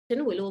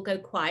introduction, we'll all go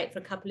quiet for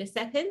a couple of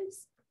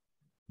seconds.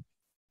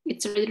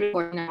 It's already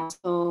recording now,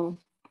 so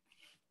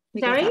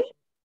sorry?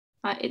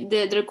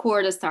 The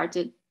recorder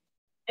started.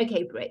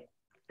 Okay, great.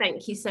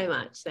 Thank you so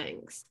much.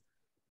 Thanks.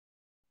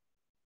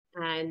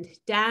 And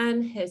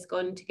Dan has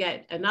gone to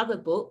get another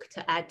book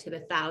to add to the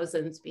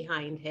thousands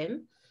behind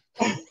him.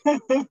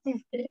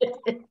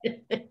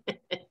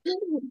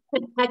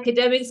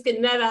 Academics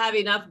can never have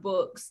enough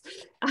books.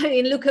 I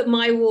mean, look at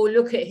my wall,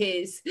 look at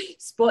his.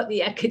 Spot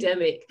the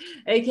academic.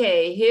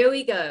 Okay, here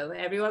we go.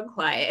 Everyone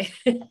quiet.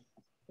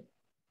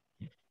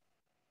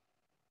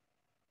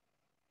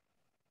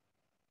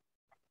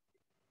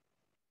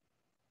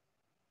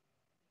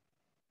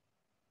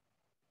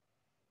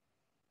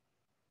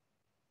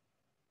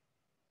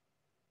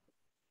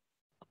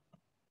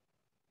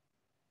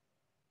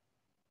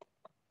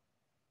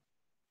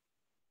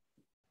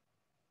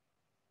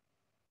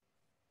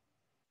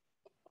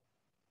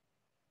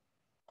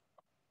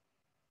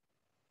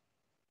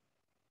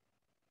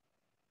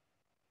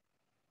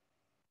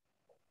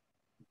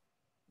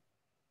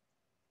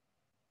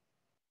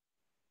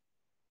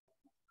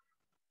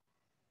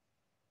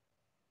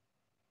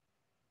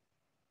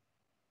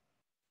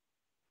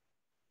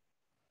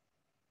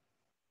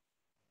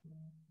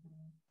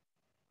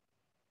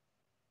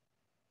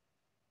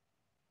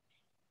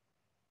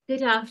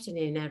 Good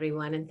afternoon,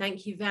 everyone, and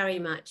thank you very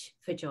much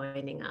for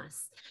joining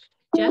us.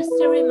 Just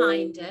a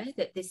reminder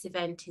that this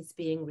event is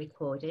being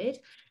recorded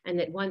and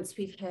that once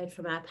we've heard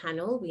from our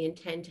panel, we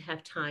intend to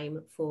have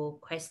time for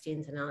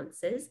questions and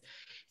answers.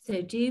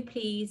 So do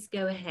please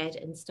go ahead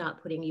and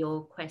start putting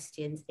your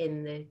questions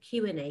in the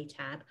Q&A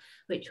tab,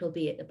 which will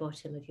be at the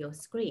bottom of your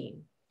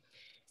screen.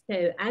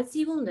 So as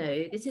you will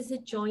know, this is a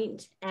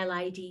joint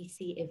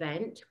LIDC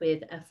event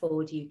with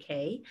Afford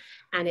UK,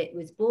 and it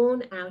was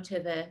born out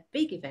of a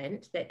big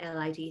event that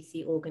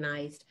LIDC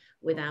organised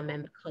with our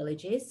member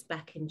colleges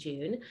back in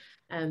June,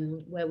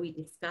 where we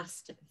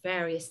discussed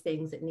various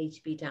things that need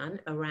to be done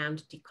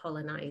around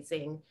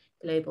decolonising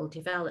global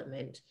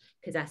development,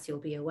 because as you'll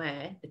be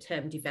aware, the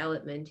term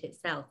development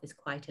itself is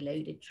quite a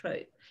loaded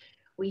trope.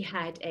 We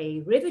had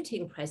a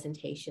riveting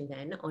presentation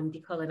then on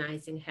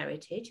decolonising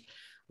heritage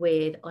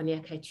with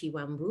Onyekachi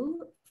Wambu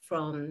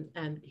from,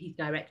 he's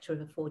director of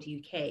Afford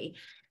UK.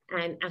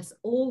 And as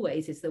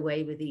always is the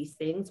way with these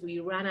things, we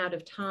ran out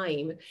of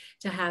time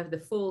to have the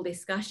full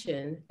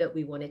discussion that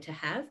we wanted to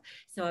have.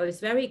 So I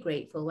was very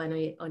grateful when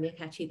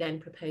Onyekachi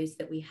then proposed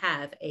that we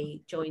have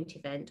a joint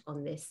event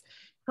on this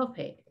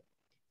topic.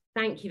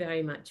 Thank you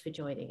very much for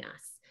joining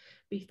us.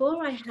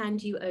 Before I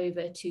hand you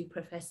over to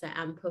Professor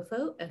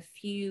Ampofo, a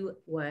few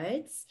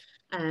words,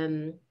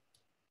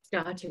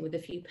 starting with a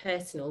few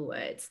personal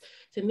words.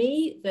 For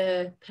me,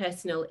 the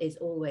personal is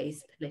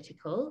always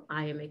political.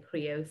 I am a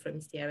Creole from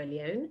Sierra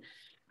Leone.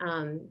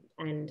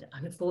 And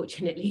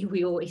unfortunately,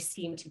 we always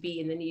seem to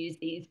be in the news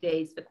these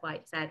days for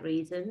quite sad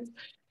reasons.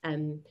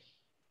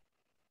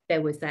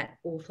 There was that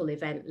awful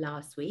event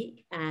last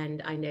week,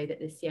 and I know that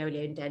the Sierra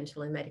Leone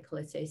Dental and Medical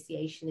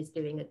Association is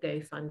doing a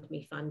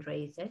GoFundMe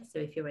fundraiser. So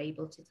if you're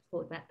able to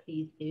support that,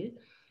 please do.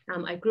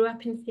 I grew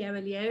up in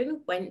Sierra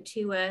Leone, went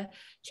to a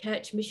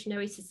church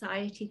missionary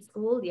society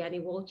school, the Annie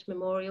Walsh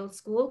Memorial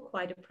School,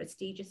 quite a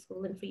prestigious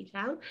school in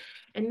Freetown.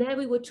 And there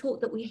we were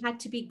taught that we had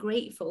to be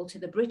grateful to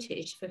the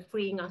British for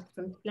freeing us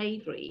from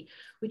slavery,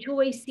 which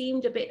always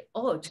seemed a bit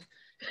odd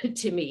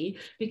to me,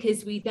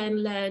 because we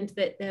then learned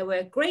that there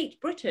were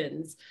great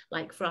Britons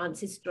like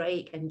Francis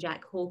Drake and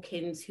Jack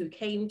Hawkins who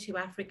came to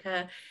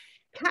Africa,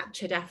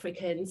 captured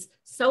Africans,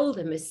 sold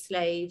them as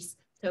slaves.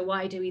 So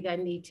why do we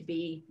then need to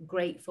be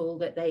grateful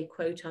that they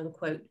quote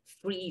unquote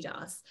freed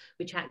us,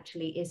 which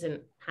actually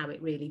isn't how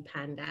it really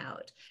panned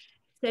out.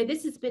 So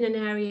this has been an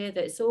area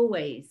that's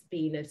always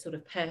been of sort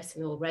of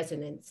personal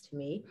resonance to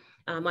me.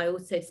 I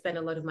also spent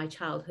a lot of my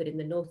childhood in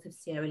the north of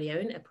Sierra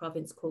Leone, a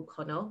province called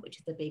Kono, which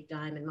is a big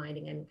diamond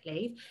mining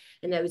enclave.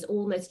 And there was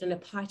almost an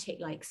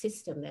apartheid-like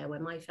system there where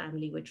my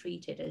family were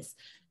treated as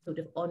sort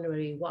of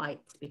honorary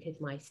whites because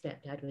my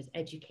stepdad was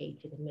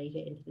educated and made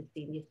it into the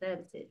senior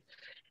services.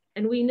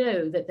 And we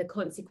know that the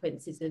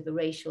consequences of the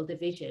racial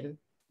division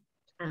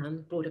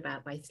brought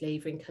about by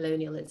slavery and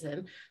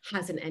colonialism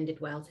hasn't ended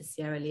well for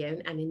Sierra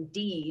Leone, and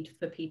indeed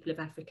for people of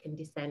African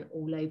descent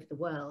all over the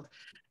world.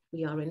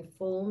 We are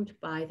informed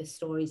by the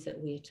stories that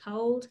we're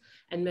told,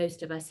 and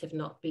most of us have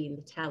not been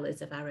the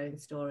tellers of our own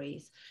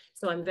stories.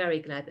 So I'm very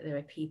glad that there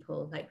are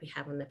people like we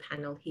have on the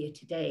panel here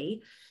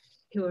today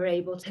who are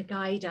able to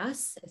guide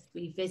us as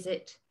we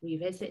visit,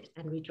 revisit,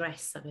 and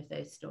redress some of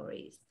those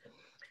stories.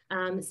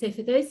 So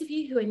for those of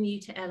you who are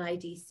new to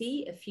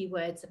LIDC, a few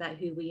words about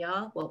who we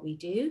are, what we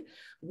do.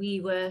 We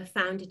were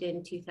founded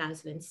in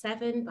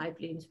 2007 by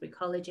Bloomsbury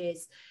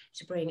Colleges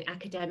to bring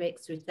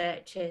academics,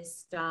 researchers,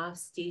 staff,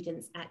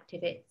 students,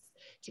 activists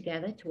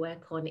together to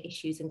work on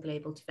issues in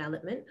global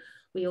development.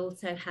 We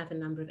also have a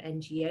number of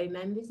NGO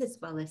members as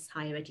well as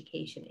higher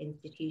education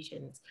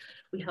institutions.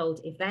 We hold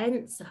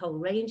events, a whole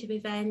range of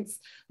events.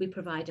 We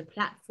provide a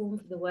platform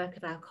for the work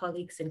of our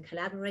colleagues and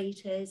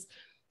collaborators.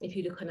 If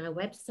you look on our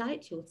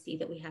website, you'll see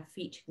that we have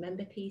featured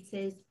member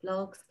pieces,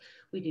 blogs,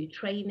 we do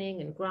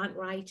training and grant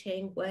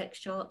writing,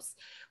 workshops.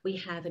 We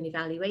have an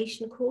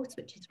evaluation course,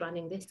 which is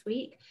running this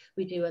week.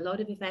 We do a lot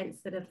of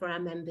events that are for our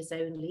members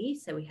only.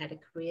 So we had a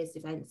careers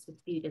events for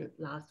students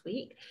last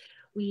week.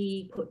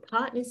 We put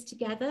partners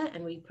together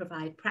and we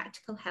provide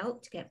practical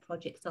help to get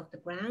projects off the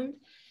ground.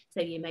 So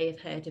you may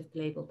have heard of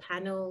Global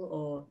Panel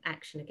or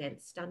Action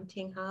Against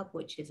Stunting Hub,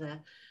 which is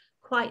a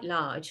quite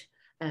large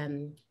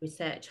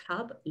research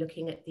hub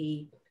looking at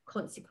the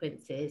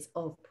consequences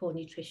of poor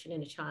nutrition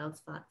in a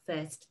child's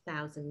first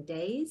 1,000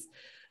 days.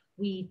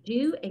 We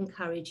do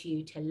encourage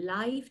you to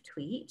live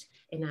tweet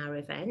in our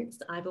events.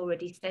 I've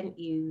already sent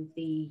you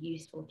the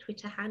useful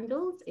Twitter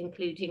handles,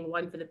 including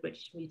one for the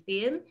British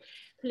Museum.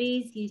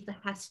 Please use the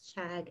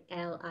hashtag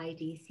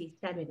LIDC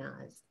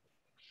seminars.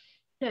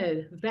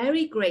 So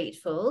very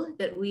grateful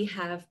that we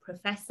have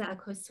Professor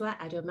Akosua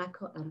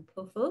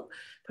Ampofo,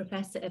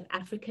 Professor of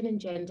African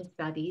and Gender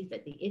Studies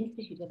at the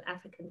Institute of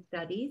African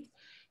Studies,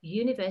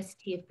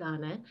 University of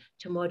Ghana,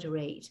 to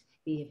moderate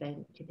the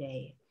event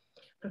today.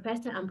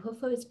 Professor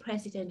Ampofo is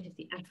President of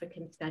the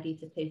African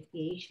Studies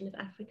Association of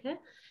Africa,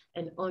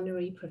 an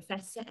honorary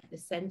professor at the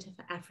Center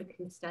for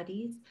African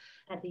Studies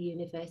at the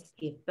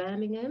University of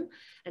Birmingham,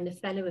 and a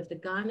fellow of the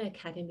Ghana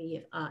Academy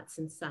of Arts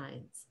and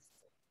Sciences.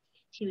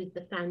 She was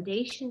the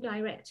foundation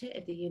director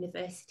of the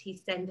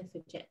University Center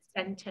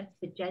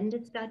for Gender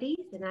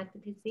Studies and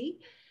Advocacy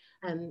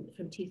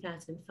from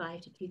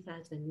 2005 to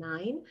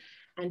 2009.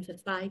 And for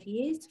 5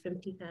 years, from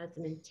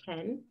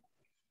 2010,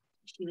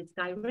 she was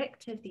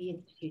director of the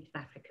Institute of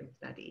African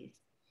Studies.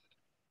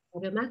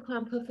 Onyekachi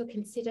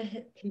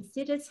Wambu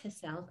considers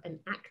herself an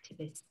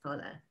activist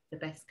scholar, the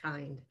best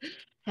kind.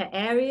 Her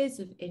areas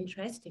of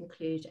interest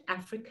include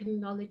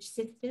African knowledge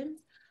systems,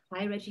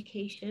 higher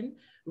education,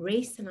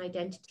 race and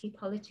identity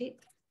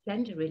politics,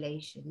 gender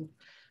relations,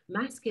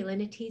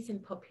 masculinities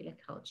and popular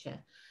culture.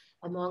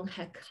 Among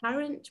her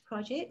current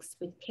projects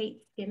with Kate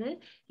Skinner,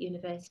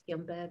 University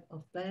of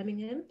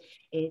Birmingham,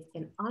 is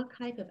an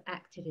archive of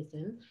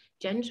activism,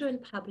 gender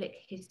and public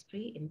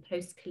history in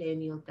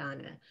post-colonial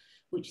Ghana,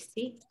 which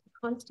seeks to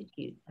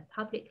constitute a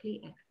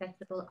publicly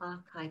accessible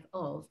archive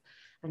of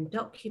and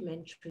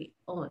documentary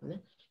on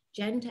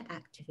gender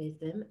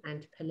activism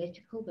and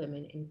political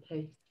women in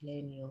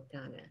post-colonial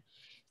Ghana.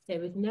 So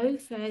with no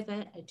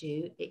further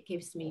ado, it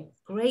gives me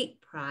great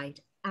pride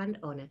and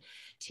honor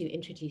to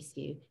introduce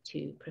you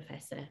to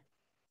Professor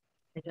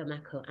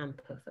Onyekachi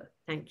Ampofo.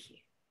 Thank you.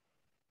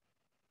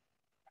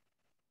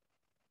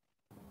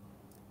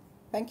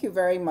 Thank you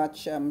very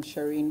much,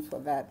 Shireen, for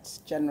that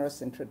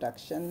generous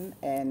introduction.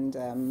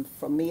 And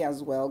from me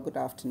as well, good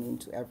afternoon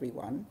to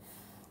everyone.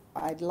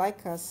 I'd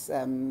like us,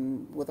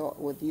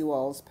 with you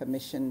all's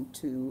permission,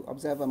 to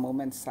observe a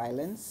moment's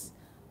silence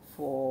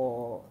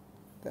for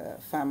the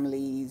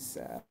families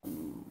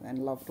and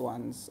loved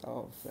ones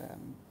of,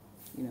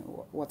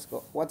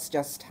 what's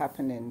just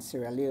happened in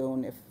Sierra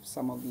Leone. If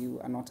some of you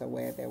are not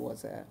aware, there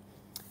was a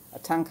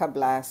tanker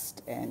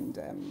blast, and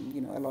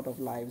a lot of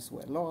lives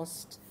were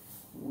lost.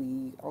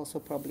 We also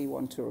probably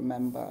want to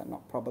remember,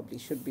 not probably,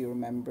 should be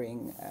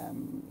remembering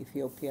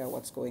Ethiopia,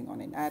 what's going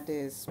on in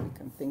Addis. We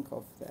can think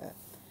of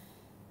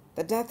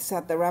the deaths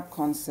at the rap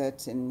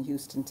concert in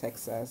Houston,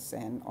 Texas,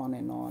 and on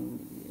and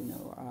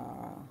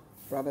on.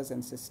 Brothers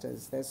and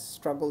sisters, there's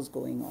struggles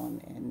going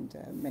on, and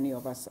many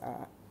of us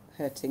are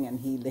hurting and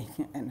healing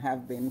and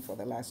have been for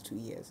the last 2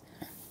 years.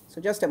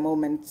 So just a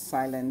moment's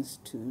silence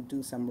to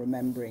do some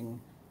remembering.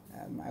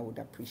 I would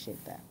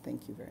appreciate that.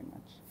 Thank you very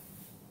much.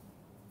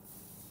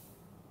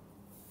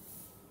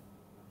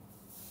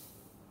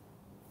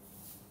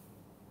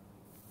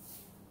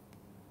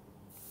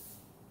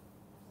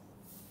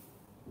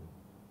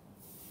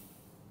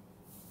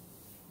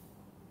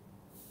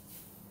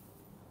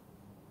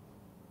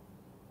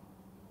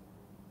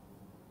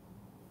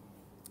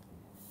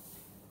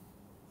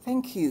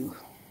 Thank you.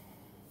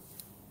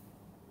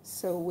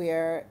 So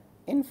we're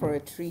in for a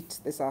treat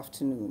this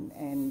afternoon,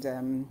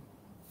 and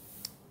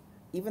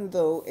even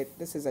though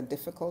this is a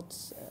difficult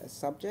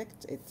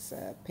subject, it's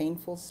a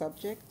painful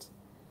subject,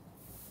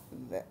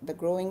 the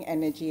growing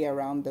energy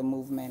around the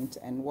movement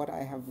and what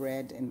I have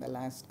read in the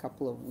last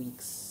couple of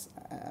weeks,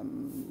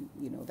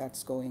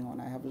 that's going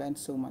on, I have learned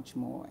so much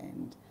more,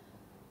 and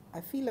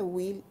I feel a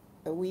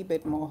wee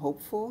bit more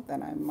hopeful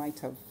than I might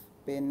have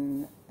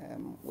been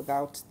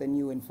without the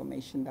new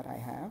information that I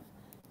have.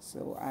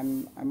 So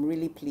I'm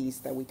really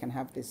pleased that we can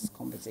have this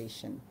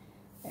conversation.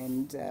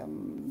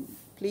 And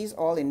please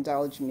all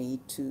indulge me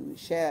to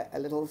share a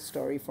little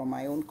story from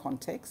my own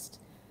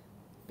context,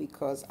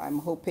 because I'm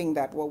hoping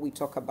that what we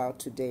talk about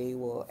today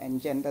will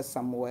engender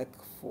some work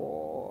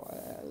for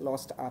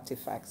lost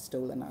artifacts,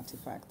 stolen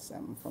artifacts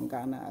from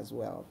Ghana as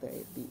well.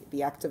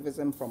 The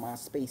activism from our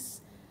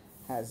space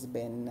has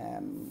been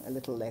a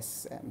little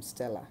less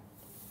stellar.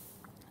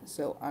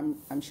 So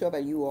I'm sure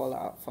that you all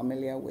are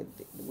familiar with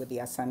the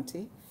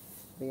Asante.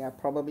 They are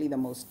probably the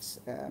most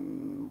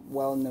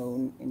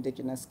well-known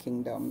indigenous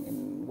kingdom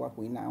in what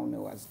we now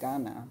know as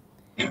Ghana.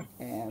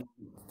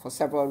 for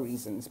several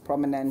reasons,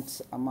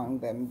 prominent among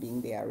them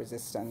being their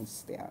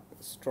resistance, their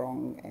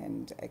strong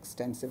and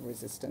extensive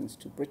resistance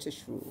to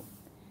British rule.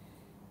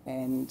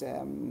 And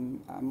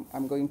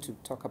I'm going to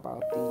talk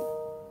about the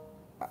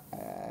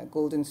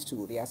golden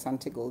stool, the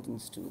Asante golden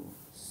stool.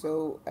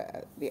 So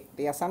the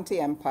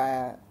Asante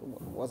Empire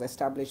was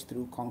established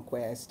through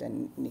conquest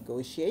and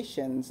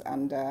negotiations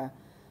under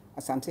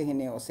Asante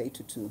Hene Osei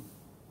Tutu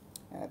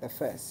the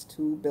first,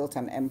 who built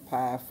an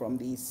empire from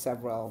these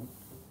several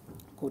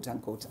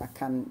quote-unquote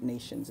Akan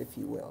nations, if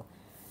you will.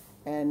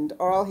 And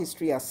oral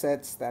history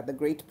asserts that the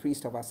great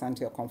priest of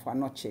Asante, Okomfo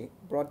Anoche,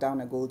 brought down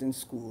a golden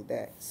stool,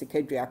 the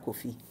Sikedria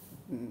Kofi.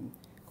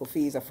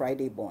 Kofi is a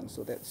Friday born,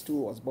 so the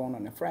stool was born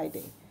on a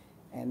Friday.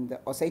 And the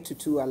Osei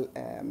Tutu,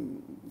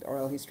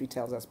 oral history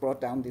tells us, brought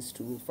down this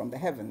stool from the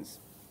heavens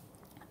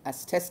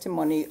as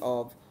testimony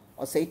of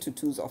Osei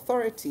Tutu's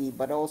authority,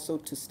 but also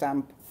to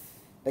stamp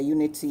the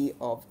unity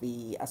of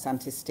the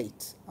Asante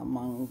state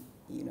among,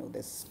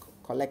 this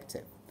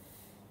collective.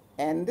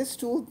 And this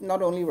stool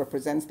not only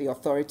represents the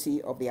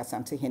authority of the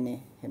Asante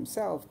Hene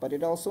himself, but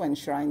it also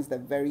enshrines the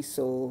very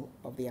soul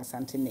of the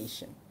Asante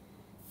nation.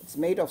 It's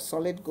made of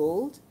solid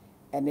gold,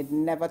 and it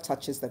never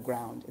touches the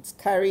ground. It's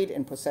carried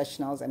in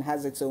processionals and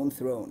has its own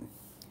throne.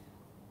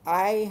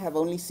 I have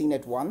only seen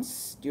it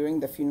once during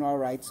the funeral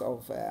rites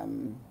of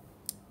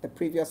the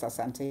previous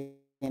Asante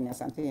Hene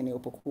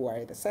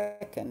Opokuwari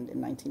II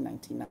in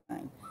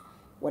 1999,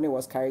 when it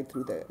was carried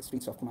through the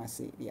streets of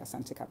Kumasi, the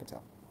Asante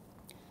capital.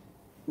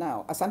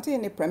 Now, Asante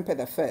Hene Prempeh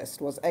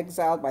I was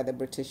exiled by the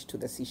British to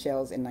the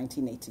Seychelles in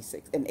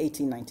 1896, and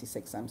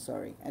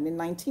in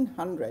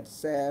 1900,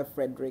 Sir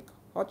Frederick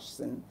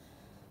Hodgson,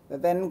 the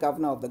then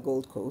governor of the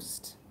Gold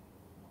Coast,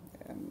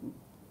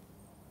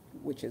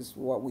 which is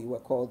what we were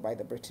called by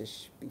the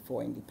British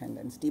before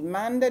independence,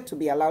 demanded to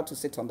be allowed to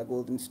sit on the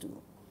golden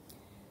stool.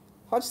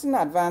 Hodgson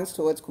advanced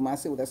towards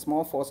Kumasi with a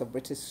small force of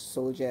British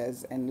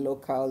soldiers and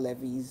local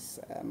levies,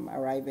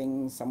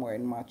 arriving somewhere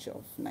in March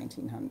of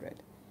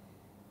 1900.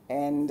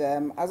 And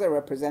as a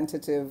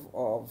representative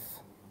of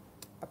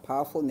a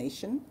powerful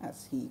nation,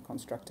 as he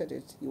constructed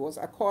it, he was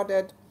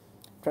accorded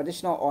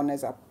traditional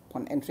honors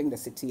upon entering the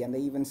city, and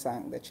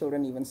the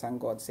children even sang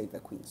God Save the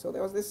Queen. So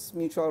there was this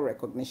mutual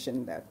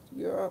recognition that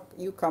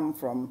you come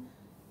from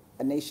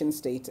a nation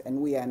state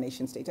and we are a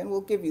nation state, and we'll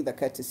give you the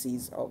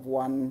courtesies of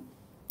one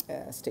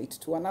state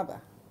to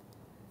another.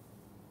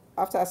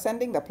 After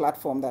ascending the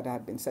platform that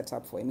had been set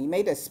up for him, he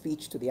made a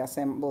speech to the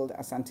assembled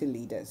Asante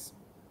leaders.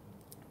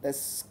 The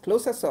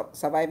closest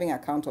surviving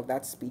account of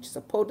that speech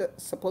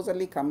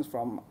supposedly comes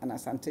from an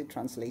Asante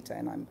translator,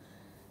 and I'm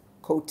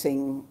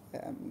quoting,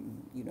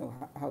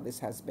 how this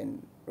has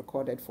been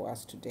recorded for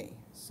us today.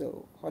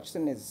 So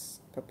Hodgson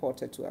is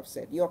purported to have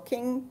said, "Your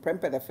king,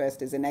 Prempeh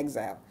I, is in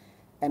exile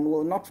and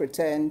will not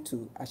return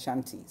to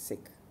Ashanti,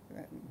 Sikh."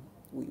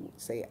 We would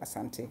say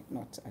Asante,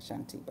 not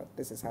Ashanti, but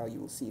this is how you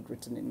will see it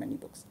written in many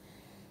books.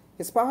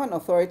 His power and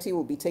authority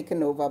will be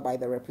taken over by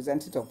the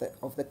representative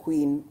of the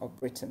Queen of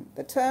Britain.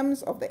 The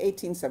terms of the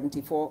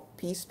 1874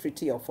 Peace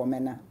Treaty of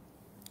Formena,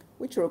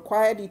 which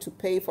required you to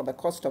pay for the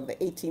cost of the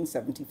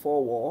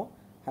 1874 war,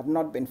 have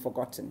not been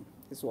forgotten.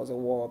 This was a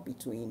war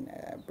between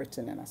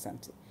Britain and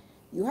Asante.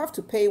 You have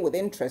to pay with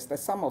interest the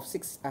sum of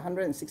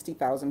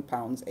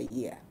 £160,000 a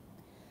year.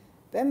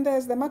 Then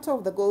there's the matter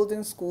of the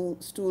golden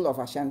stool of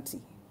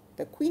Ashanti.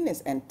 The Queen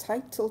is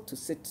entitled to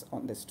sit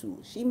on the stool.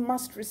 She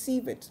must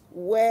receive it.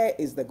 Where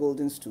is the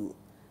golden stool?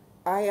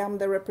 I am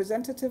the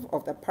representative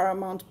of the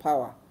paramount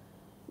power.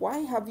 Why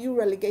have you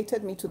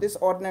relegated me to this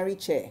ordinary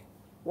chair?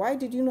 Why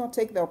did you not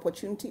take the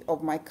opportunity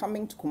of my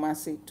coming to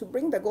Kumasi to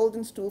bring the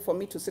golden stool for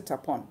me to sit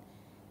upon?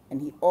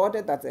 And he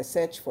ordered that a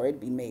search for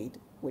it be made,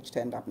 which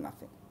turned up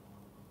nothing.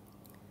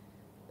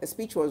 The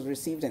speech was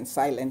received in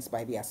silence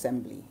by the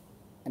assembly,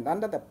 and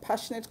under the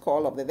passionate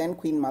call of the then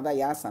Queen Mother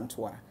Yaa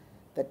Asantewaa,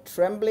 the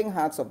trembling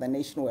hearts of the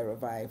nation were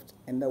revived,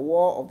 and the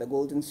War of the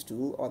Golden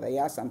Stool, or the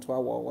Yaa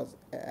Asantewaa War, was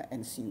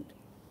ensued.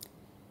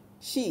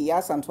 She, Yaa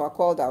Asantewaa,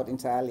 called out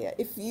inter alia,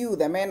 "If you,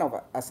 the men of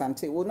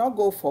Asante, will not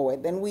go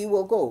forward, then we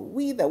will go.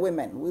 We, the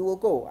women, we will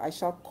go. I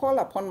shall call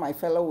upon my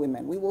fellow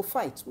women. We will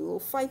fight. We will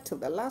fight till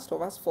the last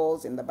of us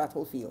falls in the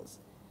battlefields."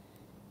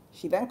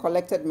 She then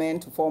collected men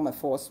to form a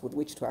force with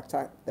which to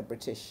attack the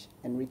British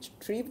and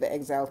retrieve the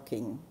exiled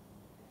king.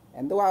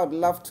 And though I would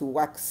love to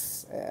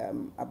wax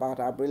about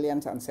our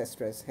brilliant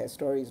ancestors, her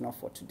story is not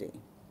for today.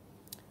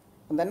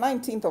 On the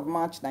 19th of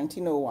March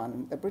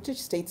 1901, the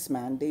British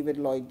statesman David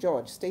Lloyd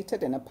George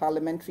stated in a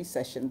parliamentary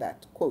session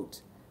that,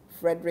 quote,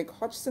 "Frederick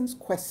Hodgson's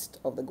quest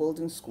of the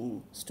golden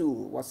stool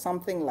was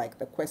something like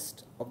the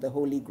quest of the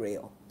Holy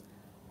Grail."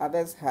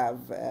 Others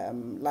have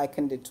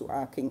likened it to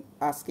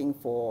asking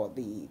for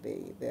the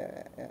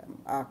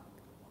Ark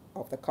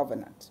of the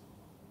Covenant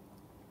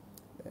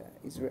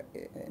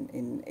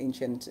in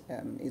ancient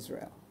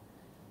Israel.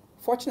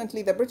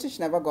 Fortunately, the British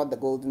never got the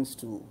golden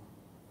stool,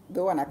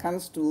 though an Akan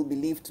stool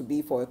believed to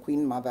be for a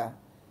Queen Mother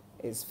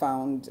is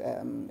found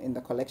in the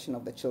collection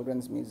of the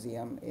Children's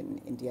Museum in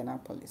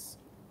Indianapolis.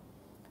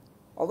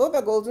 Although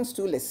the Golden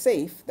Stool is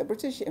safe, the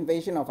British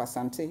invasion of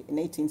Asante in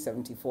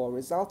 1874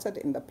 resulted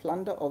in the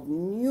plunder of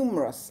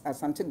numerous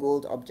Asante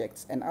gold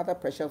objects and other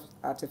precious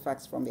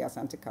artifacts from the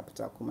Asante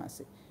capital,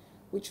 Kumasi,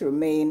 which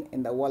remain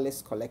in the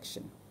Wallace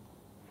collection.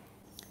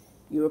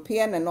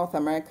 European and North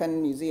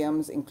American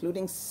museums,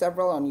 including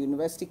several on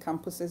university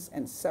campuses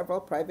and several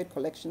private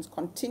collections,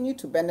 continue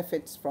to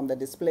benefit from the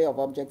display of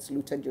objects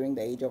looted during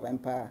the Age of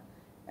Empire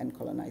and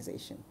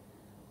colonization.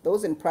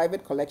 Those in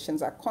private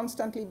collections are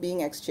constantly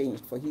being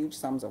exchanged for huge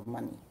sums of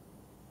money.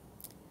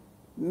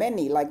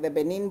 Many, like the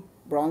Benin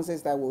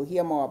bronzes that we'll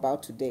hear more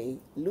about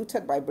today,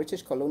 looted by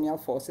British colonial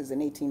forces in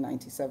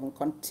 1897,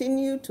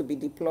 continue to be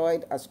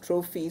deployed as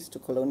trophies to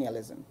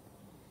colonialism.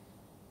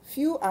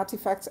 Few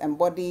artifacts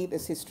embody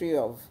this history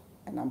of,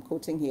 and I'm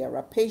quoting here,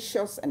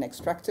 rapacious and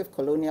extractive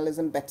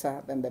colonialism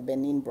better than the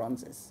Benin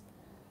bronzes.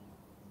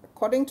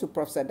 According to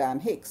Professor Dan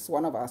Hicks,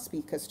 one of our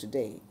speakers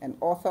today, and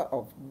author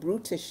of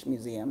Brutish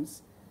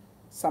Museums,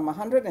 some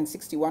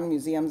 161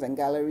 museums and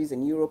galleries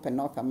in Europe and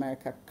North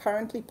America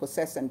currently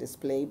possess and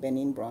display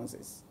Benin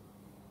bronzes.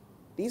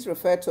 These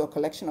refer to a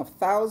collection of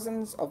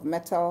thousands of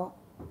metal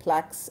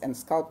plaques and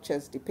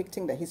sculptures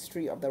depicting the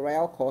history of the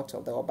royal court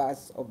of the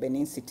Obas of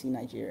Benin City,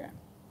 Nigeria.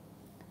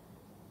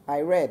 I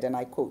read, and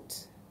I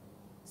quote,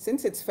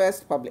 since its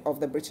first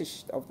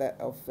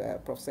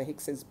Professor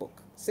Hicks's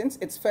book, since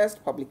its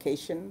first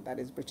publication, that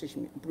is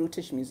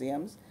Brutish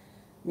Museums,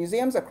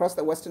 museums across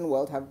the Western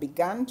world have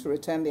begun to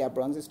return their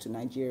bronzes to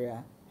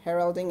Nigeria,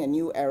 heralding a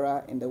new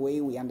era in the way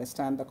we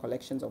understand the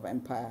collections of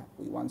empire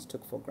we once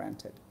took for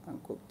granted,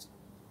 unquote.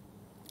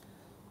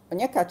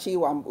 Onyekachi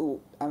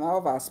Wambu, another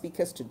of our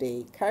speakers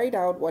today, carried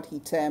out what he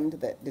termed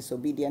the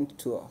disobedient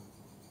tour.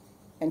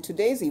 And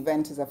today's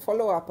event is a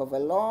follow-up of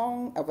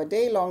a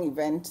day-long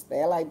event the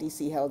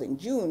LIDC held in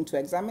June to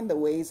examine the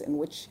ways in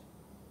which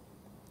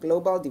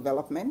global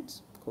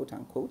development, quote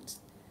unquote,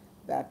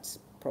 that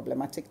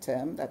problematic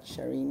term that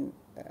Shireen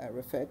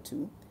referred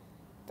to,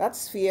 that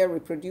sphere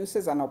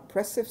reproduces an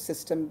oppressive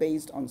system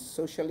based on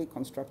socially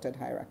constructed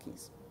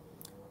hierarchies.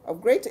 Of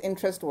great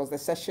interest was the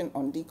session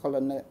on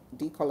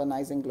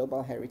decolonizing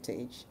global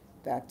heritage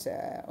that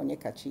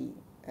Onyekachi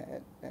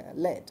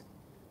led.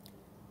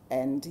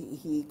 And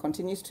he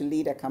continues to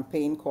lead a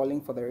campaign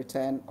calling for the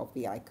return of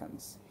the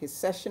icons. His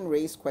session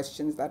raised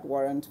questions that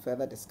warrant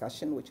further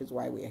discussion, which is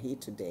why we are here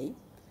today.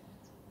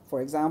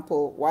 For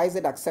example, why is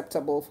it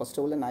acceptable for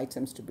stolen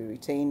items to be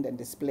retained and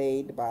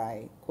displayed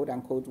by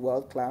quote-unquote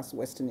world-class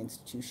Western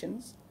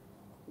institutions?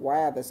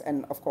 Why are this?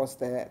 And of course,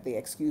 the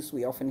excuse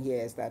we often hear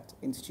is that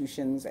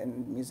institutions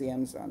and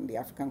museums on the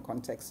African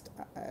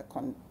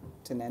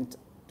continent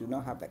do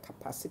not have the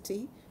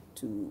capacity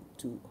to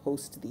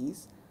host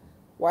these.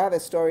 Why are the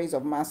stories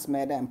of mass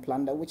murder and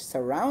plunder which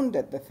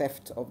surrounded the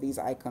theft of these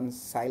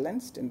icons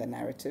silenced in the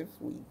narrative?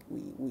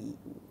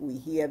 We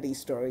hear these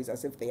stories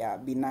as if they are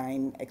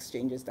benign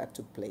exchanges that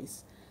took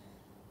place.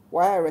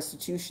 Why are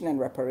restitution and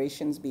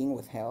reparations being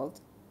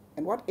withheld?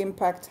 And what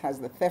impact has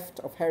the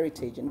theft of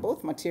heritage in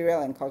both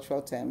material and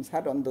cultural terms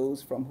had on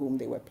those from whom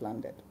they were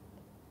plundered?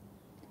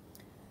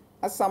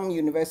 As some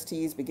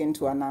universities begin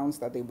to announce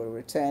that they will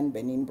return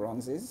Benin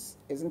bronzes,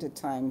 isn't it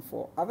time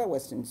for other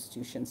Western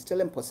institutions still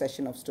in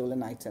possession of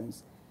stolen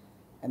items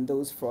and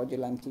those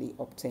fraudulently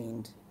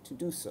obtained to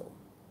do so?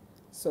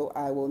 So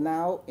I will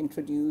now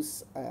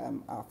introduce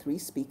our three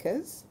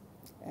speakers.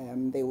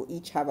 They will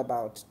each have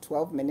about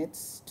 12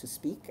 minutes to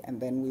speak,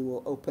 and then we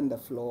will open the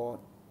floor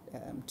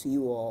to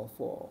you all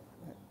for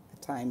a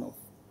time of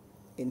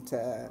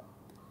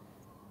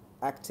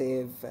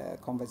active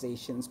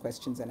conversations,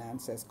 questions and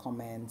answers,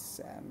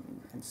 comments,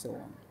 and so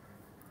on.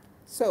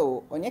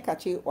 So,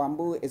 Onyekachi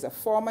Wambu is a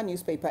former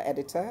newspaper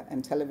editor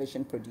and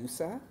television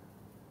producer.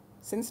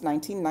 Since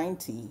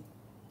 1990,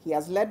 he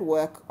has led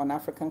work on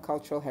African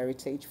cultural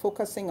heritage,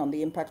 focusing on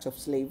the impact of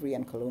slavery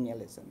and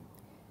colonialism.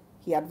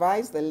 He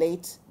advised the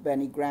late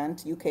Bernie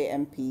Grant, UK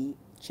MP,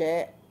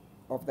 chair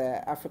of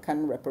the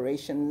African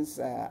Reparations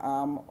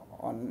arm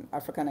on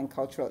African and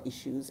cultural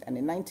issues, and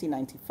in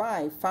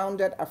 1995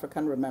 founded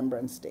African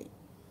Remembrance Day.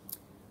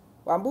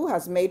 Wambu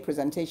has made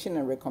presentation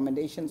and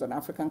recommendations on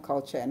African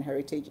culture and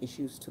heritage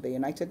issues to the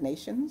United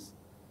Nations,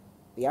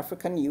 the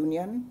African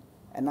Union,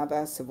 and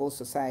other civil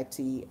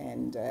society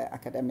and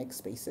academic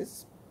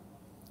spaces.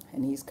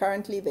 And he's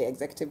currently the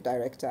executive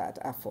director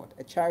at AFOD,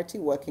 a charity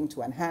working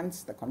to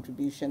enhance the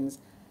contributions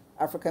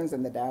Africans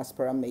in the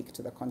diaspora make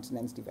to the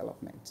continent's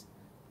development.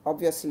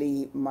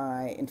 Obviously,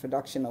 my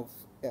introduction of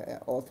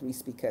all three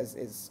speakers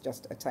is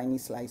just a tiny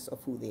slice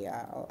of who they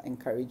are. I'll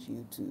encourage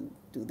you to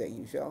do the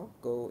usual.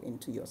 Go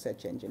into your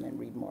search engine and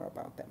read more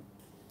about them.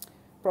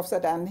 Professor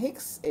Dan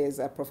Hicks is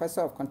a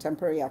professor of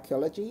contemporary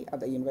archaeology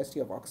at the University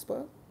of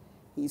Oxford.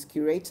 He's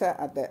curator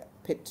at the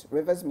Pitt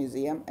Rivers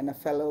Museum and a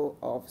fellow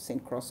of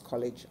St. Cross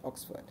College,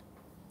 Oxford.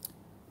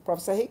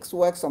 Professor Hicks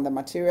works on the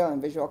material and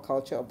visual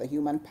culture of the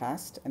human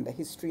past and the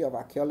history of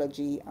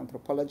archaeology,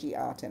 anthropology,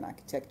 art, and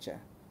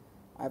architecture.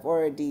 I've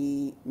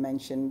already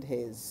mentioned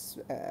his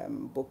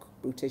book,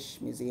 Brutish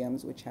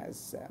Museums, which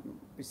has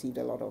received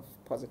a lot of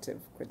positive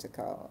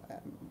critical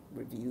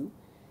review.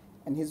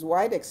 And his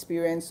wide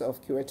experience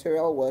of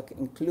curatorial work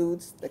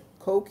includes the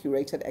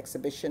co-curated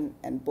exhibition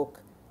and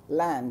book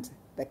Land,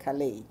 the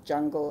Calais,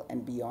 Jungle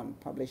and Beyond,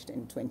 published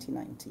in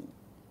 2019.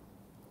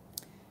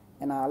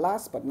 And our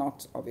last but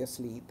not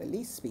obviously the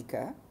least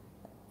speaker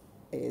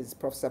is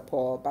Professor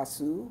Paul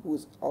Basu,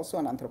 who's also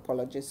an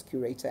anthropologist,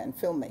 curator, and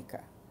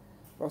filmmaker.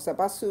 Professor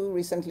Basu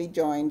recently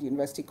joined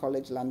University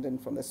College London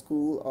from the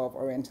School of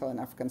Oriental and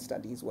African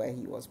Studies, where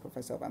he was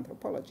Professor of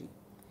Anthropology.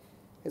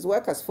 His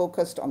work has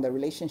focused on the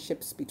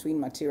relationships between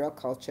material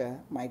culture,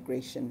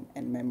 migration,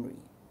 and memory.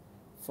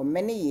 For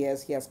many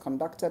years, he has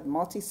conducted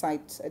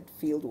multi-sited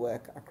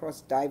fieldwork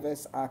across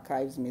diverse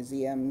archives,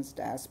 museums,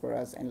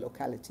 diasporas, and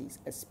localities,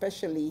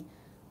 especially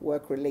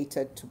work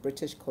related to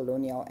British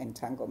colonial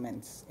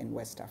entanglements in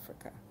West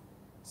Africa.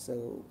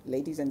 So,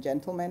 ladies and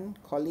gentlemen,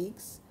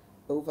 colleagues,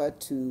 over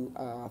to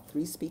our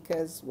three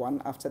speakers,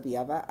 one after the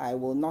other. I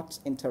will not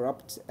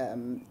interrupt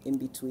in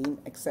between,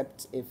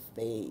 except if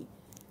they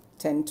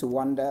tend to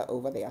wander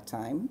over their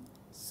time.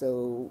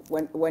 So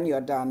when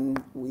you're done,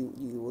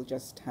 you will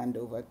just hand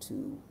over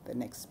to the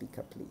next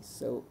speaker, please.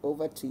 So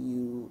over to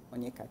you,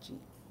 Onyekachi.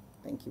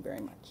 Thank you very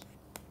much.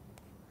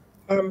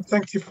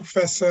 Thank you,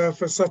 Professor,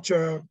 for such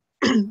a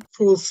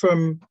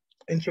fulsome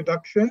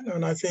introduction.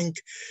 And I think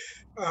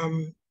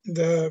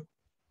the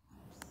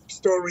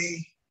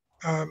story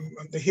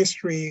and the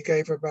history you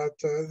gave about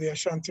the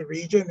Ashanti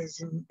region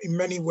is in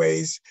many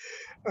ways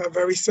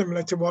very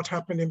similar to what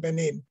happened in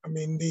Benin. I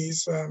mean,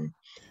 these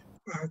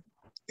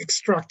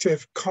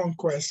extractive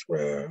conquests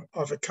were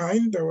of a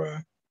kind. They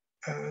were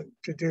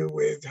to do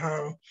with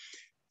how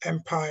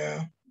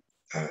empire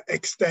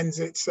extends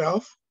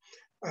itself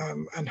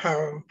and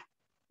how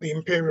the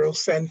imperial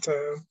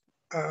center,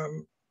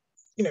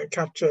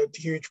 captured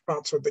huge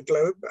parts of the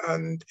globe.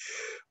 And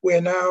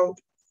we're now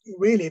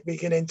really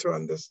beginning to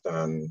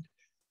understand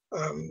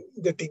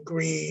the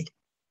degree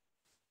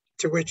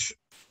to which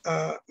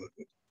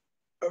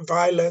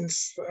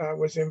violence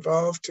was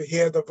involved, to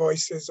hear the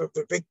voices of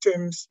the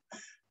victims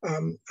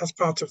as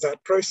part of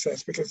that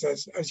process, because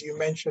as you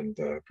mentioned,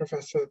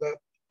 Professor, that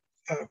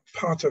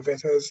part of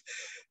it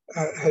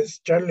has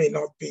generally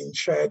not been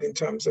shared in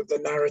terms of the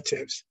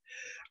narratives.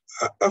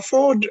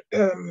 Afford,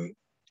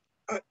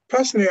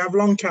 personally, I've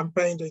long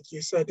campaigned, as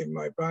you said in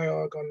my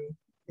biog, on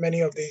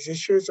many of these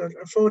issues.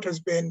 Afford has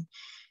been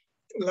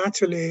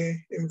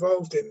latterly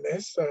involved in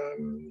this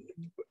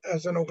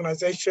as an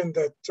organization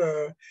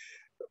that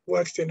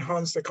works to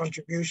enhance the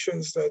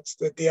contributions that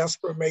the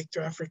diaspora make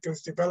to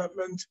Africa's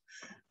development.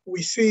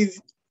 We see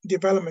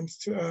development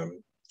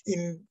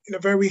in a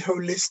very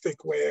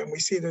holistic way, and we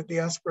see the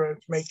diaspora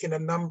making a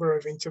number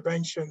of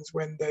interventions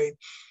when they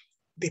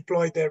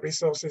deploy their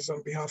resources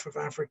on behalf of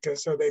Africa.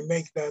 So they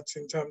make that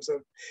in terms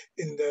of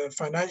in the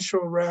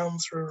financial realm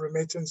through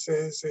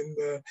remittances, in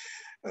the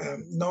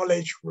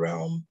knowledge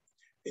realm,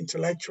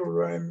 intellectual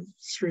realm,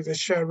 through the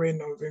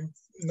sharing of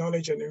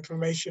knowledge and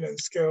information and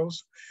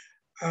skills,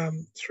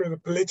 through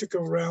the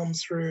political realm,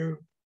 through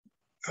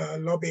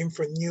lobbying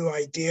for new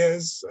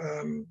ideas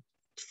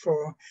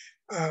for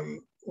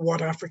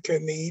what Africa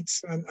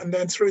needs, and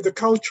then through the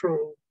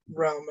cultural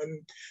realm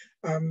and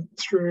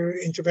through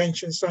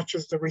interventions such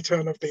as the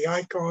return of the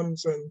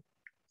icons, and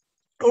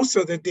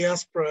also the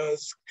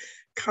diaspora's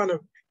kind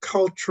of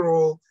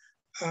cultural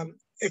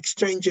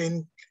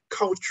exchanging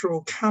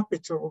cultural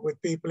capital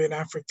with people in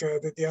Africa.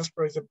 The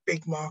diaspora is a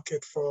big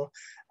market for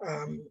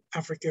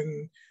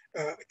African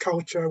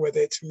culture, whether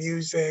it's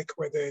music,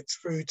 whether it's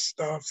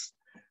foodstuffs,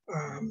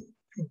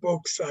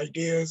 books,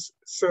 ideas.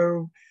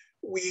 So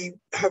we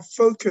have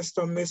focused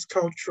on this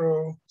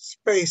cultural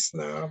space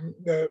now.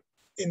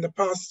 In the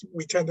past,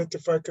 we tended to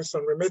focus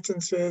on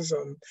remittances,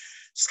 on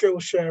skill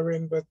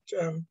sharing, but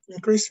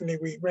increasingly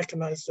we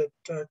recognize that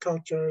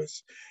culture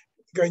is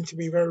going to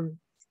be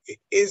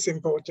is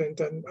important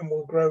and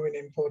will grow in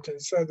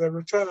importance. So the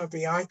return of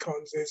the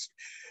icons is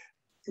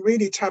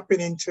really tapping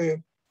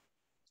into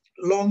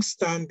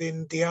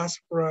long-standing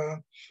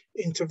diaspora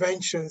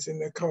interventions in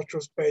the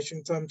cultural space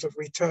in terms of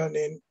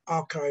returning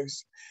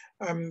archives.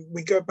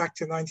 We go back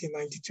to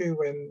 1992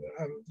 when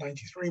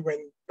 93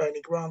 when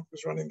Bernie Grant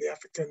was running the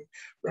African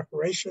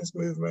reparations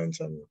movement,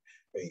 and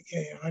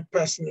I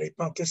personally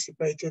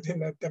participated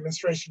in a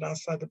demonstration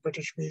outside the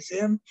British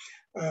Museum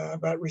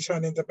about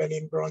returning the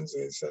Benin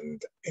bronzes. And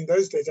in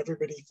those days,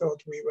 everybody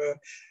thought we were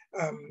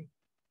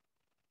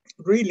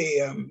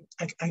really, I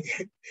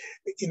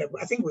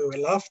think we were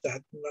laughed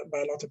at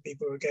by a lot of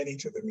people who were getting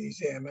to the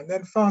museum. And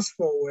then fast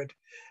forward,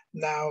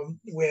 now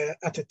we're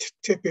at a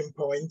tipping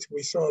point.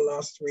 We saw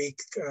last week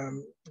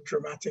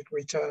dramatic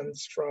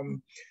returns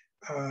from,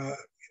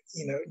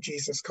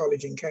 Jesus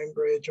College in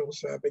Cambridge,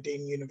 also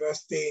Aberdeen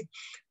University.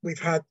 We've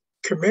had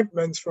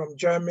commitments from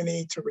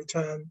Germany to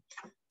return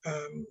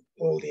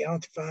all the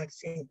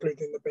artifacts,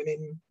 including the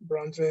Benin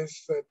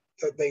bronzes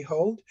that they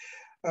hold.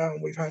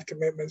 We've had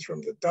commitments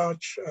from the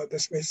Dutch. The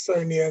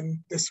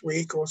Smithsonian this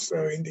week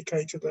also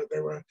indicated that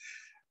they were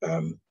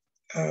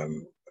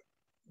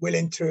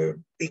willing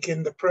to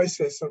begin the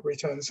process of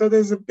return. So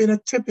there's been a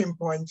tipping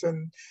point,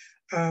 and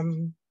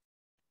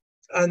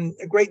and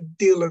a great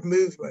deal of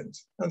movement.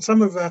 And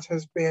some of that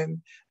has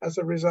been as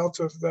a result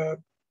of the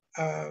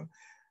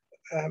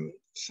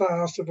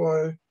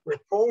Savoy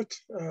report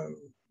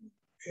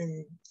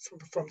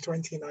from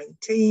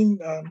 2019,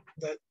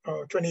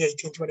 or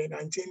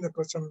 2018-2019, that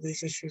put some of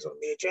these issues on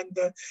the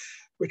agenda,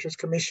 which was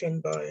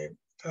commissioned by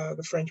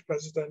the French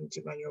President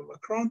Emmanuel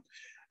Macron.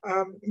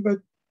 But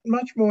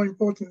much more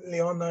importantly,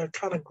 on a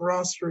kind of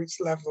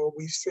grassroots level,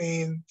 we've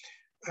seen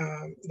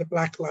the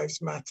Black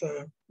Lives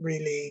Matter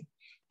really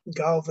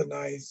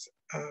galvanize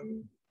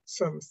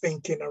some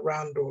thinking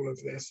around all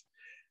of this.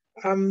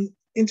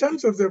 In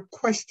terms of the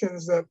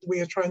questions that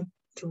we are trying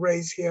to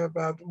raise here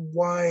about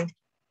why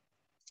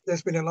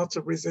there's been a lot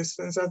of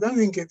resistance, I don't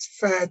think it's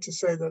fair to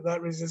say that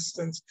that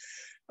resistance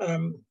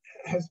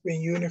has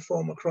been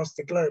uniform across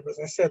the globe. As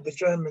I said, the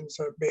Germans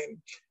have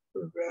been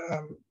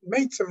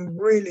made some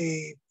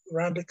really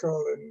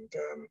radical and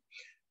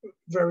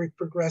very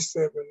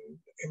progressive and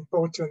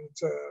important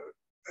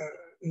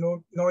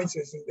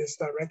noises in this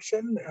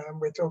direction.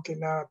 We're talking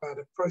now about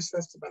a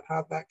process, about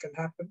how that can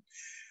happen.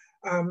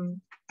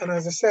 And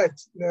as I said,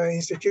 there are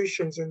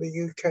institutions in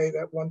the UK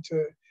that want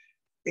to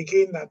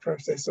begin that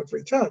process of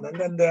return. And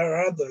then there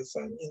are others,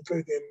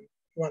 including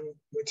one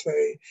would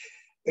say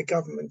the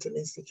government and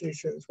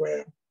institutions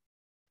where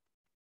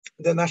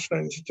the national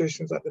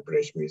institutions like the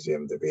British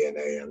Museum, the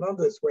V&A and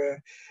others,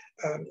 where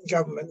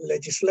government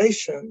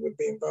legislation would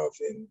be involved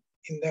in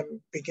them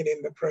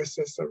beginning the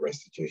process of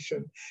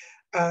restitution.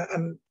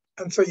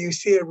 And so you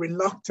see a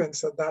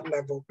reluctance at that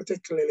level,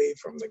 particularly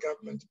from the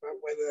government, about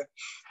whether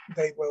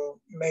they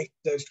will make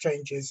those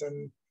changes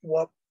and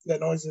what the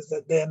noises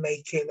that they're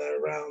making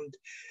around,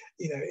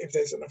 if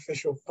there's an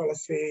official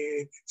policy,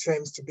 it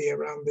seems to be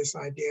around this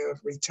idea of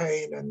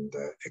retain and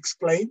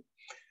explain.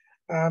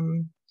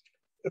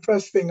 The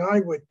first thing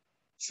I would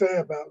say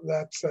about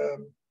that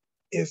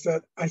is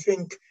that I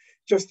think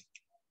just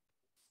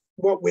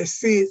what we're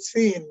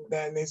seeing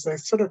then is a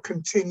sort of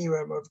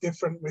continuum of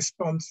different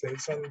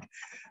responses. And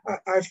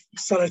I've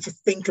started to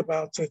think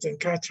about it and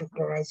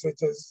categorize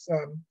it as,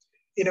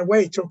 in a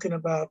way, talking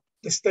about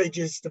the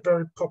stages, the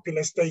very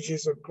popular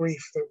stages of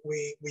grief that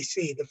we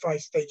see, the 5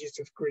 stages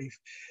of grief,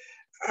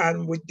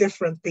 and with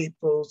different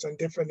peoples and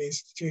different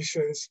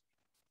institutions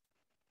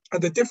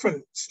at the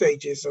different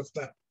stages of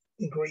that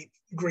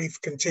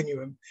grief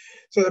continuum.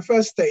 So the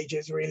first stage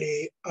is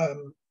really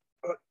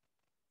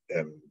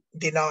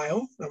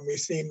denial, and we've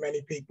seen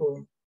many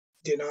people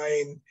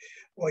denying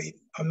or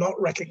are not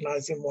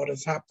recognizing what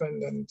has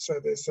happened, and so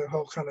there's a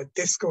whole kind of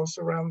discourse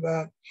around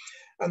that.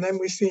 And then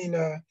we've seen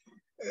a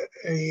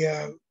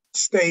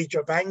stage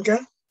of anger,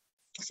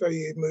 so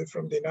you move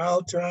from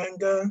denial to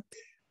anger,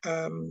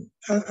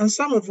 and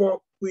some of what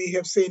we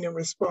have seen in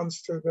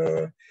response to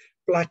the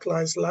Black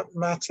Lives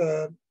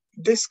Matter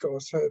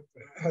discourse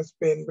has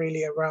been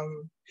really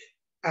around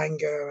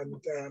anger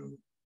and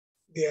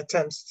the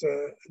attempts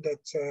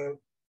that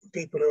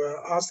people who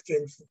are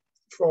asking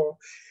for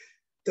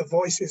the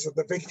voices of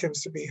the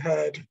victims to be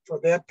heard, for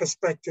their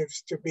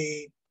perspectives to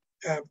be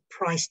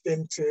priced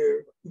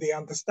into the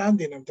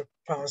understanding of the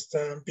past,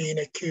 being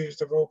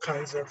accused of all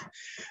kinds of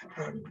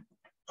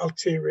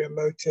ulterior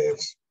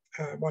motives,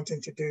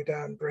 wanting to do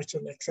down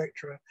Britain,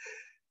 etc.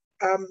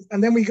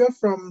 And then we go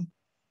from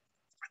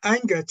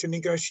anger to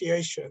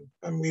negotiation,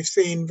 and we've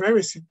seen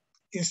various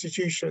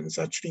institutions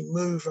actually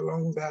move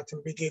along that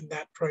and begin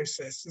that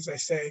process. As I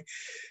say,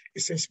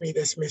 it seems to me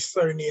the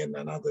Smithsonian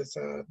and others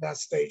are that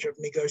stage of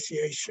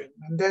negotiation.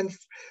 And then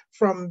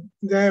from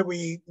there,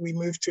 we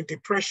move to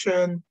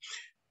depression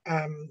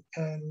and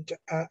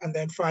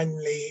then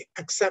finally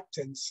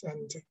acceptance.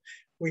 And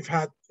we've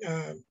had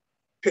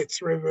Pitt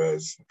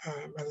Rivers,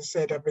 as I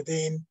said,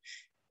 Aberdeen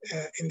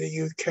in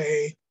the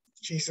UK,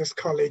 Jesus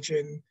College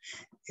in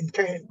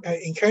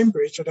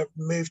Cambridge that have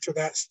moved to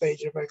that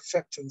stage of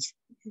acceptance.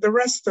 The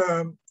rest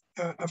are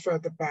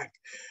further back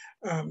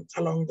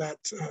along that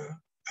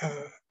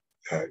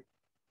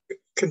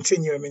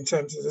continuum in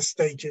terms of the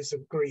stages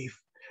of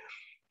grief.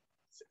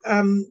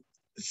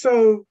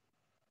 So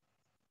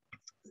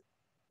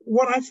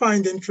what I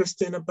find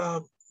interesting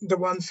about the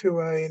ones who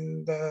are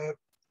in the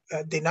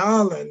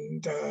denial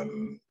and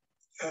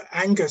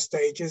anger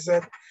stage is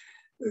that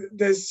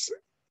there's,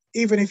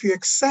 even if you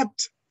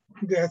accept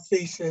their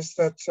thesis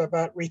that's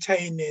about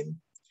retaining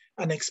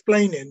and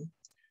explaining,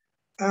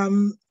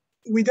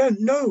 we don't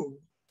know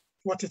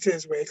what it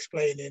is we're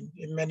explaining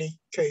in many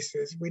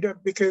cases. We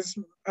don't, because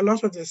a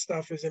lot of this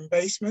stuff is in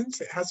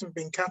basements, it hasn't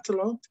been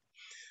catalogued,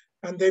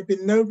 and there have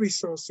been no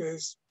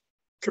resources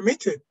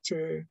committed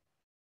to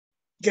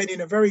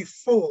getting a very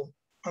full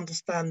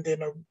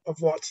understanding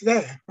of what's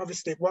there.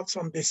 Obviously, what's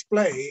on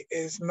display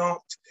is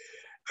not,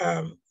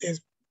 is,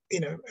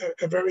 you know,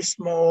 a very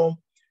small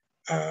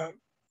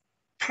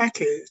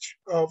package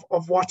of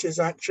what is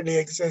actually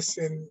exists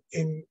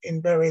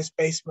in various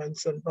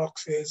basements and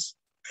boxes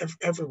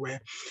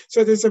everywhere.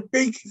 So there's a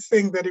big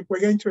thing that if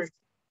we're going to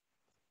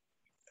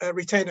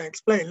retain and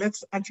explain,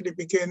 let's actually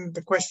begin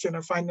the question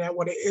of finding out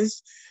what it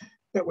is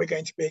that we're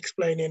going to be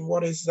explaining,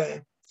 what is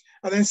there.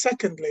 And then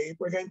secondly,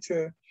 we're going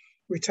to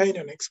retain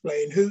and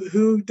explain.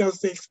 Who does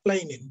the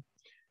explaining?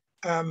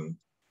 And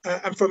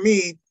for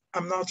me,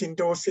 I'm not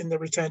endorsing the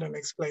retain and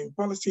explain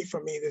policy.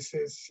 For me, this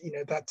is,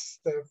 that's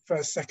the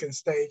first, second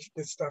stage.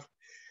 This stuff,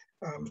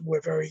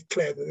 we're very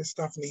clear that this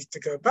stuff needs to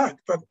go back,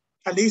 but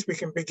at least we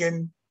can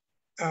begin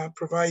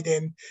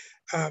providing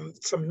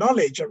some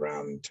knowledge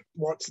around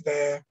what's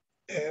there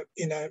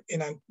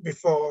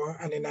before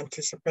and in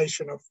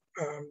anticipation of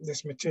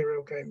this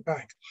material going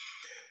back.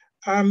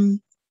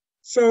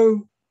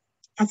 So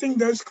I think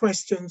those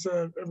questions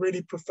are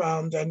really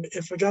profound, and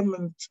if the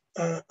government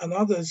and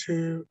others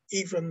who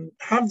even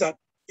have that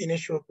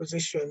initial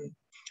position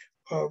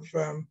of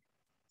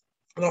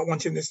not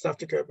wanting this stuff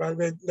to go back,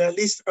 they at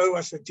least owe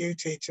us a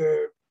duty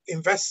to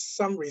invest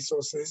some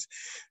resources.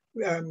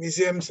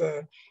 Museums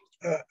are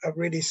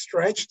really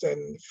stretched,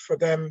 and for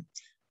them,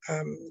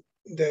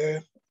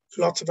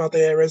 lots of other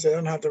areas, they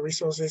don't have the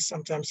resources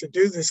sometimes to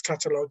do this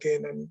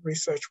cataloguing and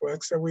research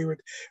work. So we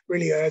would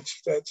really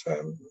urge that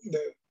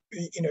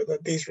that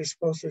these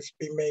resources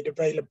be made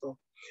available.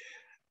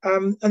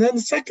 And then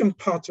the second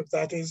part of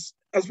that is,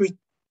 as we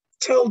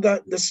tell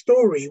the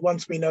story,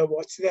 once we know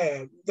what's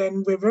there,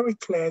 then we're very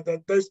clear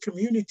that those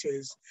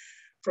communities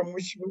from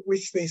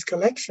which these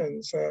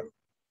collections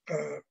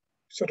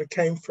sort of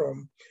came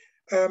from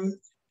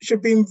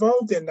should be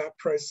involved in that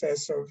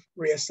process of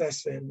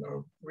reassessing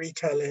or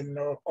retelling,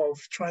 or of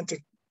trying to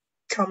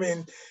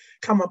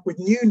come up with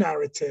new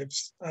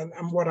narratives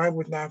and what I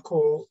would now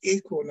call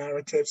equal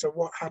narratives of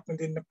what happened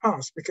in the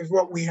past. Because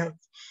what we have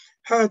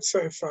heard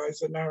so far is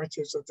the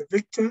narratives of the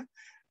victor,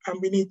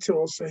 and we need to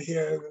also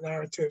hear the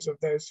narratives of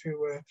those who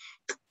were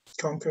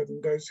conquered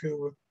and those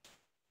who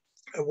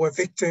were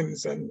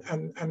victims,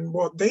 and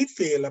what they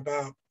feel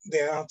about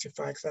their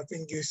artifacts. I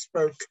think you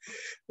spoke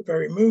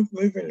very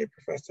movingly,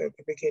 Professor, at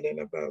the beginning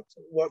about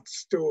what's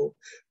still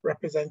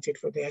represented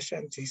for the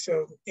Ashanti.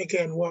 So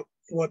again, what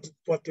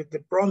did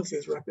the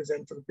bronzes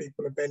represent for the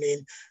people of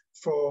Benin,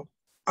 for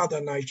other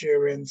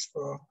Nigerians,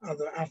 for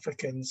other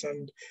Africans?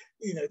 And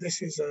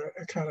this is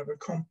a kind of a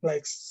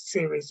complex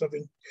series of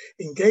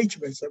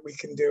engagements that we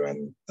can do,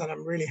 and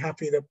I'm really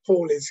happy that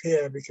Paul is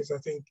here, because I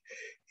think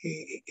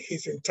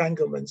his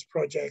Entanglements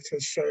project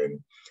has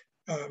shown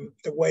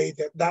the way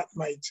that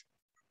might,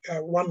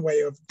 one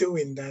way of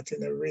doing that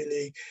in a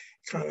really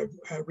kind of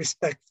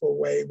respectful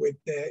way with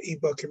the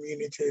Igbo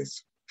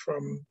communities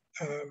from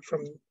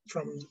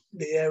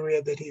the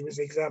area that he was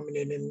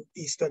examining in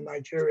eastern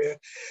Nigeria,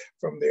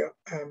 from the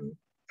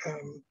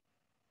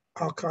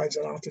archives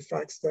and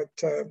artifacts that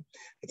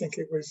I think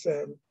it was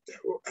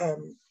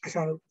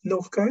kind of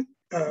Northcote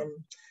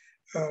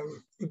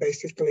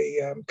basically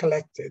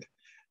collected.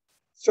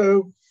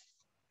 So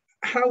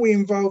how we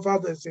involve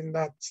others in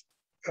that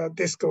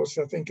discourse,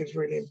 I think, is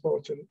really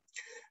important.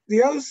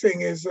 The other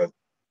thing is that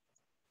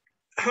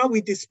how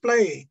we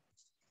display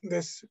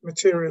this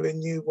material in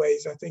new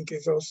ways, I think,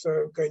 is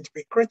also going to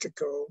be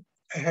critical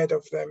ahead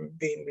of them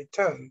being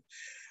returned.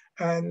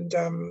 And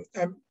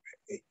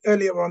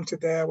earlier on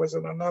today, I was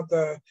at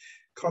another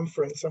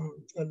conference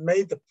and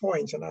made the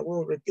point, and I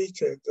will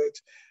repeat it,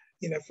 that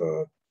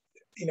for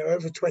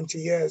over 20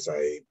 years,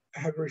 I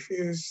have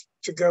refused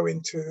to go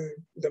into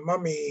the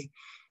mummy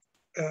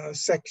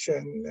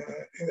section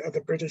at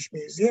the British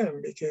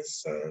Museum,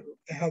 because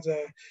it had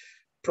a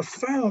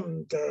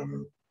profound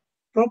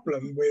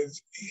problem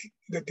with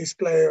the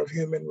display of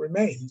human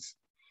remains.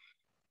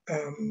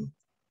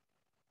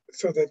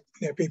 So that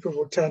people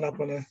will turn up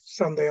on a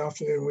Sunday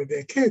afternoon with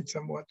their kids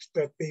and watch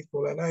dead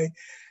people. And I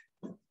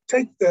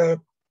take the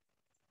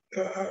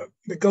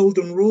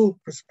golden rule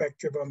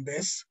perspective on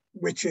this,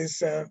 which is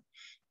that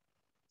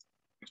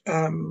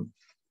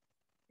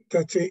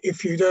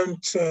if you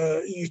don't,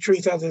 you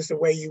treat others the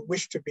way you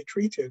wish to be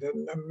treated.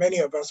 And many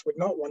of us would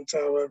not want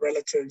our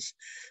relatives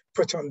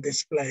put on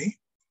display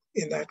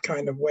in that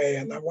kind of way.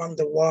 And I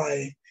wonder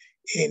why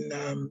in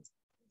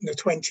the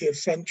 20th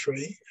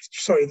century,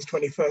 sorry, the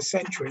 21st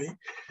century,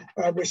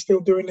 we're still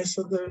doing this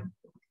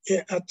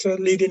at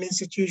leading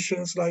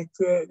institutions like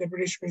the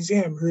British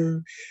Museum,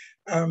 who,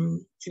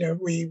 in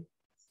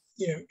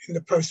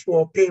the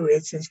post-war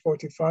period since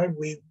 45,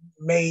 we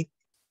made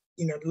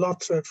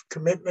lots of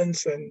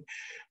commitments, and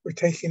we're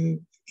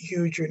taking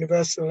huge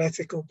universal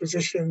ethical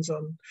positions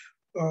on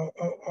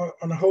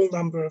a whole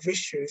number of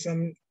issues.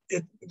 And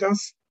it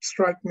does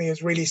strike me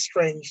as really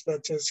strange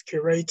that as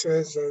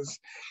curators,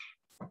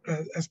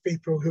 as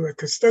people who are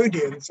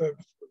custodians of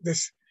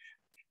this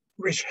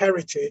rich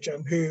heritage,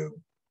 and who,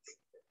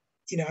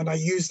 and I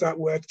use that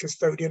word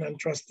custodian and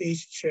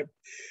trusteeship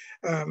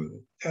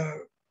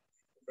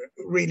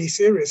really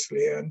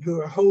seriously, and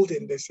who are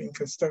holding this in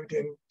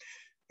custodian,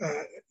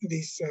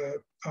 these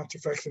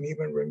artifacts and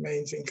even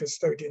remains in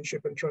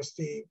custodianship and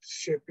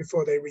trusteeship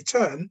before they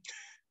return,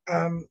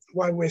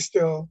 why we're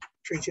still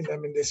treating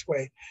them in this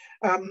way.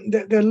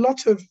 There are a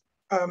lot of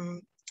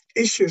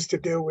issues to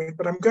deal with,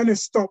 but I'm going to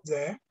stop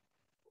there.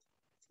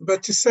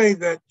 But to say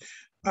that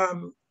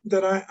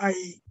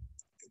I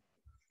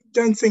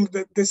don't think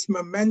that this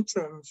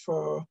momentum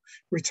for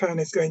return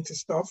is going to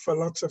stop, for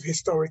lots of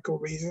historical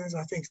reasons.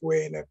 I think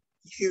we're in a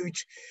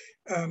huge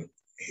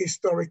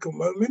historical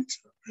moment.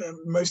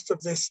 Most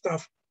of this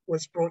stuff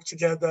was brought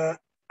together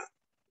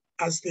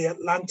as the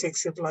Atlantic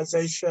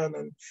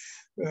civilization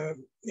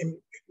and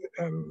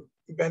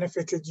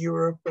benefited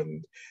Europe,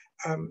 and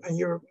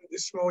Europe, the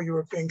small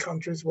European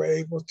countries were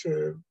able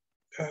to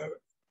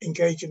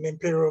engage in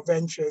imperial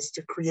ventures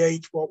to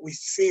create what we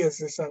see as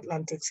this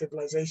Atlantic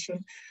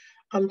civilization.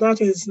 And that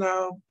is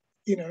now,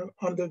 you know,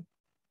 under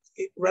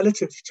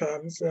relative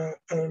terms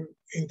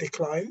in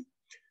decline.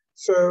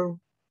 So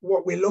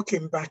what we're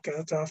looking back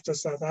at after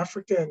South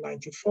Africa in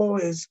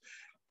 '94 is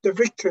the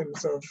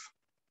victims of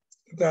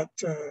that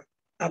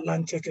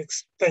Atlantic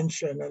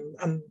extension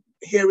and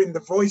hearing the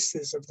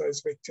voices of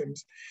those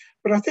victims.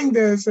 But I think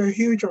there's a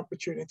huge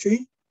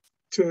opportunity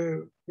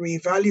to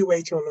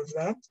reevaluate all of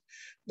that.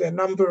 The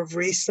number of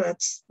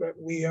resets that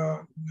we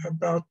are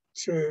about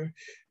to,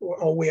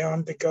 or we are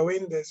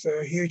undergoing, there's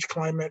a huge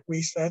climate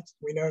reset.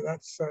 We know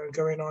that's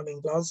going on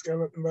in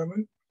Glasgow at the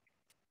moment.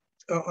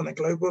 On a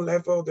global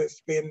level,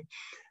 there's been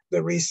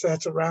the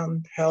reset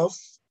around health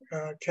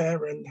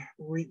care and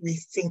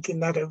rethinking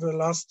that over the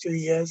last 2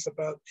 years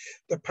about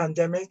the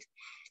pandemic.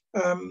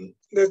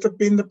 There's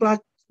been the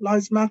Black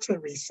Lives Matter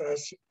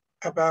research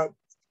about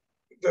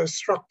the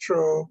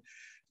structural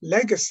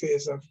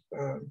legacies of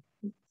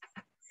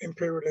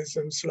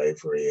imperialism,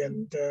 slavery,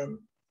 and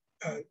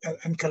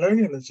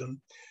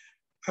colonialism.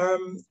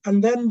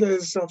 And then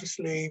there's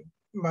obviously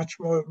much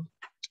more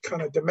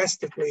kind of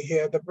domestically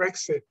here, the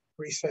Brexit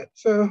reset.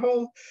 So a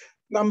whole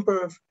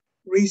number of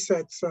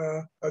resets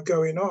are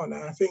going on.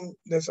 And I think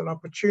there's an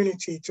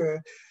opportunity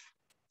to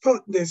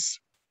put this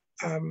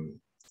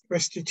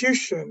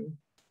restitution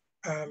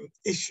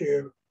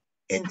issue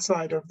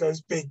inside of those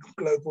big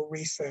global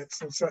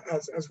resets. And so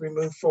as we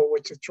move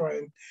forward to try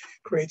and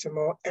create a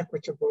more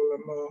equitable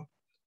and more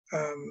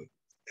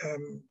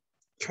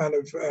kind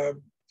of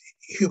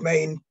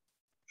humane,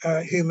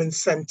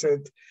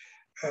 human-centered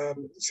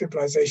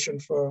civilization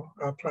for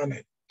our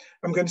planet.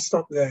 I'm going to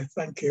stop there.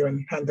 Thank you,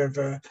 and hand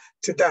over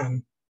to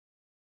Dan.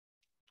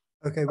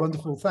 Okay,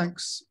 wonderful.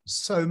 Thanks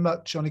so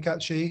much,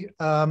 Onyekachi.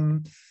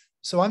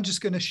 So I'm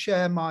just going to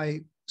share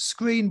my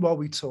screen while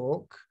we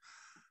talk,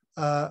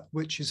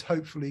 which is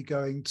hopefully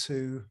going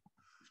to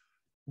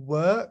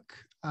work.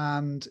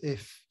 And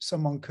if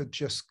someone could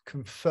just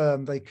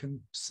confirm they can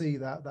see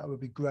that, that would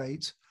be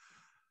great.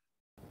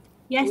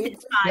 Yes,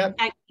 it's fine. Yep.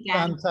 Thank you,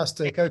 Dan.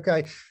 Fantastic.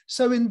 Okay.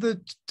 So in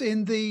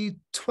the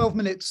 12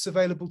 minutes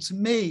available to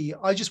me,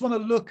 I just want to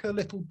look a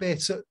little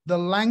bit at the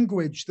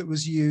language that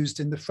was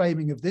used in the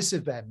framing of this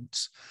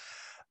event,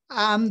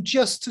 and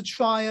just to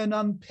try and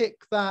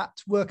unpick that,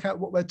 work out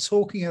what we're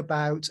talking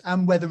about,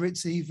 and whether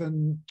it's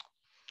even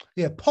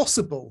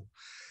possible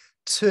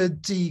to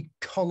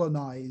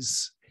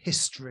decolonize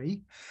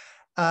history,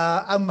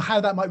 and how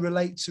that might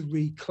relate to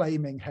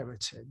reclaiming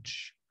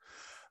heritage.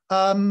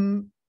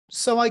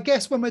 So I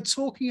guess when we're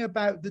talking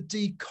about the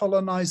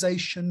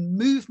decolonization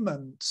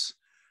movement,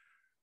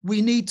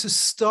 we need to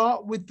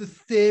start with the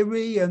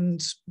theory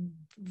and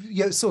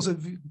sort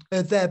of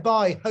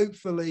thereby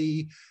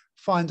hopefully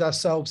find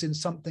ourselves in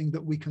something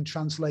that we can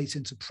translate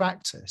into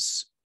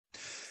practice.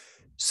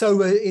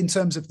 So in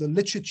terms of the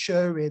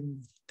literature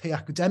in the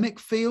academic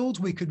field,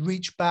 we could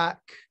reach back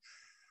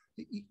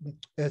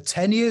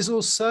 10 years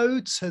or so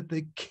to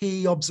the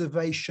key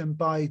observation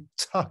by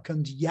Tuck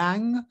and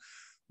Yang,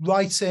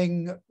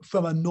 writing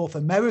from a North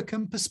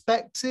American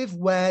perspective,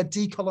 where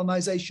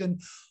decolonization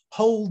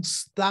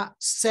holds that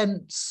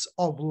sense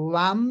of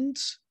land,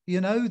 the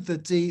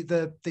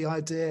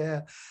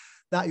idea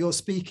that you're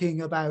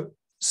speaking about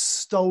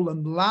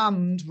stolen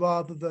land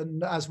rather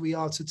than, as we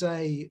are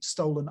today,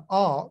 stolen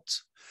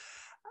art.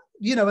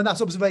 And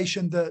that's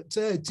observation that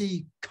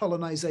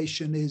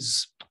decolonization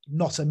is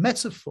not a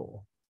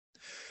metaphor.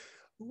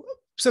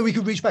 So we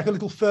could reach back a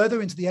little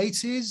further into the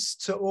 80s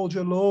to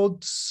Audre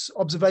Lorde's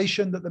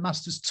observation that the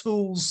master's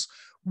tools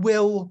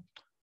will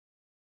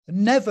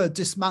never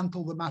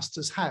dismantle the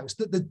master's house,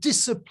 that the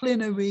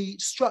disciplinary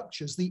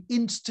structures, the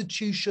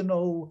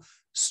institutional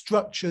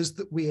structures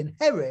that we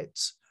inherit,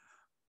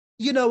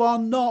 are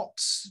not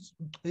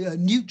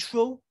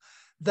neutral.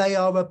 They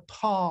are a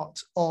part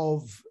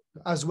of,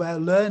 as we're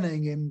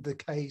learning in the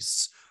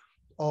case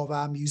of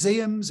our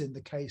museums, in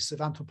the case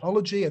of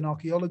anthropology and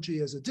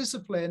archaeology as a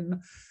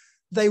discipline,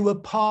 they were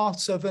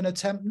part of an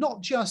attempt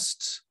not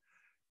just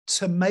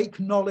to make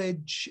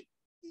knowledge,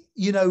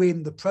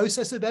 in the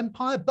process of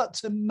empire, but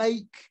to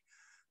make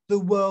the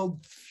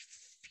world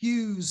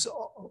views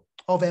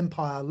of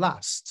empire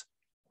last.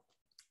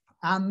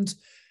 And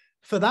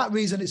for that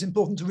reason, it's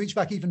important to reach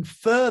back even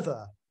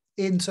further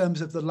in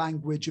terms of the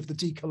language of the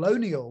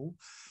decolonial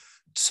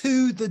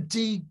to the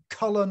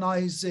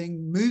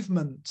decolonizing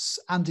movements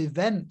and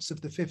events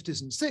of the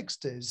 50s and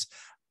 60s,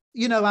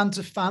 and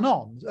to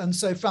Fanon. And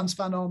so Frantz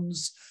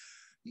Fanon's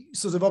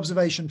sort of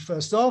observation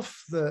first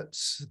off, that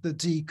the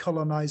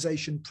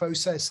decolonization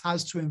process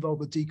has to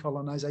involve a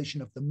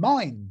decolonization of the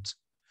mind.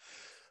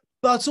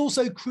 But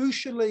also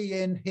crucially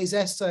in his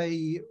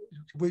essay,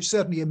 which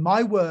certainly in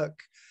my work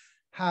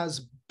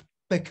has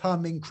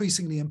become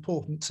increasingly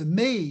important to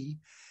me,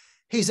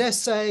 his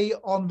essay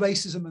on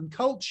racism and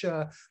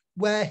culture,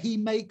 where he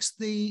makes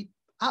the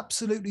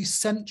absolutely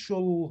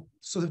central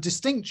sort of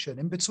distinction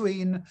in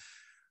between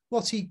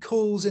what he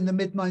calls in the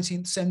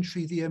mid-19th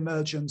century the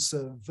emergence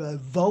of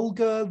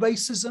vulgar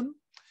racism,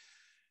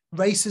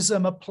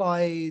 racism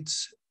applied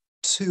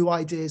to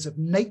ideas of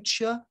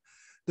nature,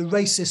 the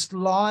racist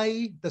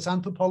lie that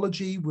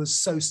anthropology was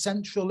so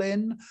central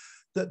in,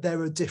 that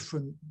there are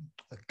different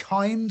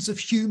kinds of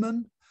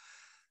human.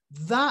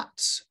 That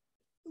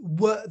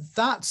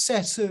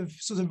set of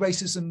sort of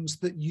racisms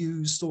that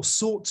used or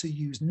sought to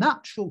use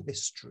natural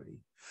history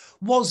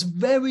was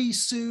very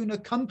soon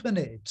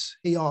accompanied,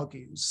 he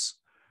argues,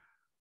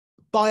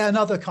 by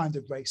another kind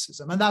of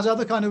racism. And that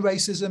other kind of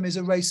racism is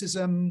a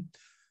racism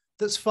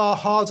that's far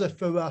harder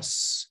for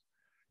us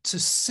to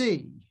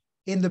see.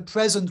 In the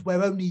present,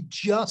 we're only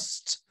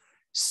just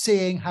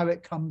seeing how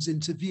it comes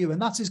into view,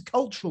 and that is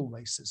cultural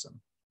racism.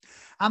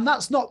 And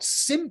that's not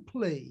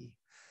simply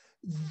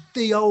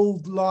the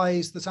old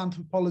lies that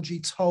anthropology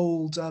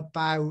told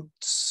about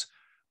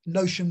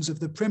notions of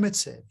the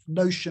primitive,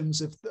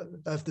 notions of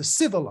the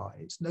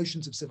civilized,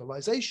 notions of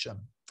civilization.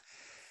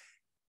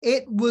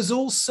 It was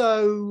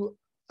also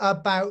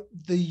about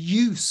the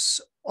use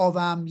of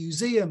our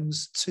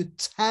museums to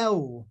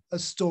tell a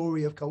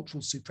story of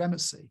cultural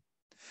supremacy.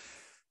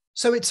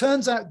 So it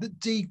turns out that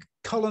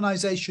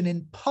decolonization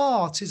in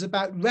part is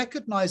about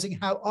recognizing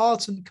how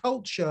art and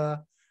culture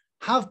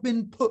have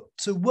been put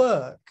to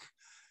work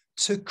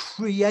to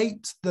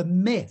create the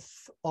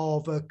myth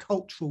of a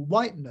cultural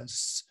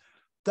whiteness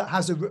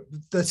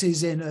that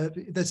is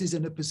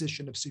in a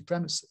position of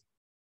supremacy.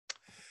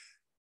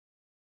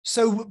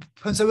 So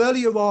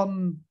earlier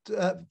on,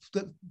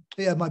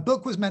 my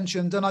book was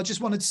mentioned, and I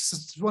just wanted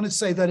to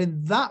say that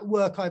in that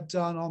work I've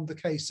done on the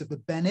case of the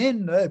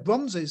Benin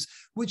bronzes,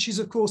 which is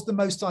of course the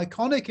most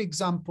iconic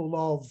example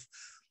of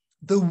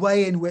the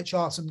way in which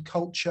art and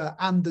culture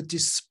and the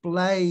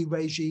display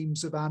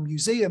regimes of our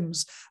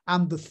museums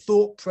and the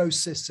thought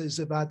processes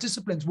of our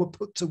disciplines were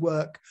put to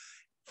work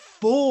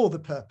for the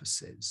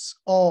purposes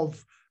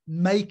of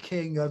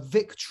making a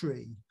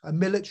victory, a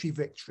military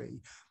victory,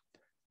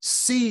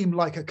 seem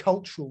like a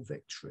cultural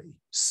victory,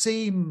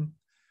 seem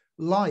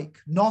like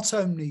not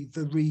only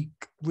the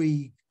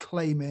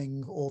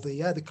reclaiming or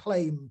the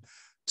claim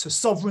to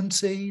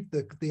sovereignty,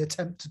 the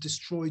attempt to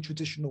destroy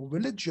traditional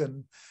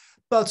religion,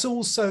 but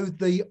also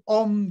the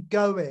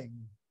ongoing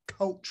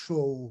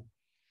cultural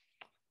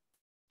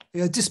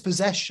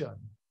dispossession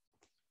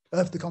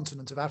of the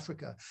continent of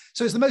Africa.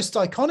 So it's the most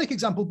iconic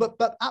example,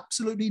 but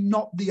absolutely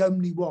not the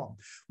only one.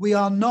 We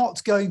are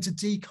not going to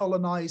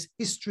decolonize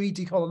history,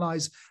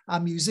 decolonize our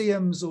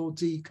museums, or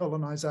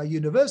decolonize our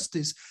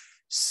universities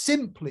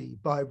simply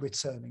by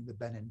returning the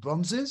Benin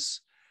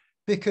bronzes,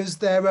 because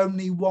they're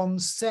only one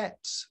set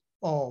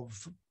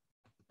of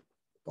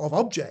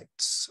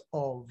objects,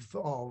 of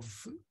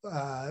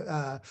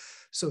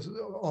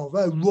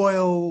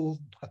royal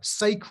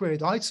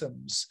sacred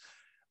items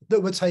that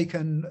were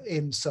taken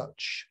in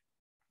such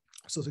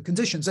sort of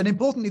conditions. And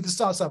importantly, the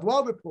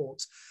Savoir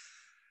report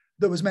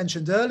that was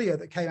mentioned earlier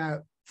that came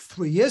out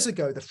 3 years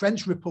ago, the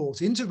French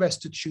report into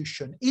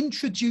restitution,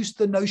 introduced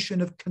the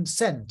notion of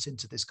consent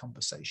into this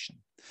conversation.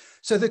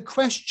 So the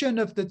question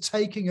of the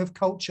taking of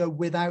culture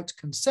without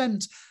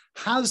consent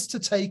has to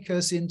take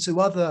us into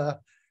other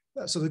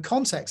sort of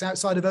contexts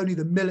outside of only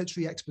the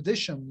military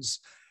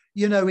expeditions,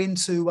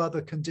 into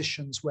other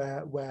conditions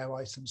where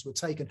items were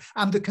taken.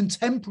 And the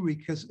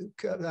contemporary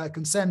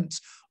consent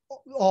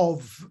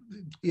of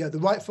the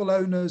rightful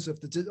owners, of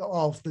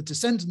the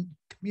descendant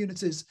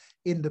communities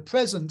in the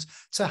present,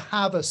 to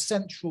have a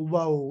central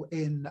role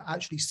in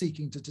actually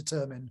seeking to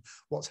determine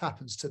what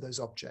happens to those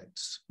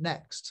objects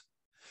next.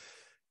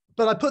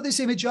 But I put this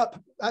image up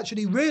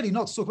actually really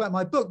not to talk about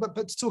my book,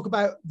 but to talk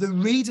about the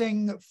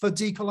reading for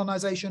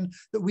decolonization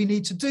that we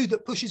need to do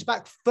that pushes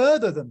back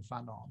further than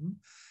Fanon,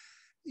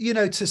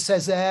 to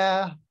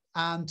Césaire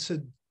and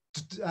to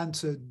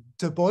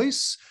Du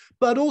Bois,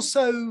 but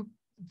also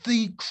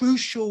the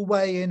crucial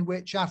way in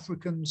which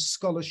African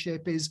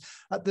scholarship is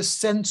at the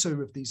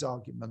center of these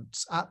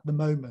arguments at the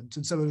moment.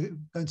 And so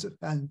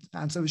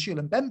Achille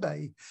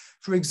Mbembe,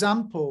 for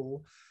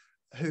example,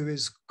 who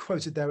is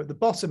quoted there at the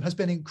bottom, has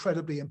been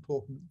incredibly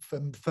important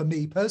for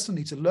me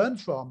personally to learn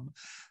from.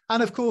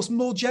 And of course,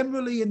 more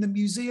generally in the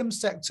museum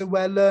sector,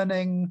 we're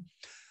learning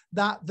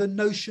that the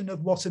notion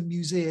of what a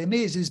museum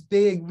is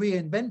being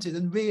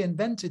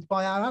reinvented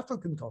by our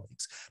African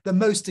colleagues. The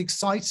most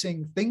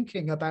exciting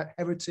thinking about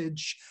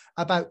heritage,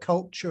 about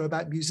culture,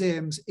 about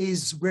museums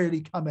is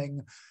really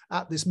coming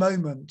at this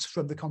moment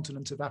from the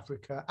continent of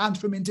Africa and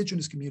from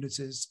indigenous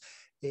communities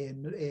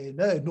in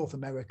North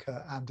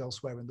America and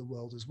elsewhere in the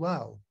world as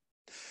well.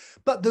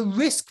 But the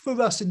risk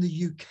for us in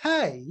the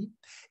UK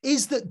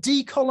is that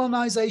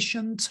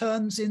decolonization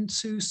turns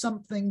into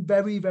something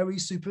very, very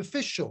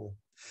superficial.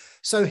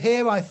 So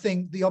here I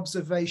think the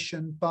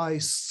observation by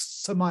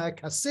Samaya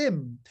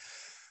Kasim,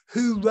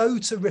 who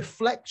wrote a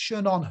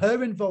reflection on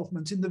her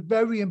involvement in the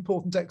very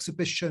important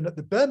exhibition at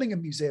the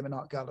Birmingham Museum and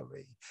Art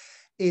Gallery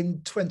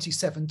in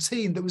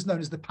 2017 that was known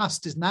as The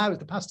Past Is Now.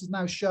 The Past Is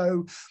Now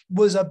show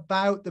was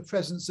about the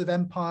presence of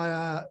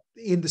empire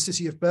in the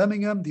city of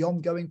Birmingham, the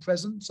ongoing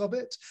presence of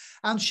it.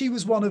 And she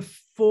was one of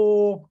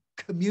 4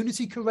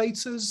 community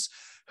curators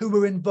who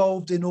were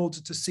involved in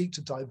order to seek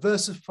to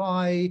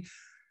diversify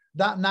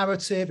that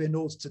narrative, in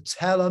order to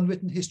tell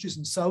unwritten histories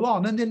and so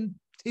on. And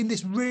in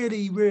this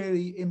really,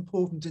 really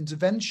important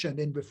intervention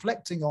in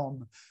reflecting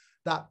on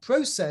that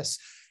process,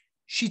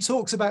 she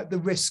talks about the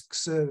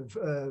risks of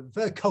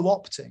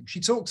co-opting. She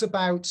talks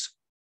about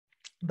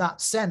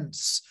that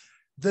sense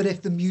that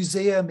if the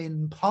museum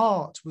in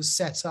part was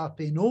set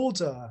up in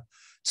order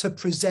to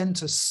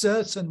present a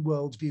certain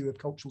worldview of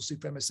cultural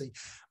supremacy,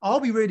 are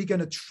we really going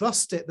to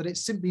trust it that it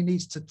simply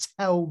needs to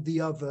tell the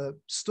other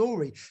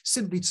story,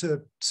 simply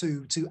to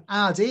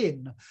add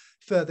in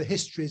further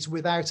histories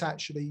without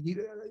actually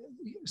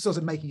sort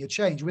of making a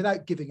change,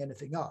 without giving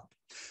anything up?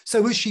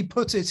 So as she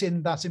put it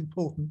in that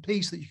important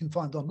piece that you can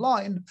find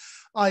online,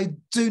 I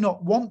do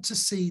not want to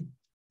see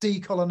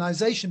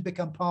decolonisation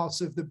become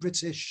part of the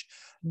British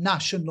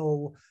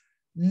national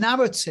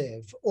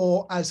narrative,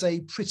 or as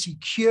a pretty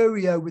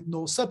curio with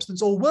no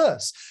substance, or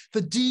worse, for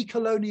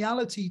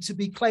decoloniality to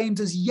be claimed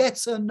as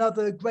yet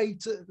another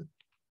great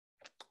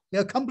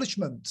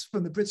accomplishment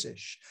from the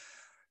British.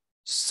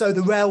 So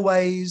the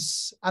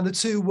railways and the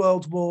 2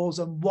 world wars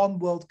and 1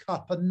 World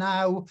Cup are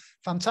now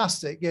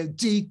fantastic.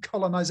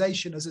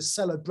 Decolonisation as a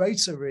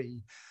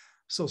celebratory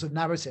sort of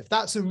narrative,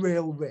 that's a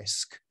real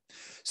risk.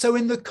 So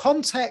in the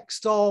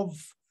context of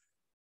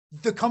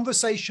the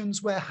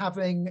conversations we're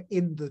having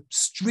in the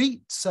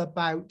streets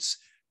about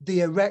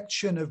the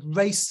erection of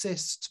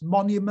racist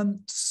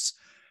monuments,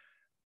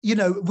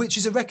 which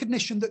is a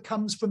recognition that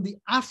comes from the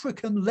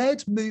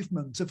African-led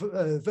movement of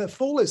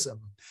Fallism.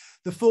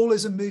 The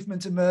Fallism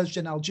movement emerged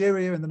in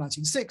Algeria in the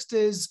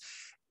 1960s.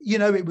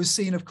 It was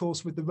seen, of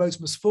course, with the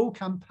Rose Must Fall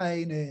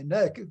campaign in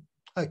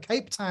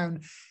Cape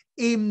Town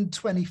in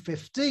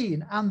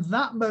 2015. And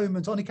that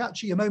moment,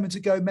 Onyekachi a moment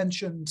ago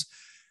mentioned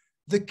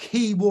the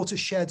key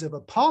watershed of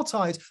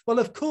apartheid. Well,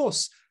 of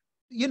course,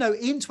 in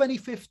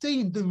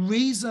 2015, the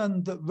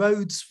reason that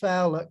roads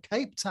fell at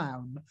Cape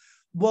Town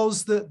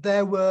was that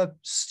there were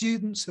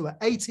students who were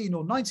 18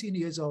 or 19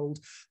 years old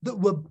that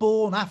were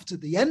born after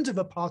the end of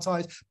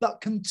apartheid, but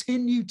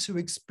continued to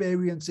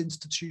experience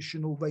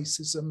institutional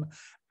racism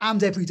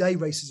and everyday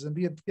racism,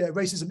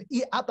 racism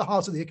at the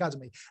heart of the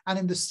academy. And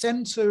in the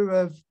center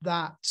of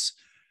that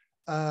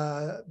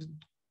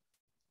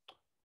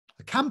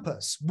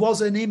campus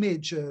was an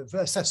image of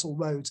Cecil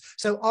Rhodes.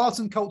 So art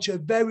and culture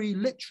very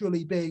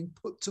literally being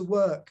put to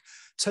work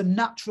to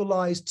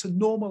naturalize, to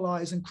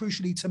normalize, and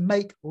crucially to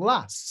make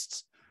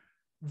last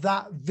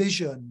that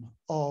vision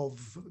of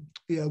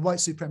white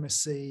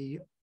supremacy,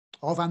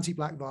 of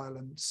anti-Black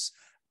violence,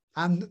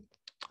 and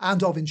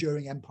of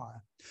enduring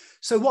empire.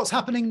 So what's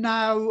happening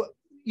now,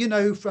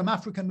 from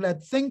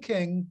African-led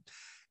thinking,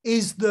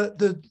 is that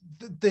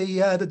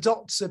the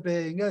dots are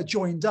being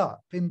joined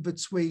up in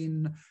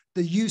between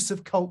the use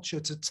of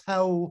culture to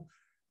tell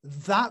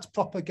that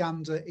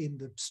propaganda in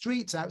the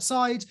streets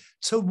outside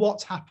to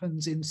what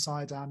happens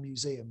inside our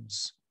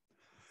museums.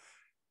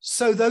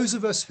 So those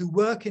of us who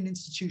work in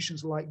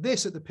institutions like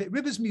this at the Pitt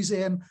Rivers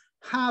Museum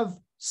have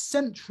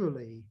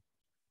centrally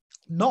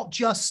not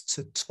just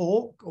to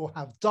talk or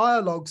have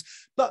dialogues,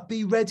 but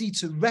be ready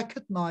to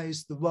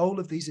recognize the role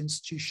of these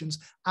institutions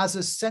as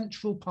a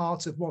central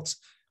part of what,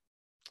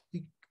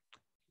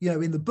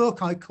 in the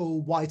book I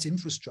call white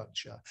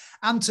infrastructure,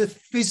 and to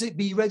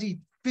be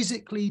ready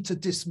physically to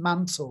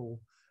dismantle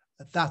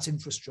that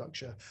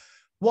infrastructure.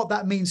 What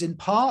that means in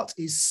part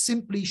is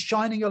simply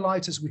shining a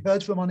light, as we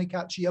heard from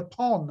Onyekachi,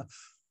 upon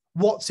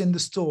what's in the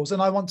stores.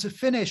 And I want to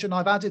finish, and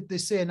I've added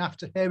this in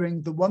after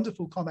hearing the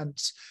wonderful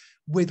comments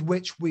with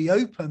which we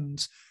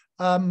opened.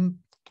 I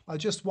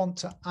just want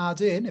to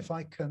add in, if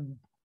I can,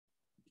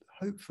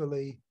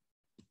 hopefully,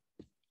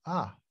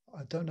 I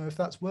don't know if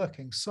that's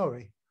working,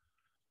 sorry.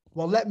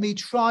 Well, let me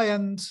try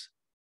and,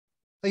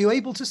 are you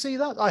able to see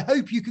that? I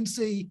hope you can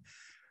see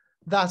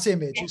that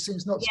image. Yes. It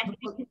seems not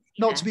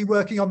to be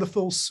working on the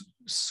full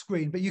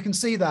screen, but you can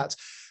see that.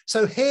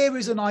 So here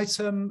is an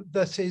item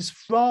that is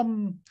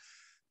from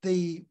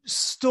the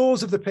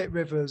stores of the Pitt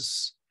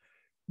Rivers,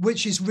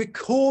 which is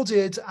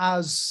recorded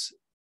as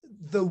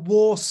the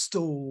war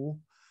stool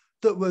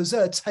that was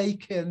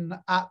taken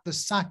at the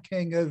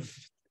sacking of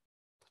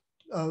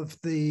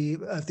the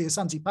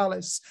Asante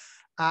Palace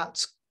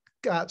at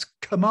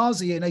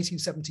Kamazi in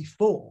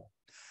 1874,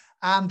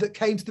 and that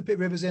came to the Pitt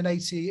Rivers in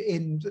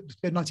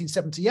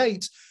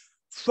 1978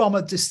 from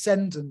a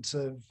descendant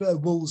of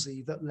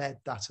Wolsey that led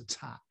that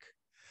attack.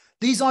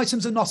 These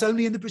items are not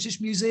only in the British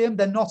Museum,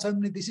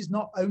 this is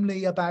not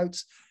only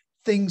about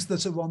things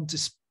that are on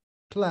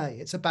display,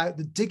 it's about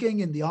the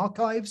digging in the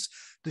archives,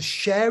 the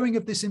sharing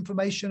of this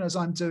information as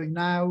I'm doing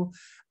now,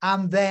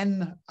 and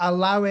then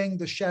allowing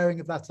the sharing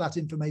of that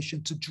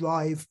information to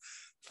drive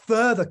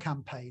further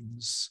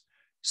campaigns.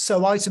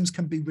 So items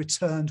can be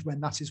returned when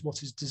that is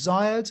what is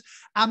desired.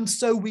 And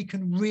so we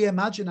can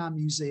reimagine our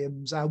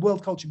museums, our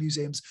world culture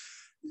museums,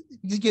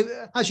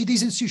 actually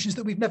these institutions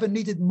that we've never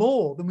needed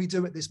more than we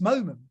do at this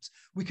moment,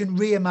 we can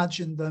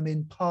reimagine them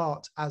in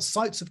part as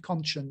sites of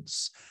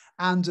conscience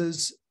and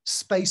as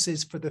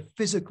spaces for the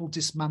physical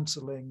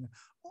dismantling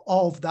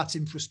of that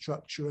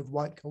infrastructure of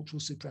white cultural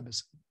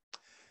supremacy.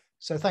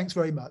 So thanks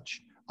very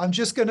much. I'm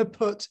just going to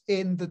put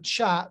in the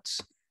chat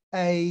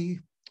a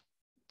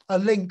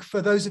link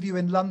for those of you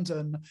in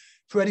London,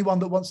 for anyone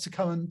that wants to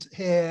come and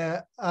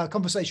hear a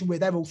conversation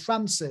with Errol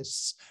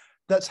Francis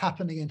that's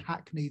happening in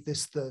Hackney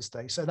this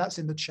Thursday. So that's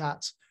in the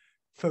chat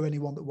for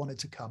anyone that wanted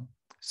to come.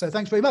 So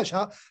thanks very much.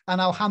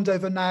 And I'll hand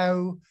over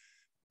now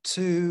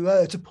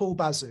to Paul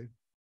Basu.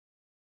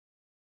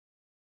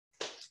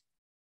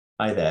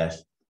 Hi there.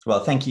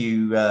 Well, thank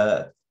you,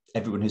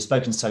 everyone who's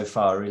spoken so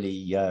far.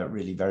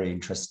 Really very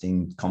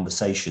interesting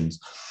conversations.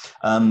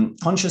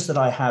 Conscious that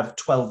I have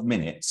 12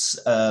 minutes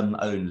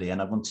only,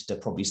 and I wanted to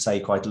probably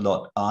say quite a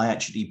lot. I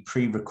actually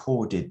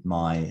pre-recorded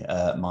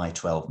my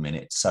 12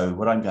 minutes. So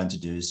what I'm going to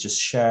do is just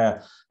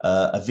share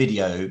a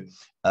video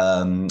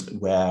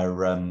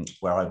where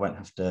I won't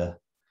have to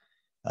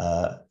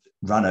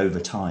run over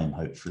time,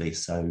 hopefully.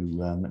 So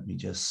let me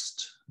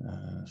just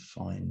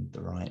find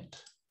the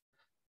right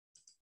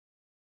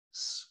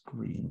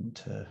screen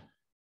to,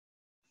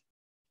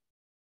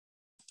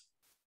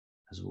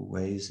 as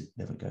always, it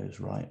never goes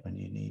right when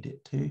you need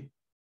it to.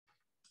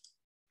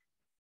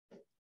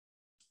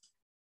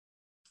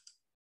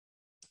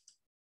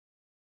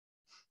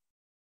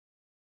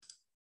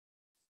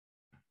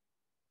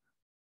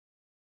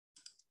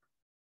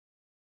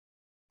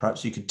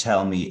 Perhaps you could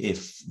tell me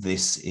if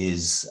this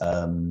is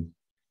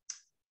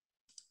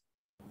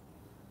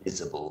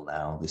visible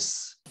now.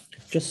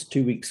 Just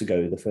 2 weeks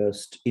ago, the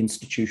first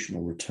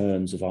institutional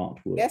returns of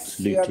artworks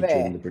looted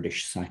during the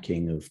British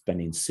sacking of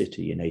Benin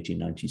City in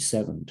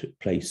 1897 took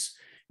place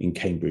in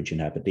Cambridge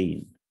and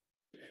Aberdeen.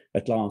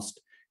 At last,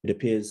 it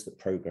appears that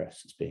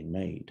progress is being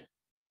made.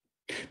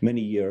 Many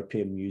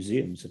European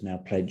museums have now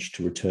pledged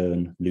to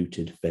return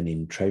looted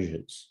Benin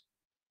treasures.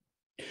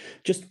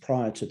 Just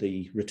prior to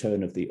the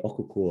return of the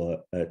Okokor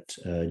at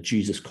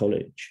Jesus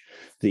College,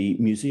 the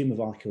Museum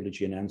of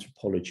Archaeology and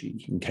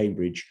Anthropology in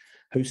Cambridge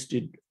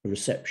hosted a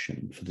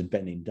reception for the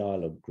Benin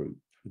Dialogue Group,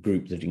 a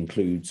group that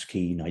includes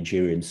key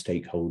Nigerian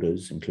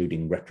stakeholders,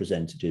 including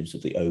representatives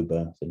of the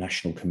OBA, the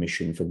National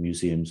Commission for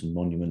Museums and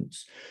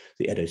Monuments,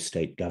 the Edo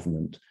State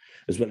government,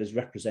 as well as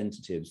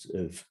representatives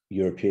of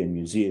European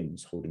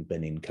museums holding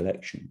Benin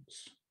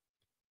collections.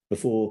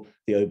 Before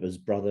the OBA's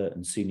brother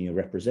and senior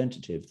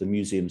representative, the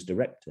museum's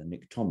director,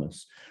 Nick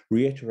Thomas,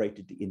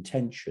 reiterated the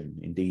intention,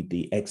 indeed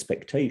the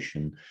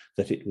expectation,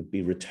 that it would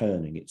be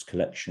returning its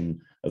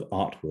collection of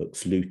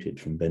artworks looted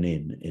from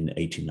Benin in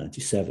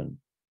 1897.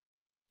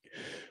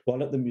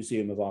 While at the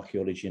Museum of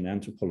Archaeology and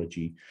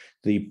Anthropology,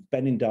 the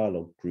Benin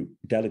Dialogue Group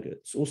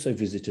delegates also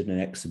visited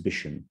an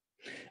exhibition,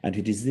 and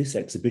it is this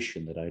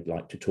exhibition that I'd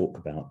like to talk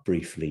about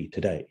briefly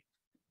today.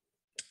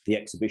 The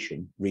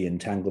exhibition,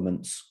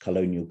 Re-Entanglements,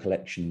 Colonial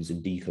Collections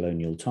in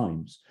Decolonial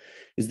Times,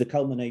 is the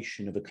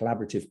culmination of a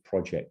collaborative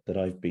project that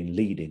I've been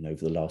leading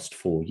over the last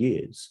 4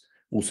 years,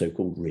 also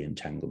called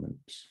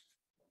Re-Entanglements.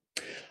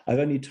 I've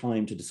only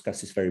time to discuss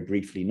this very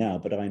briefly now,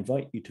 but I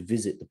invite you to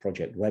visit the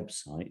project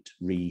website,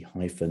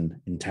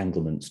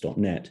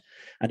 re-entanglements.net,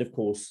 and of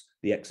course,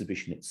 the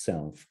exhibition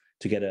itself,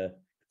 to get a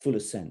fuller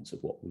sense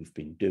of what we've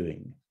been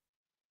doing.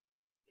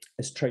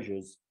 As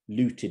treasures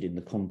looted in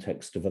the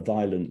context of a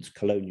violent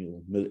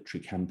colonial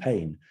military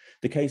campaign,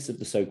 the case of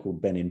the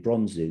so-called Benin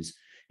bronzes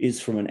is,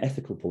 from an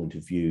ethical point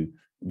of view,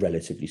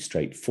 relatively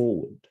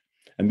straightforward.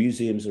 And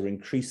museums are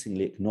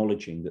increasingly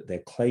acknowledging that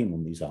their claim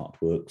on these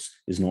artworks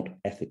is not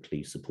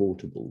ethically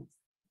supportable.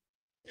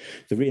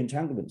 The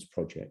Re-Entanglements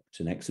project,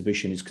 an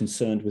exhibition, is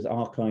concerned with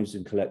archives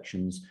and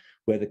collections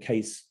where the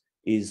case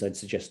is, I'd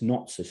suggest,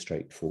 not so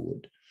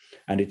straightforward.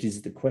 And it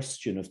is the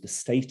question of the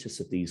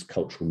status of these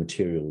cultural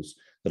materials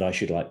that I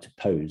should like to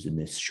pose in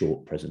this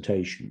short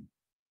presentation.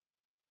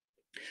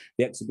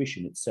 The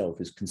exhibition itself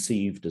is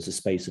conceived as a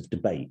space of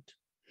debate.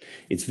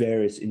 Its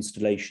various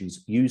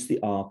installations use the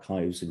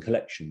archives and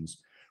collections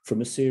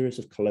from a series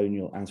of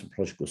colonial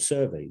anthropological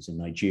surveys in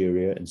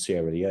Nigeria and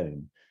Sierra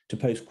Leone to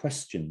pose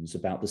questions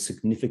about the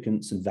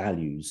significance and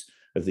values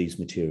of these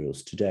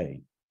materials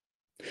today.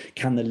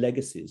 Can the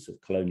legacies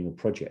of colonial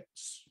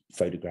projects,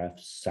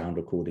 photographs, sound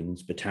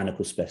recordings,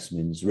 botanical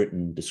specimens,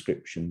 written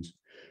descriptions,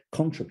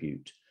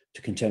 contribute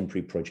to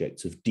contemporary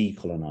projects of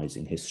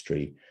decolonizing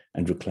history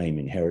and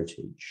reclaiming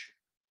heritage?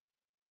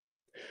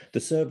 The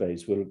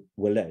surveys were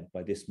led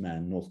by this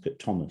man, Northcote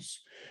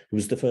Thomas, who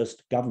was the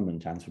first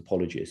government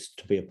anthropologist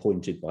to be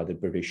appointed by the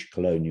British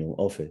Colonial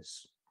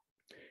Office.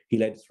 He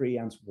led 3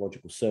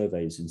 anthropological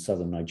surveys in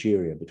southern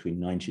Nigeria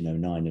between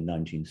 1909 and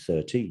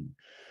 1913,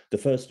 the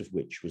first of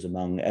which was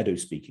among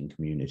Edo-speaking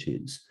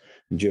communities.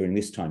 And during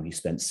this time, he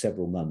spent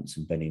several months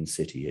in Benin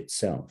City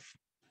itself.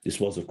 This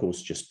was, of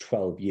course, just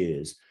 12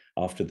 years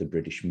after the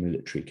British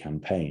military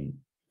campaign.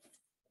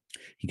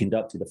 He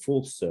conducted a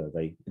 4th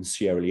survey in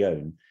Sierra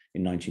Leone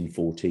in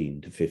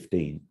 1914 to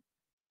 15.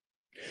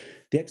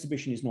 The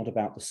exhibition is not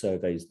about the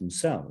surveys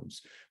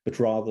themselves, but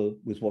rather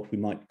with what we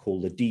might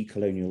call the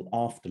decolonial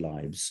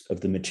afterlives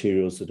of the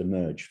materials that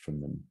emerged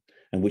from them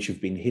and which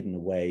have been hidden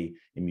away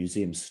in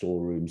museum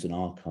storerooms and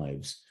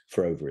archives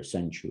for over a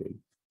century.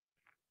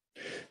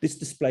 This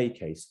display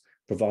case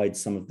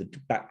provides some of the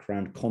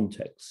background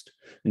context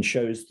and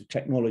shows the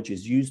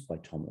technologies used by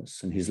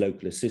Thomas and his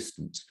local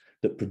assistants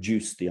that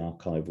produced the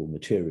archival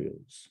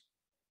materials.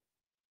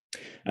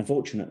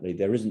 Unfortunately,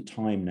 there isn't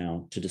time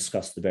now to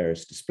discuss the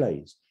various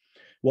displays.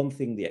 One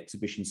thing the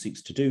exhibition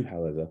seeks to do,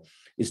 however,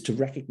 is to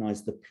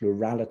recognise the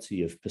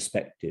plurality of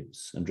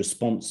perspectives and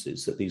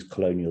responses that these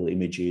colonial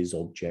images,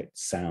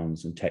 objects,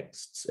 sounds and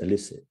texts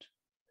elicit.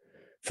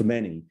 For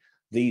many,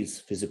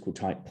 these physical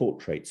type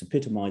portraits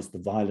epitomise the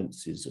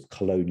violences of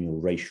colonial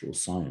racial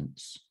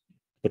science.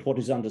 But what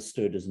is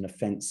understood as an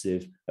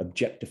offensive,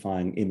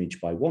 objectifying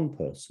image by one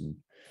person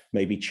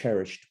may be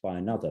cherished by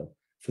another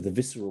for the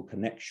visceral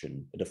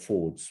connection it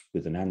affords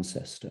with an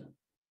ancestor.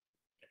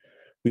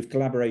 We've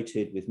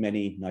collaborated with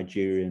many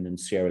Nigerian and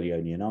Sierra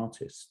Leonean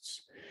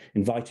artists,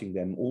 inviting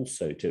them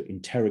also to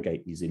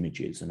interrogate these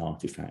images and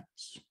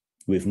artifacts.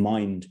 We've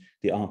mined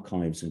the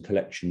archives and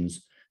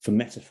collections for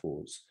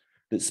metaphors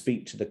that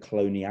speak to the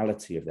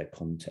coloniality of their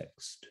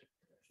context,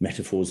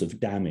 metaphors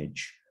of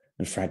damage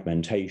and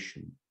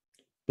fragmentation,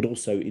 but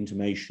also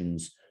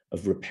intimations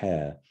of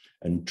repair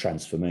and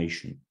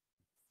transformation.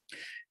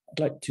 I'd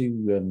like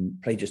to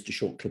play just a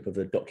short clip of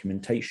a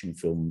documentation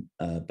film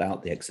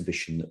about the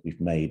exhibition that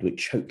we've made,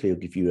 which hopefully will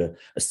give you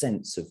a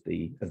sense of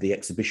the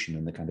exhibition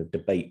and the kind of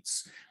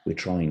debates we're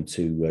trying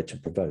to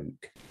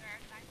provoke.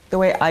 The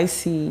way I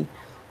see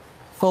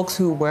folks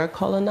who were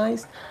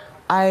colonized,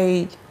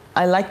 I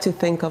like to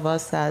think of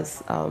us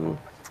as a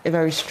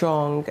very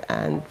strong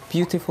and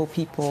beautiful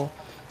people.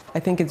 I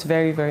think it's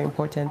very, very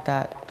important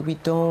that we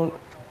don't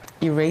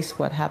erase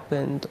what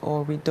happened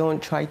or we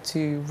don't try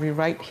to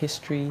rewrite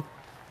history.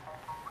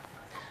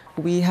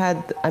 We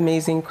had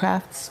amazing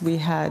crafts. We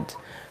had,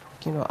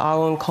 our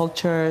own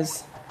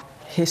cultures,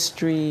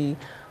 history,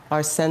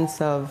 our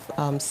sense of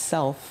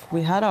self.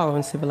 We had our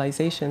own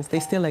civilizations. They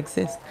still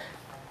exist.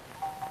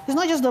 It's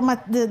not just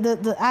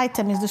the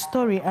item, it's the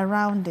story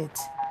around it.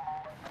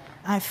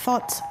 I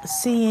thought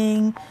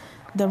seeing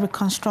the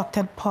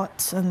reconstructed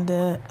pots and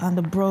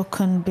the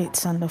broken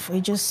bits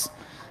it just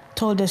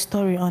told a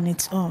story on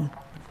its own.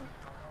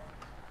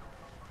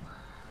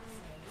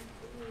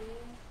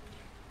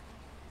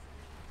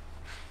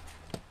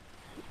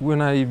 When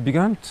I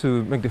began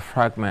to make the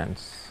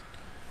fragments,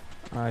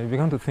 I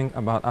began to think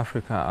about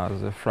Africa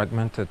as a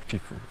fragmented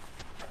people,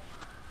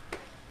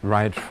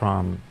 right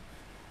from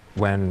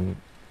when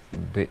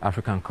the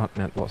African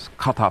continent was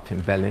cut up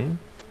in Berlin.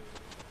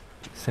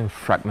 Same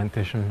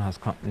fragmentation has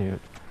continued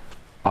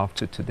up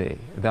to today.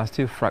 They are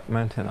still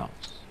fragmenting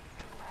us.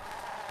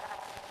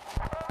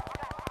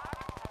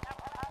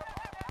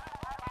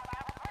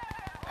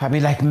 I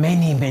mean, like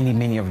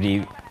many of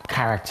the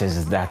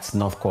characters that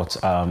Northcote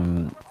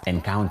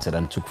encountered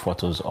and took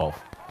photos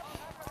of,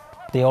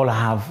 they all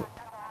have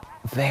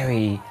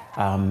very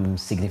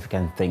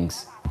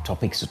significant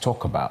topics to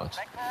talk about.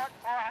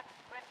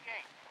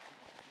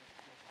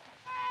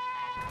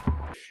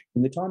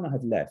 In the time I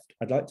have left,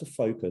 I'd like to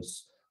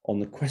focus on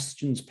the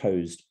questions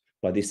posed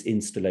by this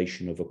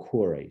installation of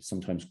akore,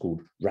 sometimes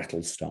called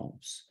rattle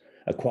staves,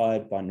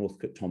 acquired by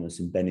Northcote Thomas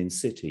in Benin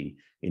City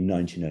in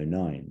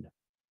 1909.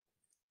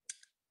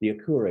 The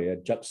akore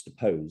are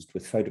juxtaposed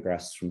with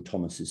photographs from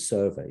Thomas's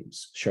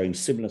surveys, showing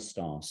similar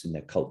staffs in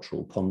their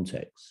cultural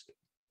context.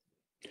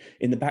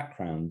 In the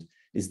background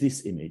is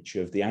this image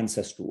of the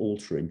ancestral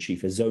altar in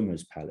Chief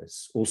Ezomo's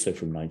palace, also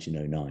from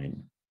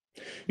 1909.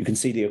 You can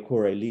see the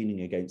akore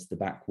leaning against the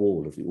back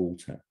wall of the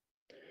altar.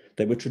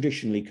 They were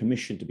traditionally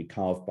commissioned to be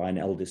carved by an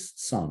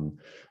eldest son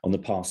on the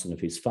passing of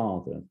his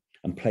father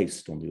and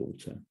placed on the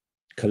altar.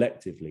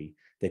 Collectively,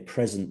 they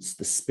presence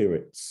the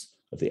spirits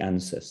of the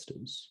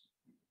ancestors.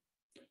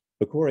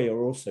 Akore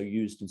are also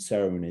used in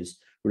ceremonies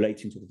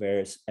relating to the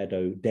various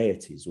Edo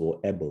deities, or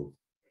Ebo.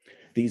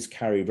 These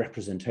carry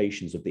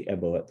representations of the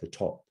Ebo at the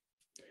top.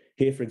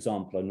 Here, for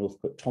example, are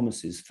Northcote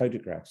Thomas's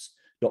photographs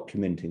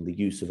documenting the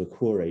use of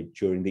akore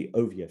during the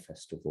Ovia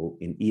festival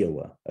in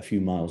Iowa, a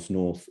few miles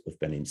north of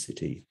Benin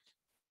City.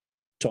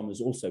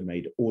 Thomas also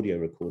made audio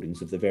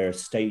recordings of the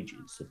various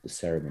stages of the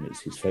ceremonies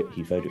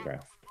he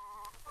photographed.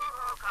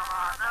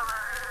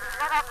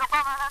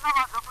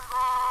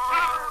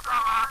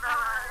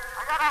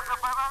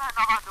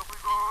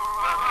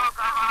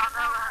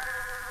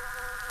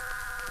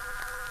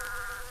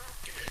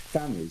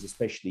 Families,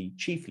 especially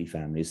chiefly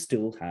families,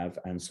 still have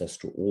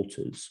ancestral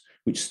altars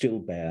which still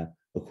bear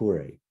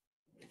akore.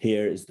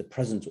 Here is the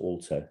present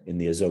altar in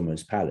the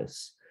Ezomo's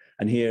palace,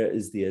 and here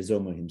is the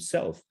Ezomo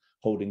himself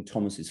holding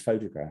Thomas's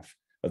photograph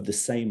of the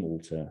same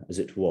altar as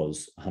it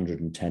was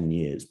 110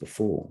 years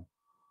before.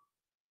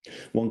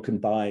 One can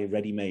buy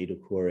ready-made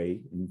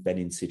akore in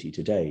Benin City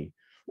today,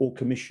 or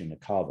commission a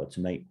carver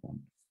to make one.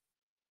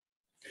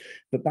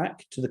 But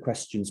back to the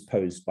questions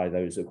posed by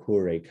those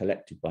akore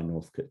collected by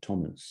Northcote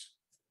Thomas.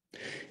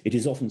 It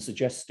is often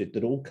suggested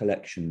that all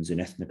collections in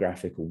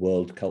ethnographic or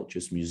world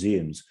cultures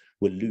museums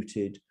were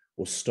looted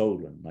or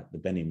stolen, like the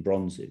Benin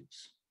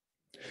bronzes.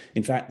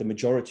 In fact, the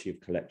majority of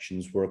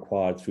collections were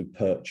acquired through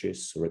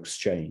purchase or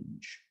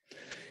exchange.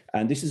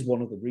 And this is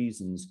one of the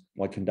reasons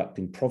why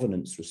conducting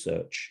provenance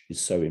research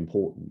is so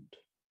important.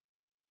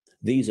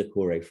 These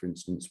akure, for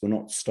instance, were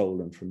not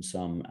stolen from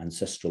some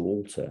ancestral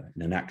altar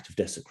in an act of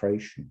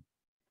desecration.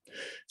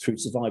 Through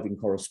surviving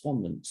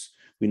correspondence,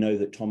 we know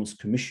that Thomas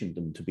commissioned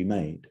them to be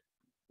made.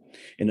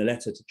 In a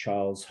letter to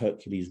Charles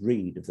Hercules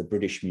Reed of the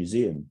British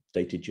Museum,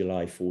 dated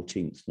July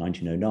 14th,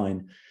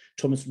 1909,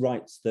 Thomas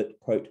writes that,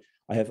 quote,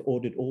 "I have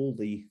ordered all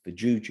the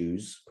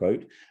jujus,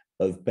 quote,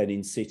 of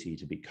Benin City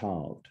to be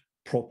carved,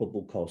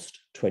 probable cost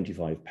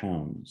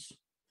 £25.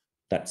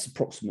 That's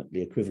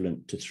approximately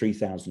equivalent to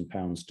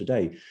 £3,000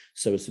 today,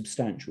 so a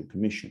substantial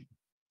commission."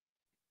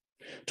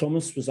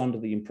 Thomas was under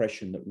the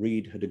impression that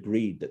Reed had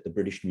agreed that the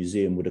British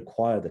Museum would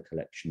acquire the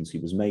collections he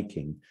was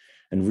making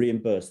and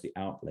reimburse the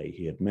outlay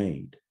he had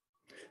made.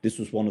 This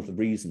was one of the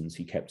reasons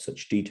he kept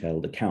such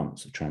detailed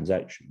accounts of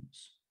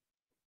transactions.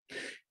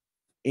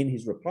 In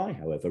his reply,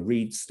 however,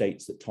 Reed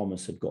states that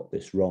Thomas had got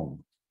this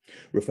wrong.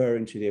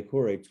 Referring to the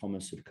akure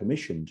Thomas had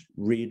commissioned,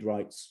 Reed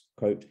writes,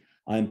 quote,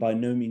 "I am by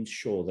no means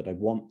sure that I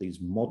want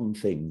these modern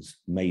things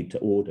made to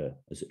order,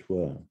 as it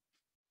were."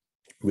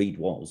 Reed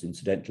was,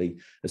 incidentally,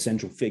 a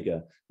central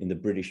figure in the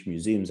British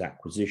Museum's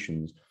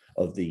acquisitions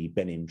of the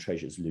Benin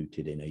treasures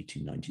looted in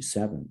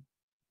 1897.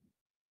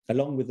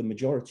 Along with the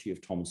majority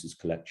of Thomas's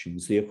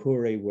collections, the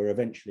akure were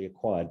eventually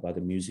acquired by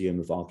the Museum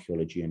of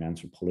Archaeology and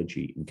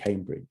Anthropology in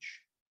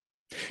Cambridge.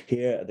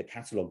 Here are the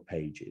catalogue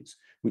pages,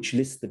 which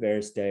list the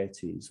various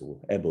deities,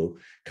 or ebo,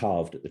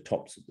 carved at the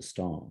tops of the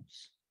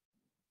staves.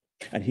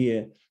 And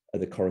here are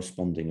the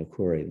corresponding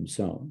akure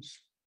themselves.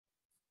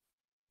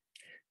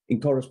 In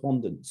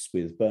correspondence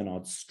with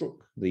Bernhard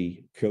Struck,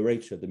 the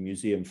curator of the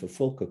Museum for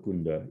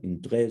Völkerkunde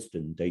in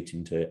Dresden,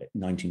 dating to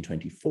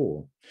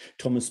 1924,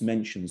 Thomas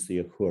mentions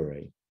the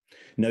akure,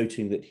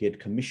 noting that he had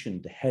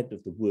commissioned the head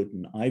of the Wood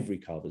and Ivory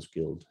Carvers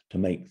Guild to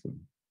make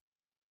them.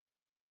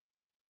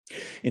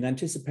 In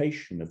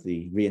anticipation of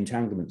the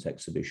Re-Entanglements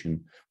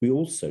exhibition, we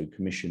also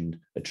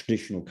commissioned a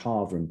traditional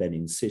carver in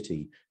Benin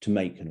City to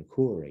make an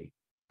akure.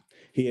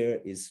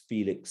 Here is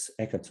Felix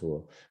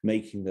Ekator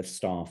making the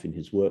staff in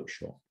his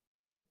workshop.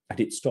 At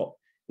its top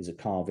is a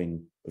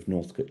carving of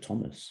Northcote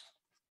Thomas.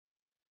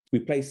 We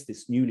placed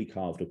this newly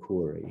carved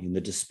akure in the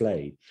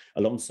display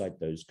alongside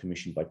those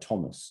commissioned by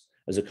Thomas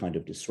as a kind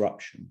of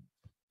disruption.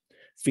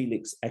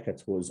 Felix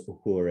Ekator's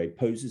akure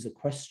poses a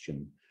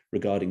question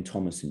regarding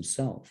Thomas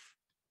himself.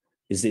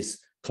 Is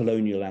this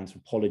colonial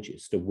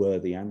anthropologist a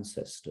worthy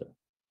ancestor?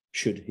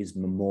 Should his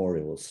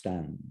memorial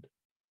stand?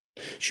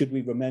 Should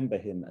we remember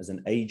him as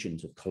an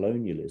agent of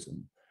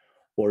colonialism,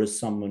 or as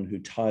someone who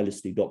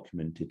tirelessly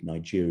documented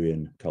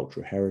Nigerian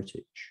cultural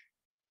heritage?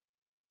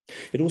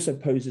 It also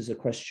poses a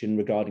question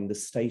regarding the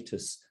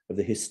status of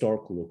the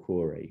historical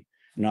akure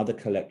and other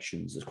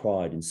collections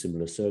acquired in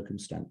similar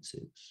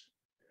circumstances.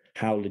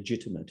 How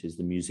legitimate is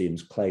the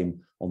museum's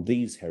claim on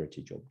these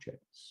heritage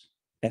objects?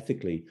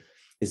 Ethically,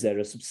 is there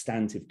a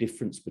substantive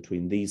difference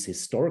between these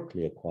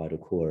historically acquired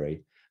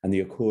akure and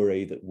the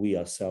akure that we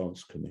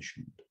ourselves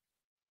commissioned?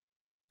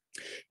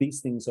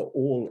 These things are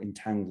all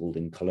entangled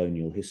in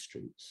colonial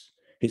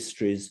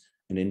histories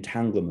and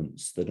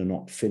entanglements that are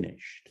not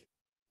finished.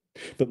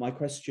 But my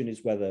question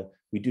is whether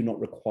we do not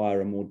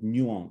require a more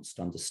nuanced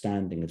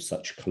understanding of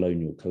such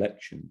colonial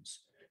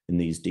collections in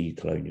these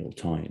decolonial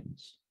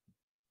times.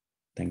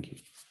 Thank you.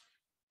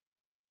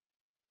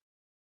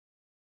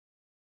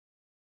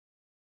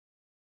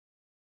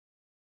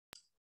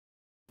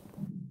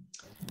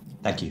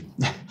 Thank you.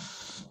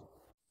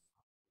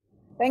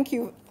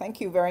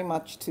 Thank you very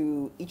much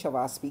to each of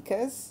our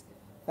speakers.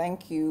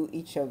 Thank you,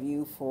 each of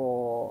you,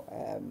 for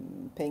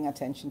paying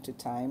attention to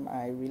time.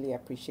 I really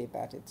appreciate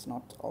that. It's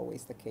not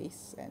always the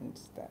case, and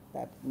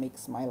that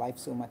makes my life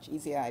so much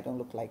easier. I don't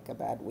look like a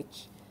bad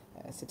witch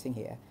sitting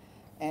here.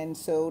 And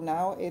so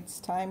now it's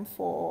time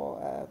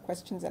for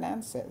questions and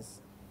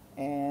answers,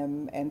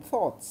 and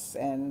thoughts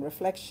and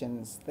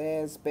reflections.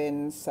 There's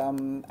been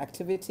some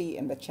activity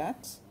in the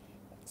chat.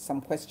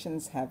 Some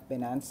questions have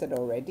been answered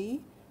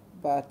already,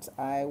 but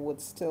I would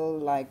still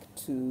like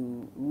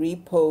to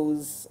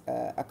repose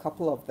a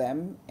couple of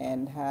them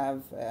and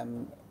have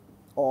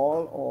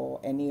all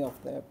or any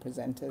of the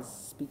presenters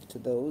speak to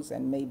those,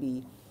 and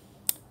maybe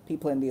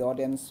people in the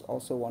audience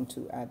also want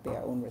to add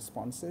their own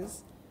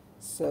responses.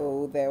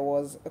 So there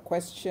was a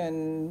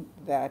question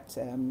that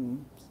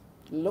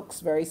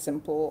looks very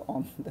simple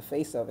on the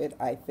face of it.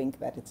 I think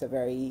that it's a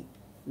very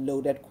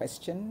loaded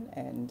question,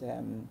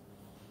 and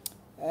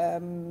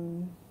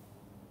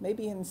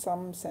maybe in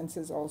some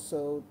senses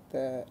also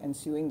the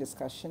ensuing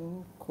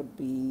discussion could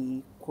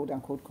be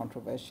quote-unquote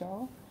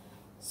controversial.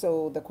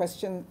 So the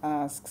question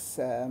asks,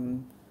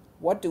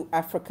 what do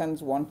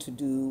Africans want to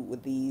do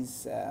with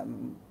these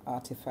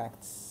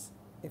artifacts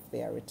if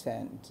they are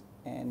returned?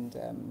 And,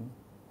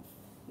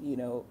 you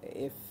know,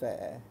 if,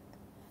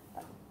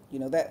 you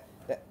know, that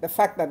the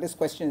fact that this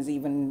question is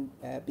even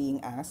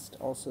being asked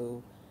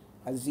also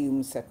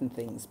assumes certain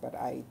things, but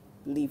I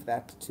leave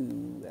that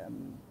to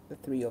the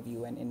three of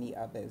you and any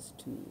others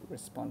to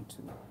respond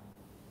to.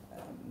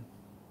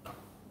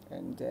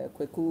 And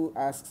Kweku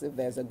asks if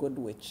there's a good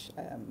witch.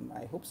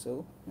 I hope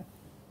so.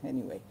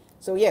 Anyway,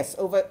 so yes,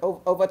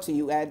 over to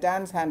you.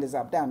 Dan's hand is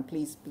up. Dan,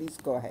 please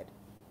go ahead.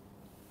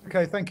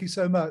 Okay, thank you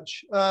so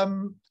much.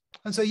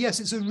 And so, yes,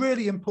 it's a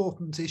really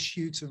important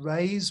issue to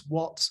raise.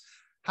 What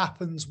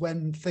happens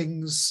when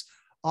things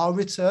are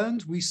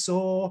returned? We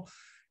saw,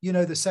 you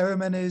know, the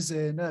ceremonies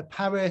in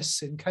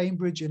Paris, in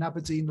Cambridge, in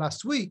Aberdeen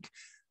last week.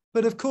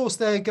 But of course,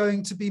 they're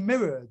going to be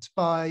mirrored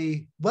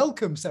by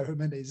welcome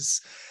ceremonies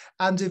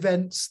and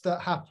events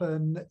that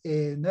happen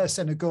in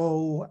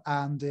Senegal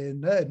and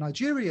in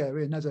Nigeria,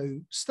 in Edo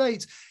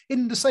State,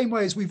 in the same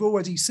way as we've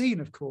already seen,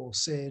 of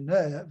course, in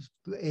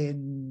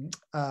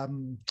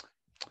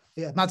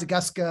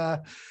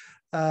Madagascar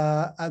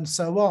and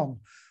so on.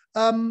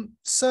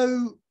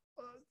 So,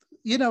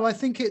 you know, I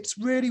think it's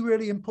really,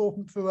 really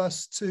important for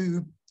us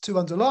to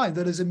underline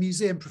that as a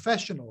museum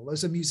professional,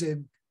 as a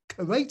museum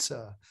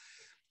curator,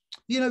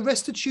 you know,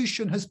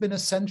 restitution has been a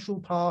central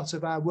part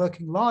of our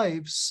working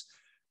lives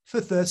for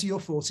 30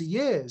 or 40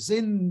 years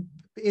in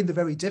the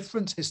very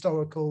different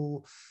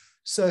historical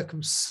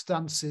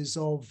circumstances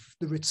of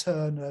the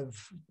return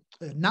of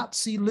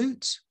Nazi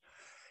loot,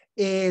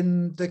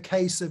 in the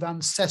case of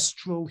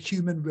ancestral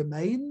human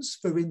remains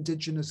for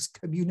indigenous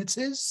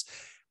communities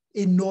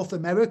in North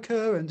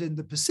America and in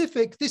the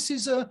Pacific. This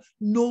is a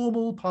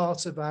normal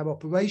part of our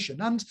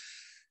operation. And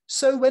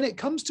so when it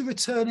comes to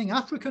returning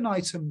African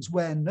items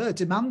when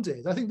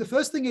demanded, I think the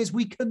first thing is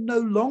we can no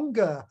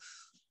longer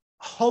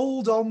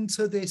hold on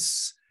to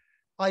this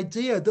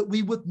idea that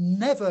we would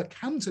never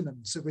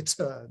countenance a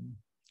return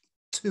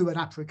to an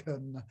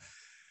African,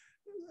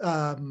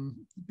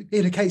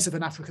 in a case of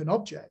an African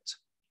object.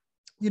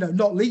 You know,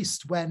 not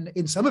least when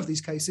in some of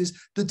these cases,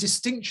 the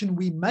distinction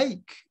we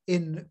make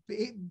in,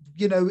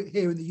 you know,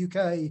 here in the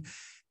UK,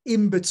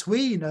 in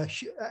between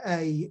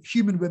a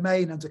human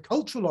remain and a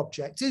cultural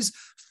object is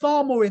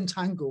far more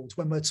entangled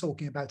when we're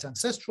talking about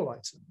ancestral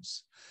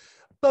items.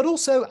 But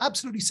also,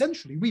 absolutely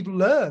centrally, we've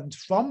learned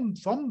from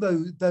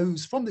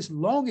this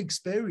long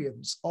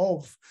experience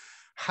of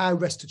how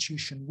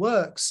restitution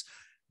works,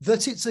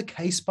 that it's a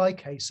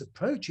case-by-case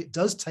approach. It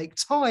does take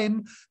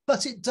time,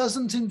 but it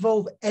doesn't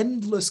involve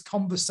endless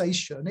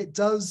conversation. It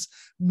does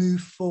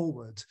move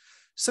forward.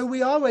 So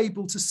we are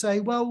able to say,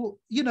 well,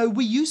 you know,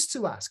 we used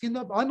to ask,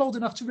 I'm old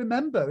enough to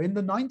remember in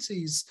the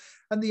 90s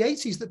and the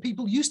 80s that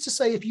people used to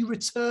say, if you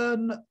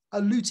return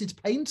a looted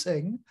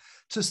painting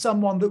to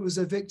someone that was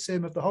a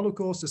victim of the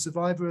Holocaust, a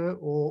survivor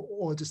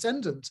or a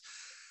descendant,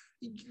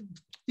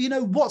 you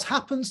know, what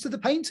happens to the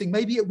painting?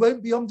 Maybe it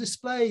won't be on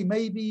display.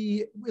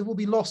 Maybe it will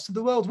be lost to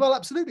the world. Well,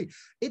 absolutely.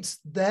 It's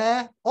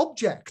their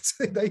object.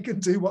 They can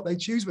do what they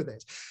choose with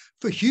it.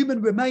 For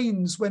human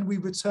remains, when we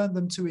return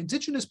them to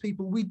indigenous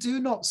people, we do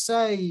not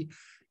say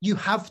you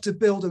have to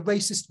build a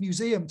racist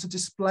museum to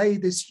display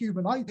this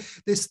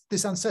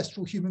this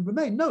ancestral human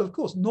remain. No, of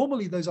course,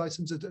 normally those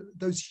items,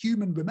 those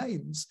human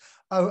remains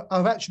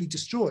are actually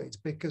destroyed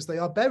because they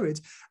are buried.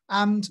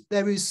 And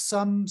there is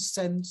some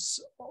sense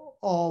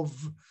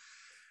of,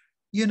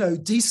 you know,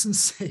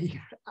 decency,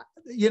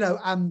 you know,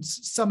 and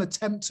some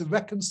attempt to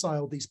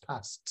reconcile these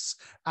pasts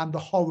and the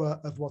horror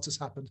of what has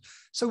happened.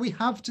 So we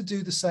have to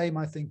do the same,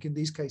 I think, in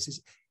these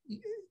cases.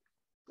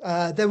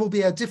 There will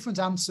be a different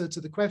answer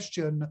to the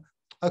question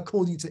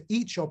according to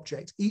each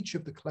object, each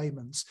of the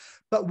claimants,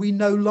 but we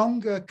no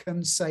longer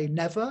can say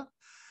never.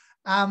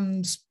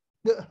 And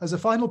as a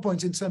final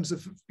point in terms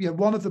of, you know,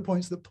 one of the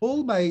points that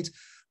Paul made,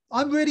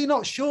 I'm really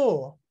not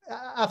sure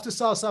after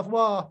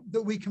Savoir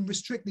that we can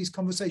restrict these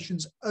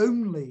conversations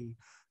only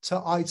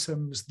to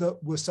items that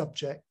were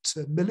subject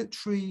to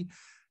military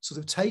sort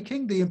of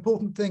taking. The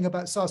important thing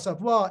about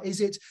Savoir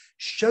is it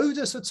showed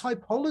us a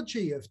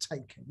typology of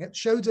taking. It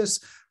showed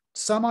us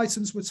some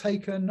items were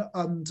taken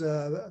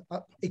under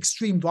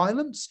extreme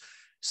violence.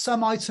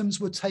 Some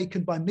items were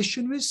taken by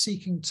missionaries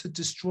seeking to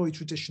destroy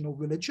traditional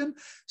religion.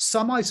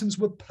 Some items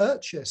were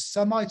purchased.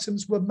 Some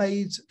items were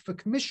made for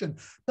commission.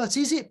 But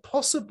is it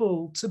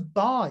possible to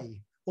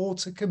buy or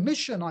to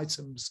commission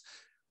items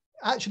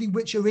actually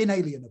which are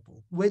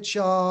inalienable, which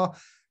are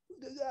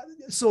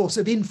sort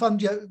of which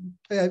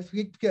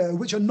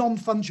are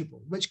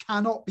non-fungible, which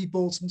cannot be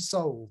bought and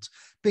sold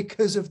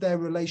because of their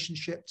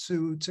relationship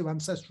to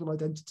ancestral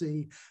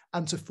identity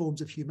and to forms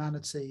of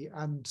humanity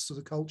and sort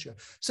of culture.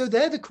 So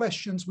they're the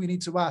questions we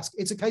need to ask.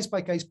 It's a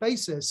case-by-case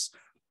basis,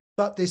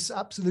 but this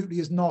absolutely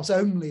is not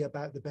only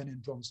about the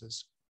Benin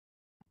bronzes.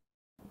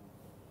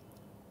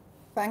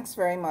 Thanks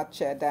very much,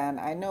 Dan.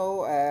 I know,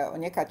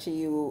 Onyekachi,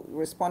 you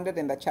responded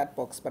in the chat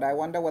box, but I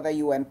wonder whether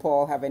you and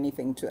Paul have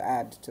anything to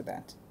add to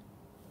that.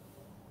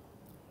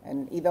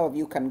 And either of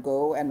you can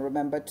go, and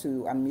remember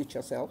to unmute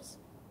yourselves.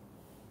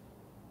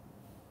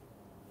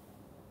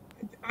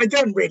 I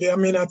don't really. I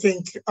mean, I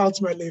think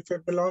ultimately if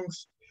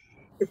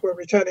we're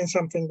returning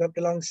something that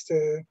belongs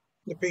to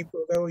the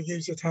people, they will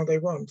use it how they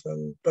want.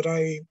 But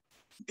I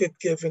did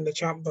give in the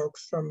chat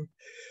box some,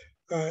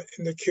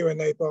 in the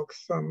Q&A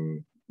box,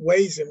 some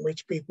ways in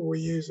which people will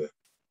use it.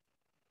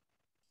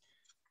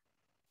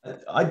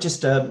 I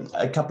just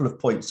a couple of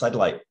points I'd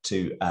like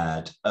to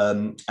add,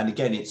 and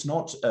again, it's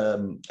not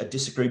a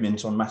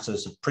disagreement on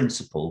matters of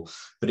principle,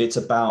 but it's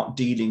about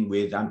dealing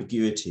with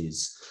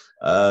ambiguities,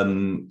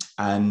 and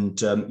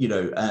you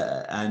know,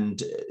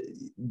 and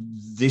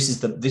this is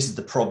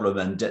the problem.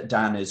 And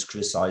Dan has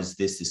criticised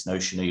this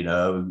notion, you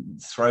know,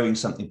 throwing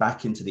something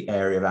back into the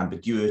area of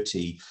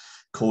ambiguity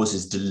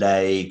causes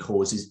delay,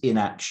 causes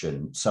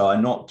inaction. So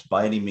I'm not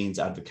by any means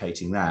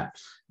advocating that.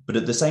 But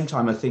at the same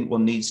time, I think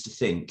one needs to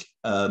think,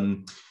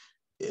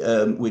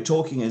 we're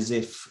talking as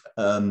if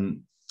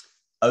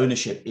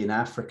ownership in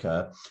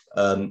Africa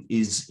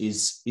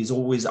is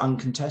always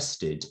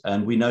uncontested.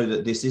 And we know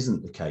that this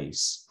isn't the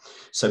case.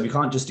 So we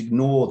can't just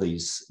ignore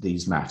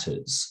these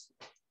matters.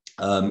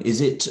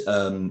 Is it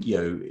you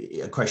know,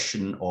 a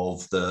question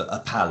of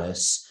a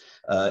palace?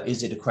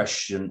 Is it a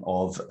question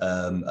of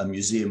a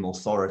museum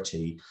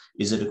authority?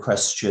 Is it a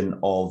question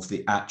of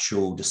the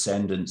actual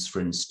descendants, for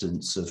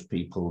instance, of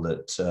people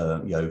that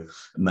you know,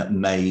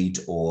 made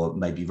or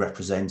maybe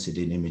represented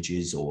in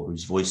images or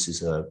whose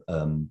voices are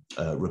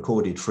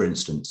recorded, for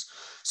instance?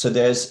 So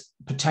there's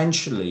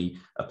potentially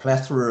a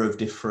plethora of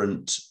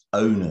different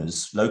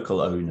owners, local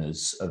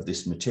owners of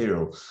this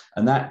material,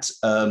 and that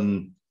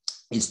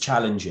is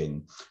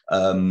challenging.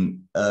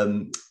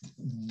 The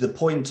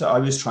point I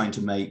was trying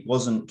to make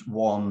wasn't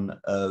one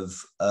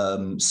of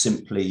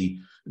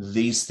simply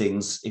these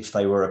things, if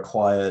they were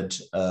acquired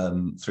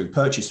through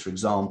purchase, for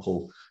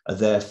example, are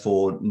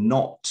therefore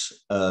not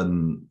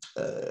to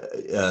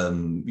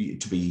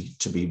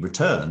be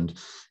returned,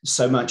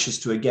 so much as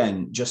to,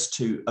 again, just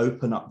to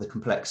open up the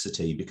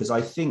complexity, because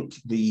I think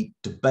the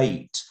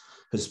debate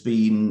has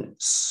been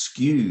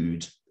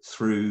skewed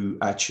through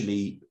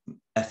actually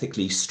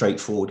ethically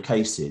straightforward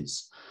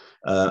cases.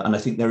 And I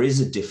think there is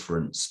a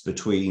difference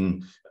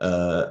between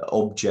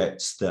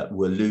objects that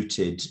were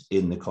looted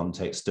in the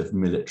context of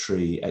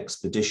military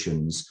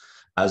expeditions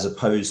as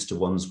opposed to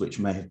ones which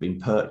may have been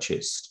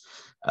purchased.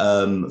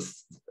 And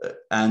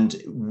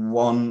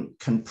one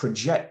can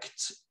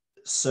project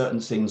certain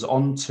things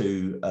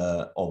onto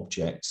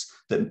objects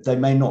that they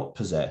may not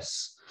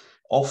possess.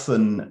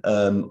 Often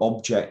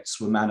objects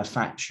were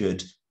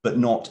manufactured but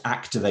not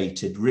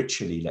activated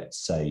ritually,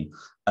 let's say,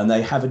 and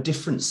they have a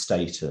different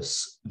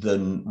status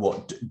than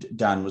what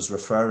Dan was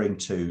referring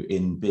to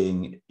in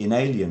being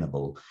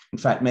inalienable. In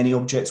fact, many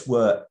objects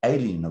were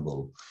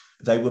alienable.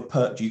 They were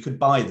you could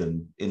buy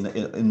them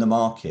in the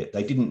market.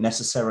 They didn't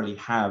necessarily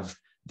have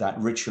that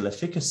ritual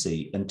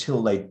efficacy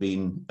until they'd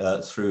been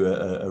through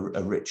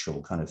a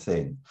ritual kind of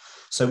thing.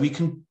 So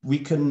we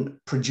can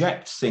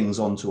project things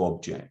onto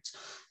objects.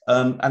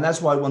 And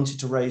that's why I wanted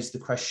to raise the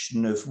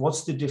question of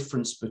what's the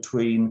difference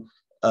between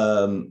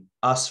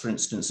us, for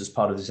instance, as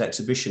part of this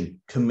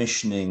exhibition,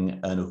 commissioning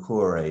an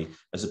ukore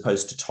as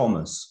opposed to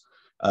Thomas.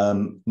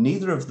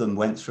 Neither of them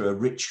went through a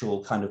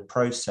ritual kind of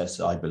process,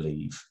 I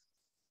believe.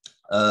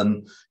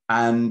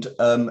 And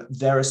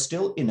there are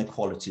still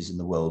inequalities in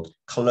the world.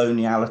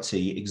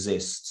 Coloniality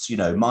exists. You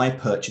know, my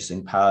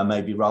purchasing power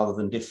may be rather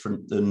than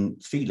different than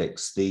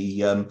Felix,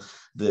 the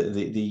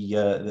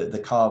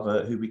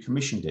carver who we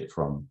commissioned it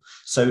from.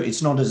 So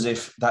it's not as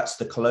if that's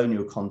the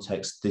colonial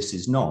context. This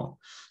is not.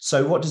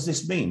 So what does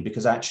this mean?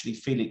 Because actually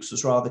Felix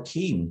was rather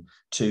keen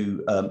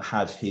to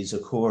have his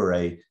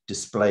ukore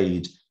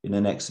displayed in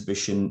an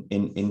exhibition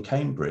in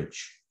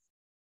Cambridge.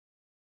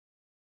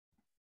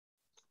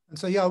 And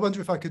so, yeah, I wonder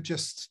if I could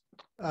just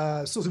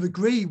sort of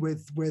agree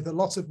with a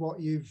lot of what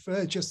you've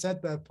just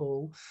said there,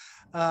 Paul.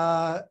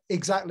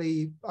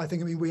 Exactly, I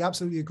mean, we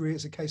absolutely agree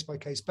it's a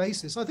case-by-case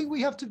basis. I think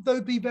we have to,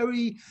 though, be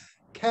very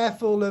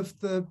careful of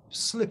the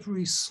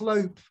slippery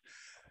slope,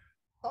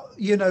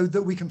 you know,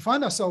 that we can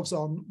find ourselves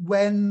on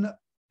when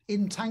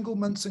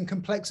entanglements and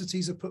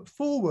complexities are put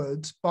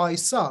forward by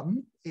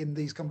some in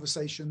these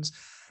conversations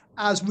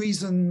as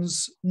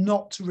reasons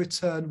not to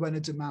return when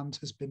a demand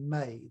has been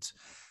made.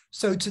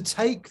 So to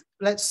take,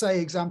 let's say,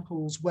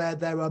 examples where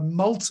there are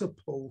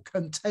multiple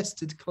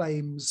contested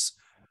claims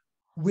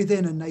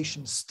within a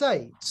nation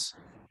state,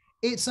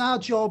 it's our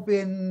job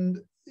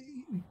in,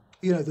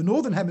 you know, the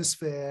Northern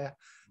Hemisphere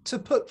to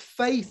put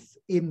faith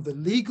in the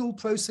legal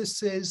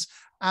processes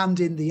and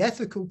in the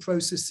ethical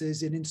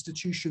processes in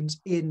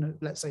institutions in,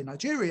 let's say,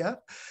 Nigeria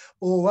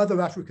or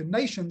other African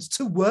nations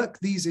to work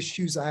these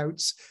issues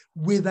out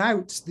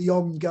without the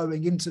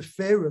ongoing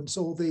interference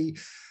or the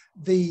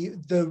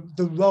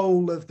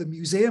role of the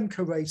museum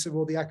curator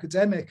or the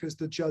academic as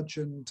the judge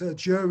and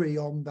jury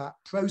on that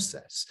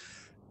process.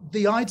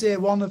 The idea,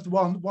 one of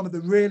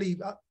the really,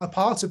 a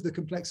part of the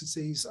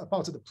complexities, a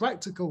part of the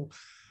practical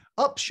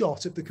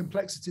upshot of the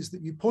complexities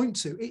that you point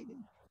to, it,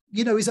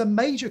 you know, is a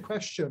major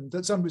question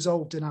that's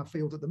unresolved in our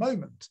field at the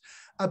moment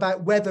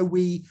about whether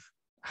we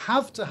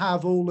have to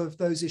have all of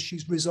those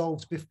issues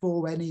resolved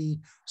before any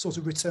sort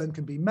of return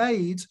can be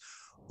made,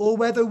 or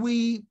whether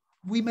we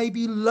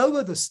maybe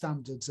lower the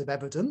standards of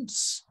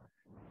evidence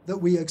that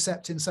we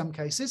accept in some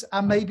cases,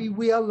 and maybe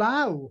we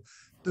allow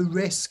the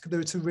risk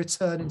to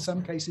return in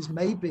some cases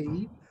may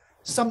be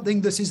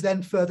something that is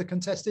then further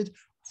contested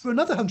for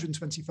another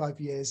 125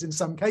 years in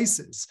some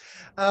cases,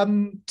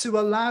 to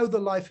allow the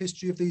life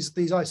history of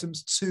these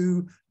items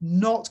to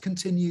not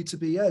continue to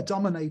be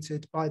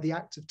dominated by the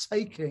act of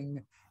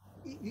taking,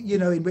 you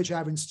know, in which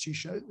our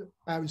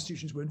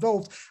institutions were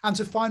involved, and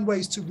to find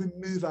ways to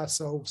remove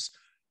ourselves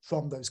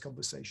from those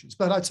conversations.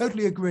 But I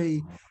totally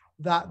agree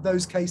that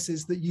those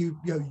cases that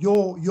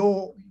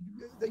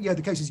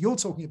the cases you're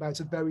talking about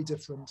are very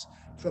different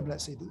from,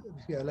 let's say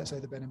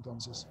the Benin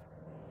bronzes.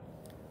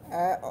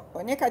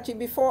 Onyekachi,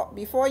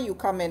 before you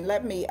come in,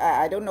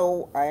 I don't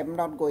know, I'm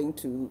not going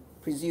to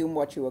presume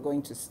what you are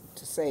going to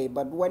say,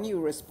 but when you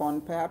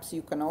respond, perhaps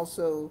you can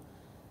also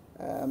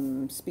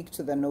speak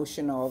to the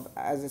notion of,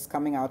 as is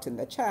coming out in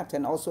the chat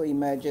and also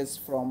emerges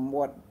from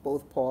what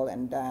both Paul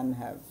and Dan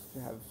have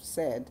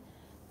said,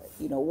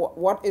 you know,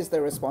 what is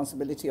the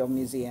responsibility of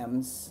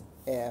museums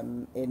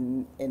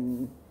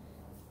in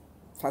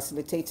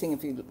facilitating,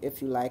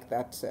 if you like,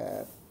 that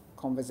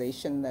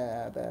conversation.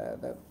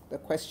 The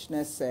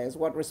questioner says,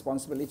 what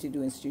responsibility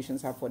do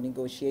institutions have for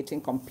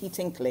negotiating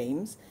competing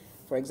claims,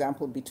 for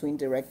example, between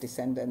direct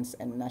descendants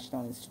and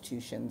national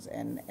institutions?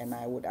 And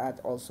I would add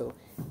also,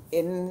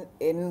 in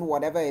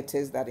whatever it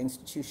is that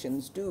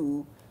institutions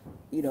do,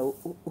 you know,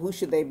 who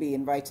should they be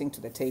inviting to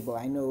the table?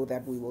 I know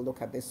that we will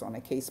look at this on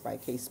a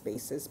case-by-case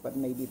basis, but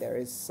maybe there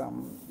is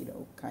some, you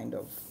know, kind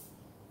of,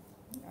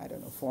 I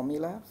don't know,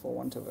 formula, for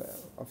want of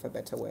a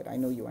better word. I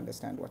know you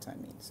understand what I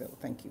mean, so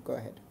thank you. Go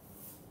ahead.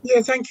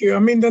 Yeah, thank you. I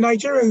mean, the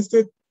Nigerians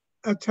did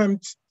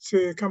attempt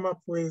to come up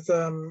with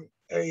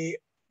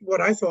what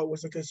I thought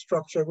was a good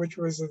structure, which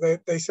was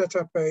they set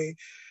up a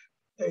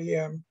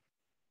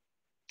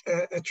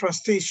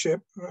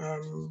trusteeship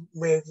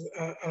with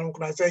an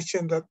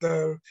organization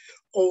that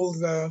all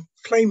the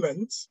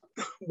claimants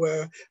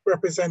were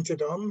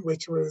represented on,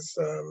 which was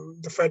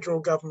the federal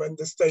government,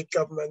 the state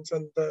government,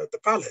 and the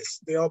palace,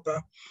 the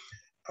Oba.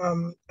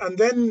 And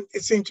then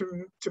it seemed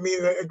to me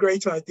a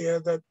great idea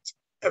that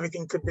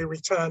everything could be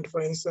returned, for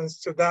instance,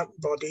 to that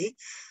body.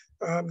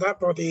 That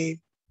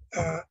body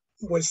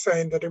was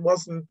saying that it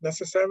wasn't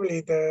necessarily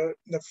the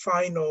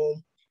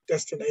final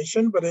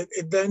destination, but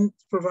it then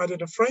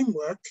provided a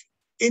framework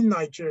in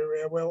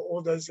Nigeria where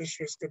all those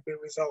issues could be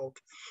resolved.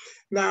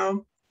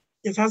 Now,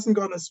 it hasn't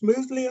gone as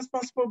smoothly as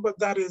possible, but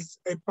that is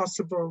a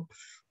possible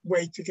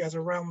way to get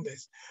around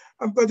this.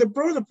 But the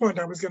broader point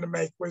I was going to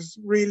make was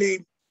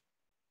really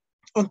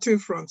on two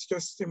fronts,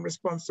 just in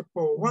response to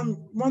Paul.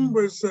 One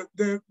was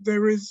that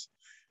there is,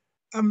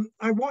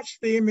 I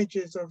watched the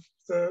images of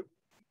the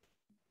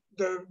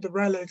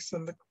relics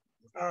and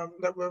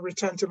that were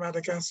returned to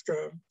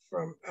Madagascar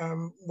from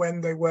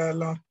when they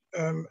were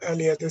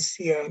earlier this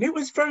year, and it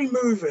was very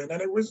moving.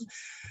 And it was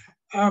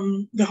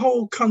the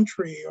whole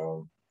country,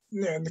 or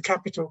you know, the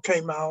capital,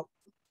 came out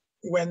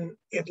when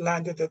it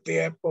landed at the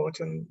airport,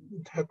 and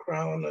her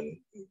crown and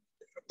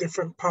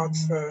different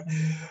parts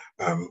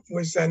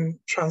was then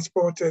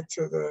transported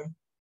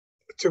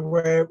to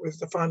where it was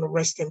the final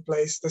resting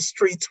place. The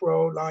streets were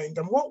all lined,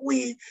 and what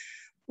we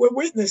were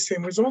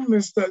witnessing was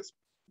almost that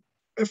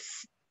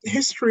if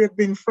history had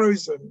been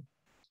frozen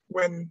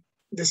when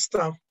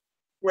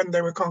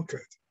they were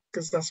conquered,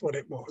 because that's what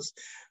it was,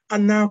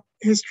 and now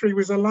history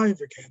was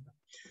alive again.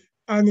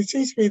 And it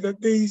seems to me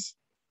that these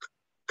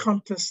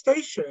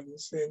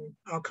contestations in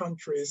our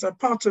countries are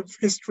part of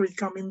history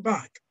coming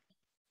back.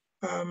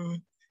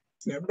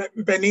 You know,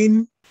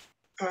 Benin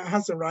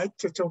has a right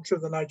to talk to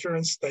the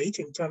Nigerian state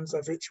in terms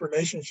of its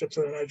relationship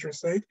to the Nigerian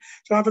state,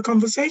 to have a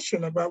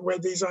conversation about where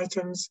these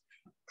items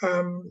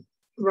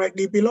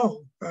rightly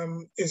belong.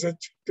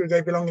 Do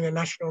they belong in a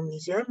national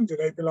museum? Do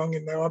they belong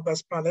in the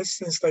Oba's palace,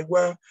 since they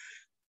were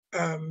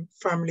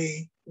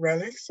family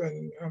relics,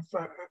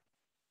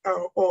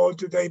 or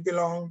do they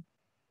belong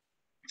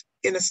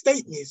in a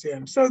state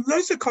museum? So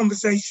those are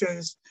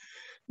conversations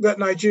that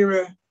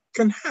Nigeria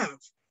can have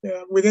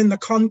within the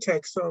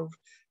context of,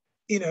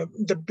 you know,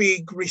 the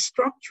big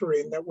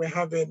restructuring that we're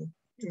having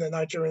in the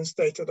Nigerian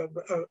state at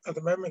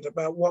the moment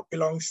about what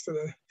belongs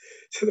to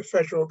the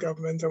federal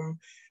government, and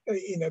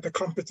you know, the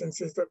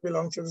competencies that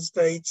belong to the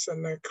states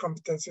and the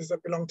competencies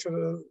that belong to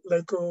the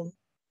local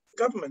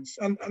governments,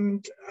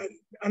 and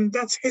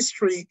that's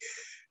history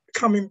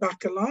coming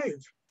back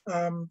alive.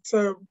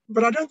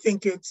 But I don't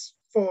think it's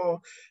for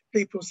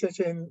people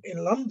sitting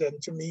in London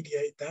to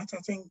mediate that.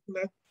 I think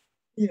that,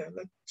 you know,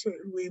 that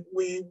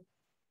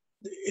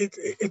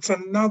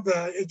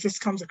it just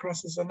comes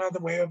across as another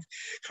way of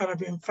kind of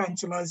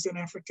infantilizing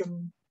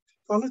African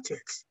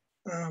politics.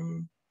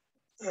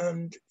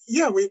 And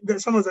yeah,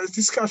 some of those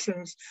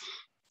discussions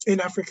in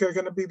Africa are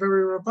going to be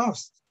very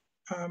robust,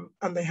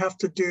 and they have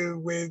to do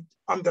with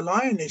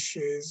underlying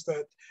issues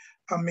that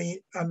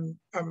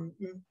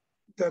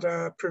that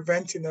are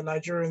preventing the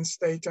Nigerian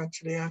state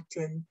actually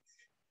acting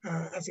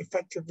as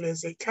effectively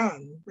as it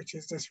can, which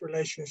is this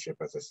relationship,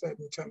 as I said,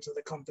 in terms of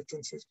the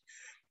competencies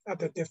at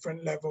the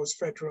different levels,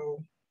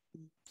 federal,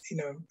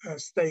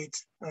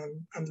 state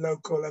and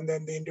local, and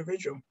then the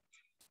individual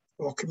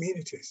or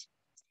communities.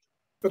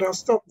 But I'll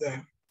stop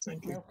there.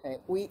 Thank you. Okay,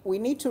 we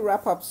need to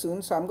wrap up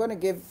soon, so I'm going to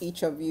give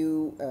each of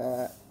you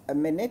a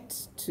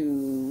minute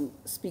to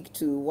speak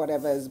to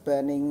whatever is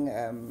burning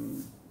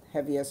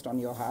heaviest on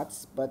your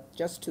hearts, but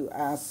just to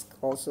ask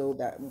also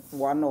that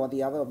one or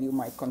the other of you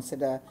might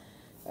consider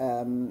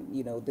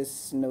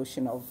this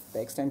notion of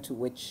the extent to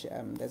which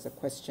there's a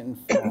question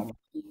from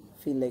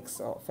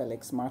Felix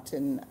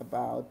Martin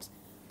about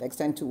the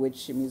extent to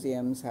which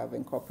museums have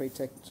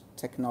incorporated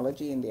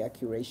technology in their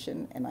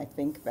curation, and I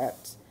think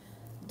that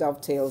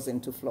dovetails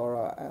into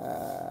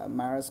Flora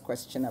Mara's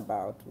question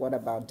about what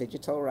about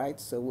digital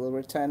rights. So we'll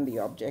return the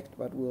object,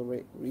 but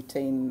we'll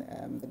retain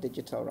the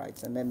digital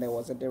rights. And then there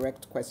was a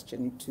direct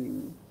question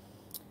to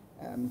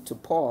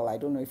Paul. I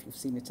don't know if you've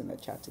seen it in the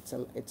chat.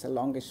 It's a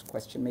longish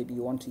question. Maybe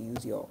you want to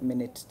use your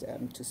minute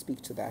to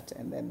speak to that.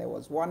 And then there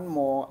was one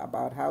more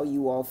about how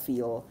you all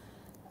feel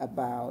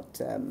about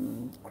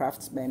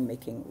craftsmen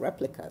making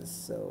replicas.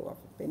 So of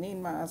a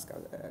Benin mask,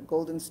 a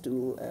golden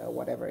stool,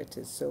 whatever it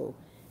is. So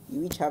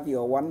you each have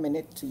your 1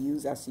 minute to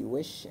use as you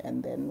wish,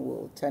 and then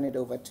we'll turn it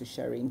over to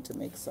Shireen to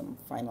make some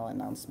final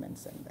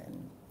announcements, and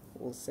then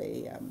we'll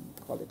say,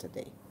 call it a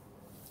day.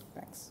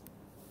 Thanks.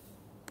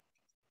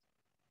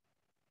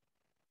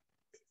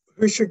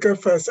 Who should go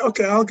first?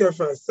 Okay, I'll go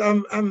first. I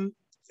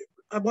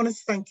want to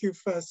thank you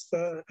first,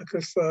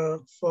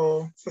 Akosua,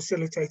 for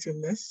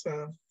facilitating this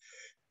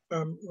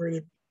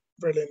really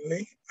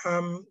brilliantly.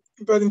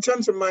 But in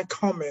terms of my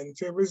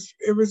comment, it was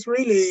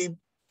really,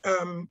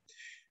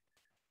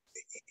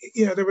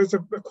 there was a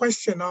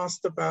question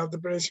asked about the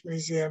British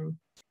Museum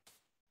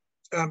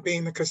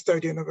being the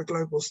custodian of a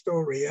global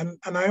story. And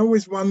I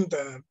always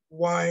wonder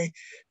why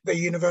the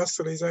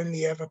universal is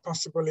only ever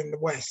possible in the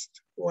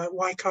West.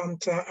 Why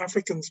can't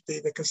Africans be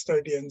the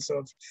custodians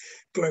of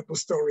global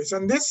stories?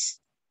 And this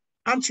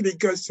actually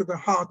goes to the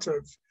heart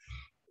of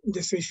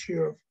this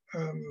issue of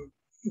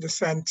the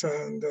center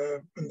and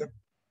the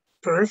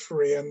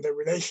periphery and the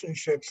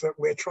relationships that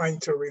we're trying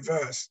to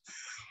reverse.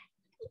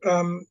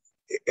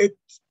 It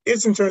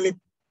isn't only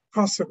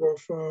possible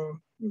for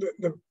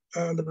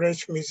the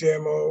British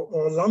Museum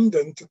or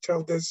London to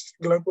tell this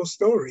global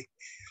story.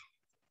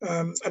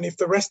 And if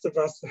the rest of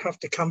us have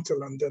to come to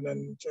London,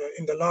 and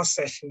in the last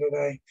session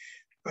that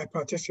I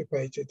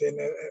participated in,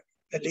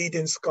 a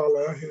leading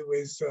scholar who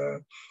is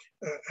a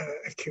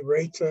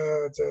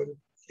curator at a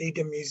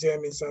leading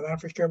museum in South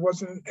Africa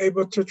wasn't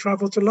able to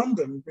travel to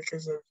London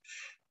because of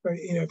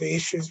the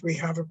issues we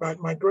have about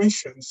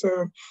migration.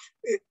 So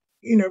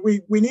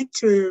we need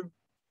to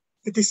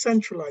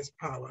decentralize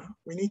power.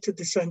 We need to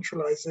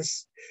decentralize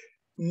this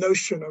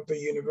notion of the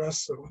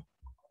universal.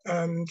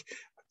 And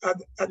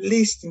at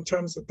least in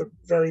terms of the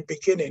very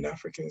beginning,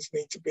 Africans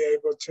need to be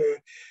able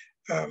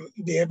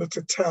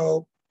to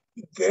tell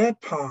their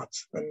part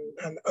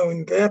and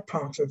own their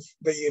part of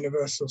the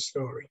universal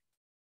story.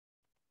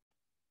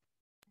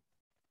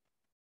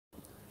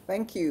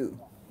 Thank you.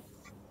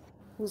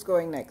 Who's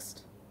going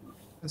next?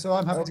 So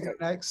I'm happy to go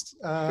next.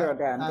 Sure,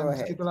 Dan, go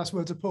ahead. Give the last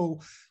word to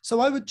Paul.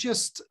 So I would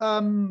just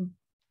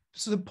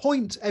sort of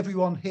point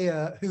everyone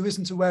here who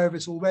isn't aware of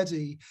it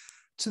already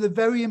to the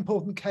very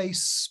important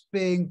case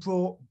being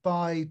brought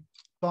by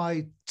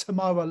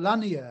Tamara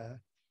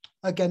Lanier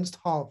against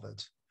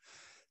Harvard.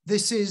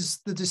 This is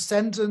the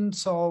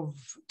descendant of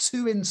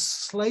two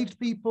enslaved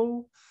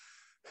people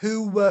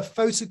who were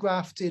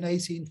photographed in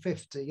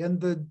 1850, and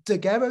the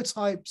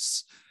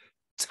daguerreotypes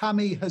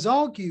Tammy has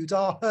argued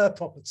are her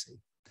property.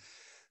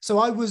 So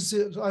I was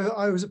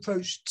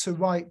approached to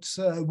write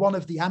one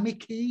of the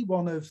amici,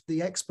 one of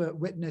the expert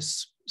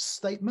witness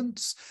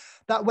statements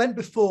that went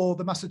before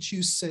the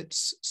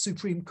Massachusetts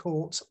Supreme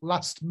Court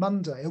last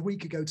Monday, a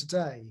week ago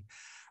today.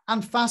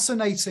 And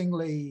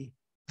fascinatingly,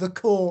 the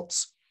court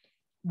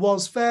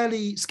was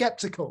fairly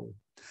skeptical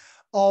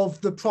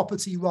of the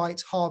property right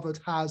Harvard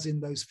has in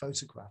those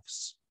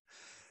photographs.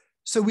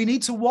 So we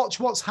need to watch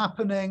what's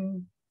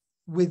happening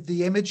with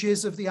the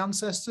images of the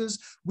ancestors.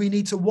 We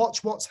need to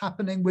watch what's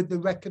happening with the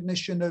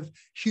recognition of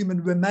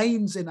human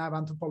remains in our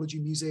anthropology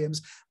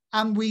museums.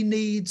 And we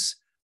need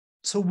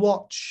to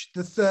watch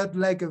the third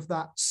leg of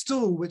that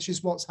stool, which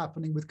is what's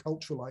happening with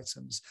cultural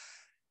items.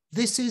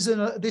 This is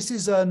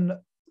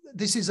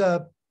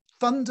a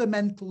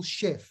fundamental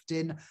shift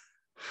in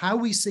how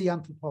we see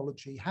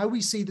anthropology, how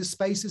we see the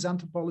spaces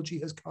anthropology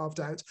has carved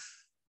out,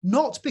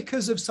 not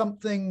because of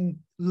something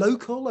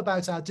local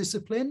about our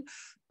discipline,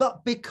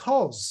 but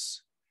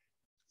because,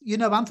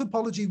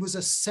 anthropology was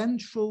a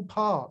central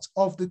part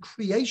of the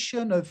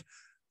creation of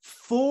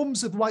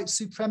forms of white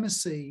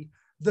supremacy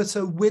that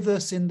are with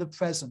us in the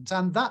present.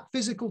 And that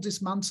physical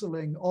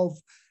dismantling of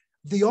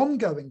the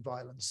ongoing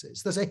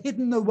violences that are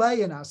hidden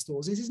away in our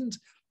stores, it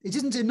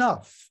isn't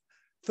enough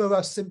for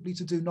us simply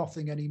to do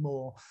nothing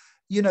anymore.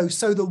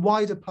 So the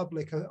wider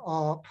public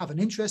have an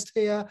interest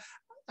here,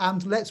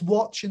 and let's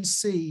watch and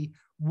see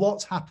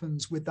what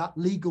happens with that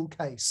legal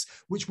case,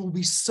 which will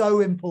be so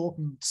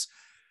important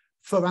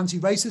for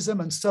anti-racism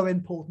and so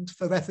important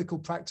for ethical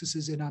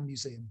practices in our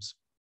museums.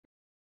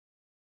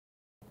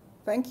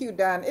 Thank you,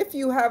 Dan. If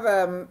you have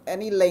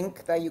any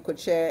link that you could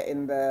share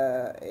in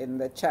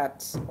the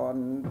chat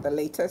on the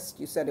latest,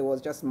 you said it was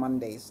just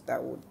Mondays,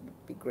 that would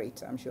be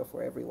great, I'm sure,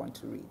 for everyone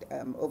to read.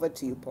 Over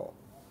to you, Paul.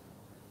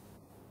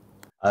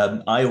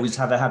 I always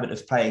have a habit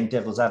of playing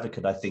devil's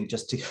advocate, I think,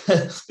 just to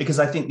because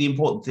I think the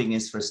important thing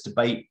is for us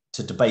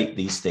to debate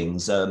these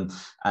things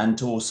and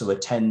to also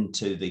attend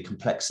to the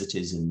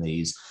complexities in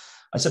these.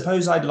 I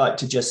suppose I'd like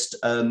to just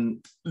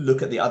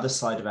look at the other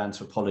side of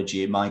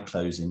anthropology in my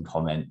closing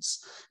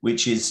comments,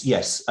 which is,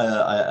 yes,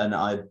 and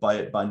I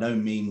by no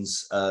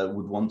means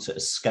would want to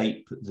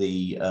escape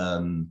the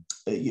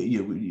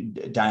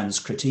Dan's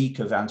critique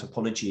of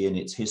anthropology and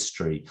its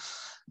history.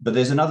 But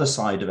there's another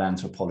side of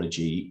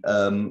anthropology,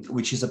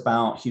 which is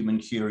about human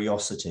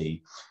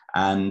curiosity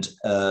and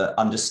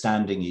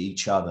understanding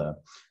each other.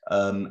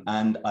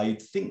 And I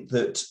think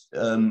that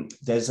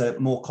there's a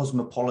more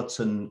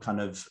cosmopolitan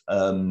kind of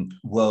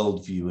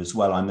worldview as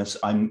well.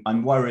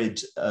 I'm worried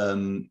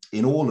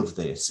in all of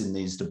this, in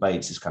these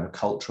debates, this kind of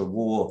culture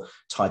war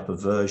type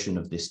of version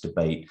of this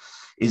debate,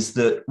 is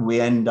that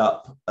we end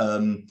up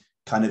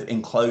kind of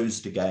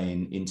enclosed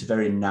again into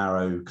very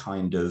narrow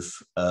kind of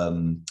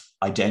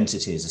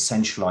identities,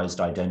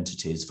 essentialized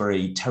identities,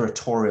 very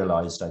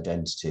territorialized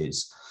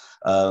identities,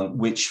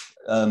 which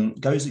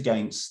goes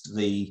against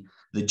the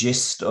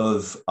gist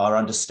of our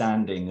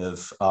understanding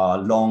of our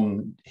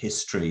long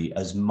history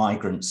as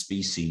migrant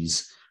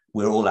species.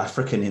 We're all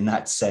African in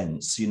that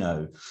sense, you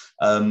know.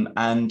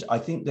 And I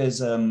think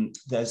there's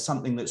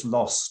something that's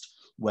lost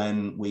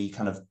when we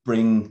kind of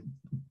bring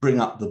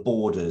up the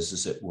borders,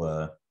 as it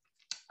were.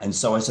 And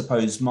so I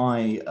suppose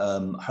my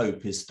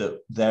hope is that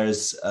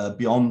there's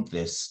beyond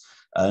this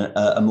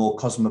a more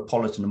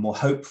cosmopolitan, a more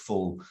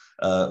hopeful,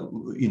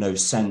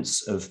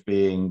 sense of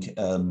being,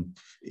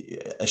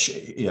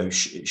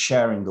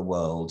 sharing the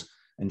world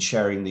and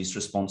sharing these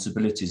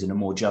responsibilities in a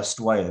more just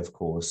way, of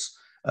course,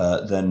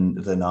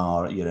 than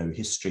our,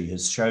 history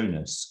has shown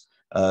us.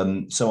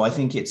 So I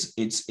think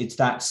it's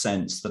that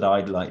sense that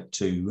I'd like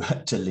to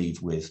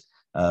leave with,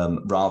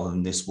 rather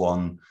than this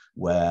one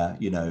where,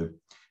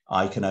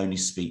 I can only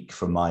speak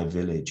for my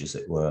village, as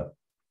it were.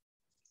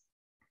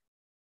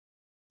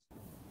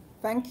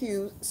 Thank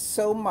you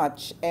so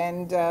much.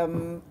 And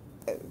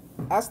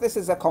as this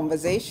is a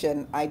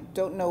conversation, I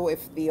don't know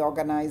if the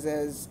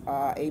organizers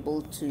are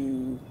able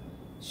to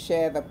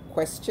share the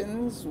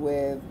questions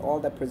with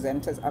all the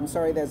presenters. I'm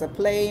sorry, there's a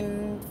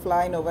plane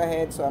flying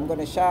overhead, so I'm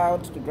going to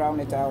shout to drown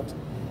it out.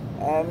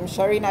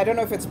 Shireen, I don't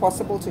know if it's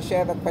possible to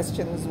share the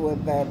questions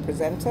with the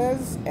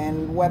presenters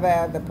and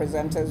whether the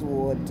presenters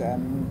would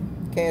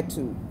care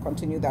to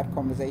continue that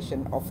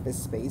conversation off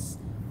this space.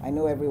 I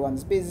know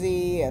everyone's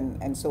busy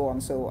and so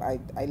on, so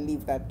I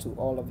leave that to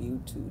all of you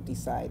to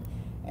decide.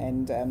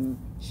 And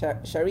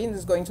Shireen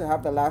is going to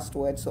have the last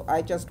word, so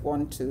I just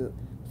want to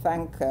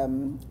thank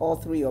all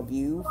three of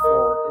you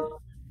for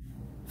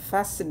this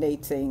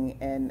fascinating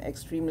and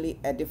extremely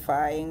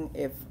edifying,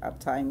 if at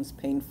times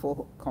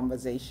painful,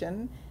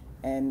 conversation.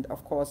 And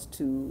of course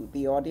to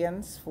the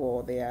audience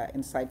for their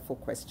insightful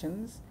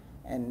questions.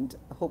 And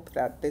hope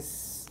that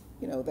this,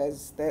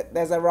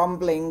 there's a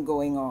rumbling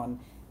going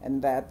on,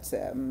 and that,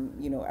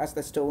 as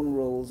the stone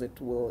rolls,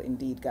 it will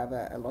indeed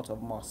gather a lot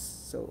of moss.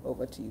 So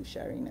over to you,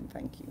 Shireen, and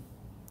thank you.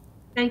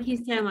 Thank you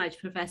so much,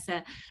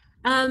 Professor.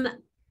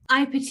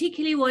 I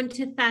particularly want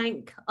to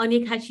thank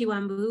Onyekachi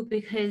Wambu,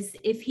 because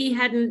if he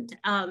hadn't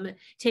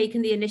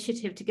taken the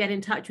initiative to get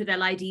in touch with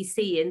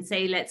LIDC and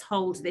say, let's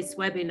hold this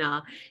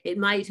webinar, it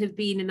might have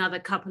been another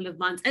couple of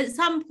months. At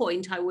some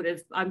point,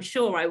 I'm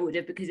sure I would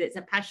have, because it's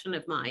a passion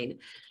of mine.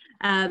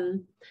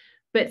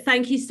 But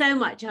thank you so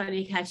much,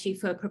 Onyekachi,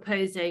 for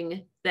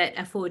proposing that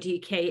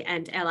A4DK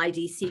and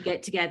LIDC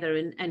get together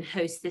and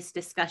host this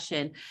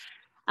discussion.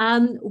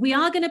 We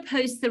are going to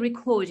post the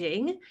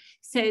recording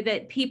so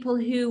that people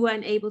who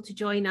weren't able to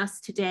join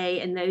us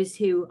today and those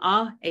who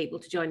are able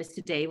to join us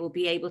today will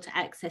be able to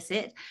access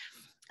it.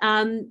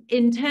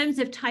 In terms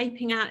of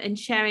typing out and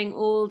sharing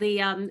all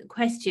the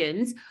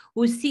questions,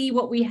 we'll see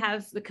what we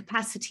have the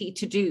capacity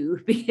to do,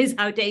 because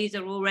our days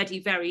are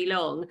already very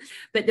long,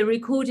 but the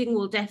recording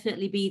will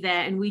definitely be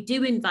there. And we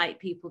do invite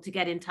people to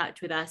get in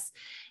touch with us,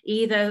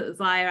 either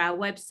via our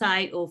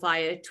website or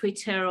via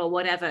Twitter or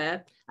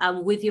whatever,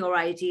 with your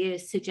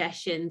ideas,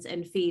 suggestions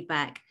and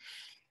feedback.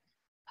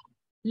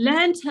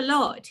 Learned a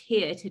lot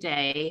here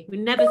today. We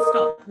never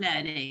stop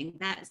learning.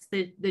 That's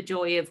the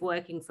joy of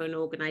working for an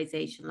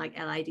organization like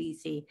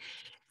LIDC.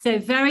 So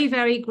very,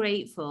 very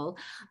grateful.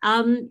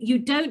 You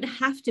don't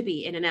have to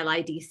be in an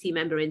LIDC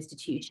member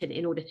institution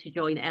in order to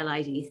join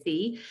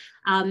LIDC.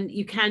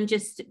 You can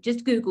just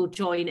Google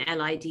join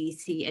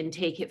LIDC and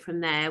take it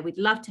from there. We'd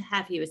love to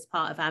have you as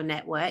part of our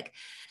network.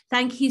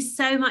 Thank you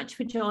so much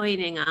for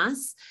joining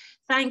us.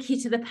 Thank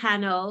you to the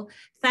panel.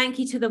 Thank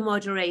you to the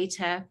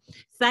moderator.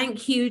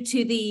 Thank you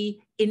to the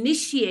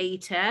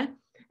initiator,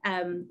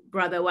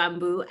 Brother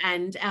Wambu,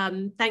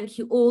 and thank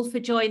you all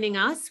for joining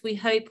us. We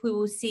hope we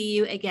will see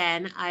you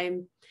again.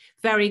 I'm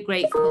very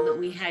grateful that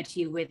we had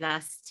you with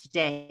us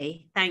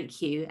today.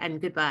 Thank you and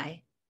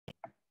goodbye.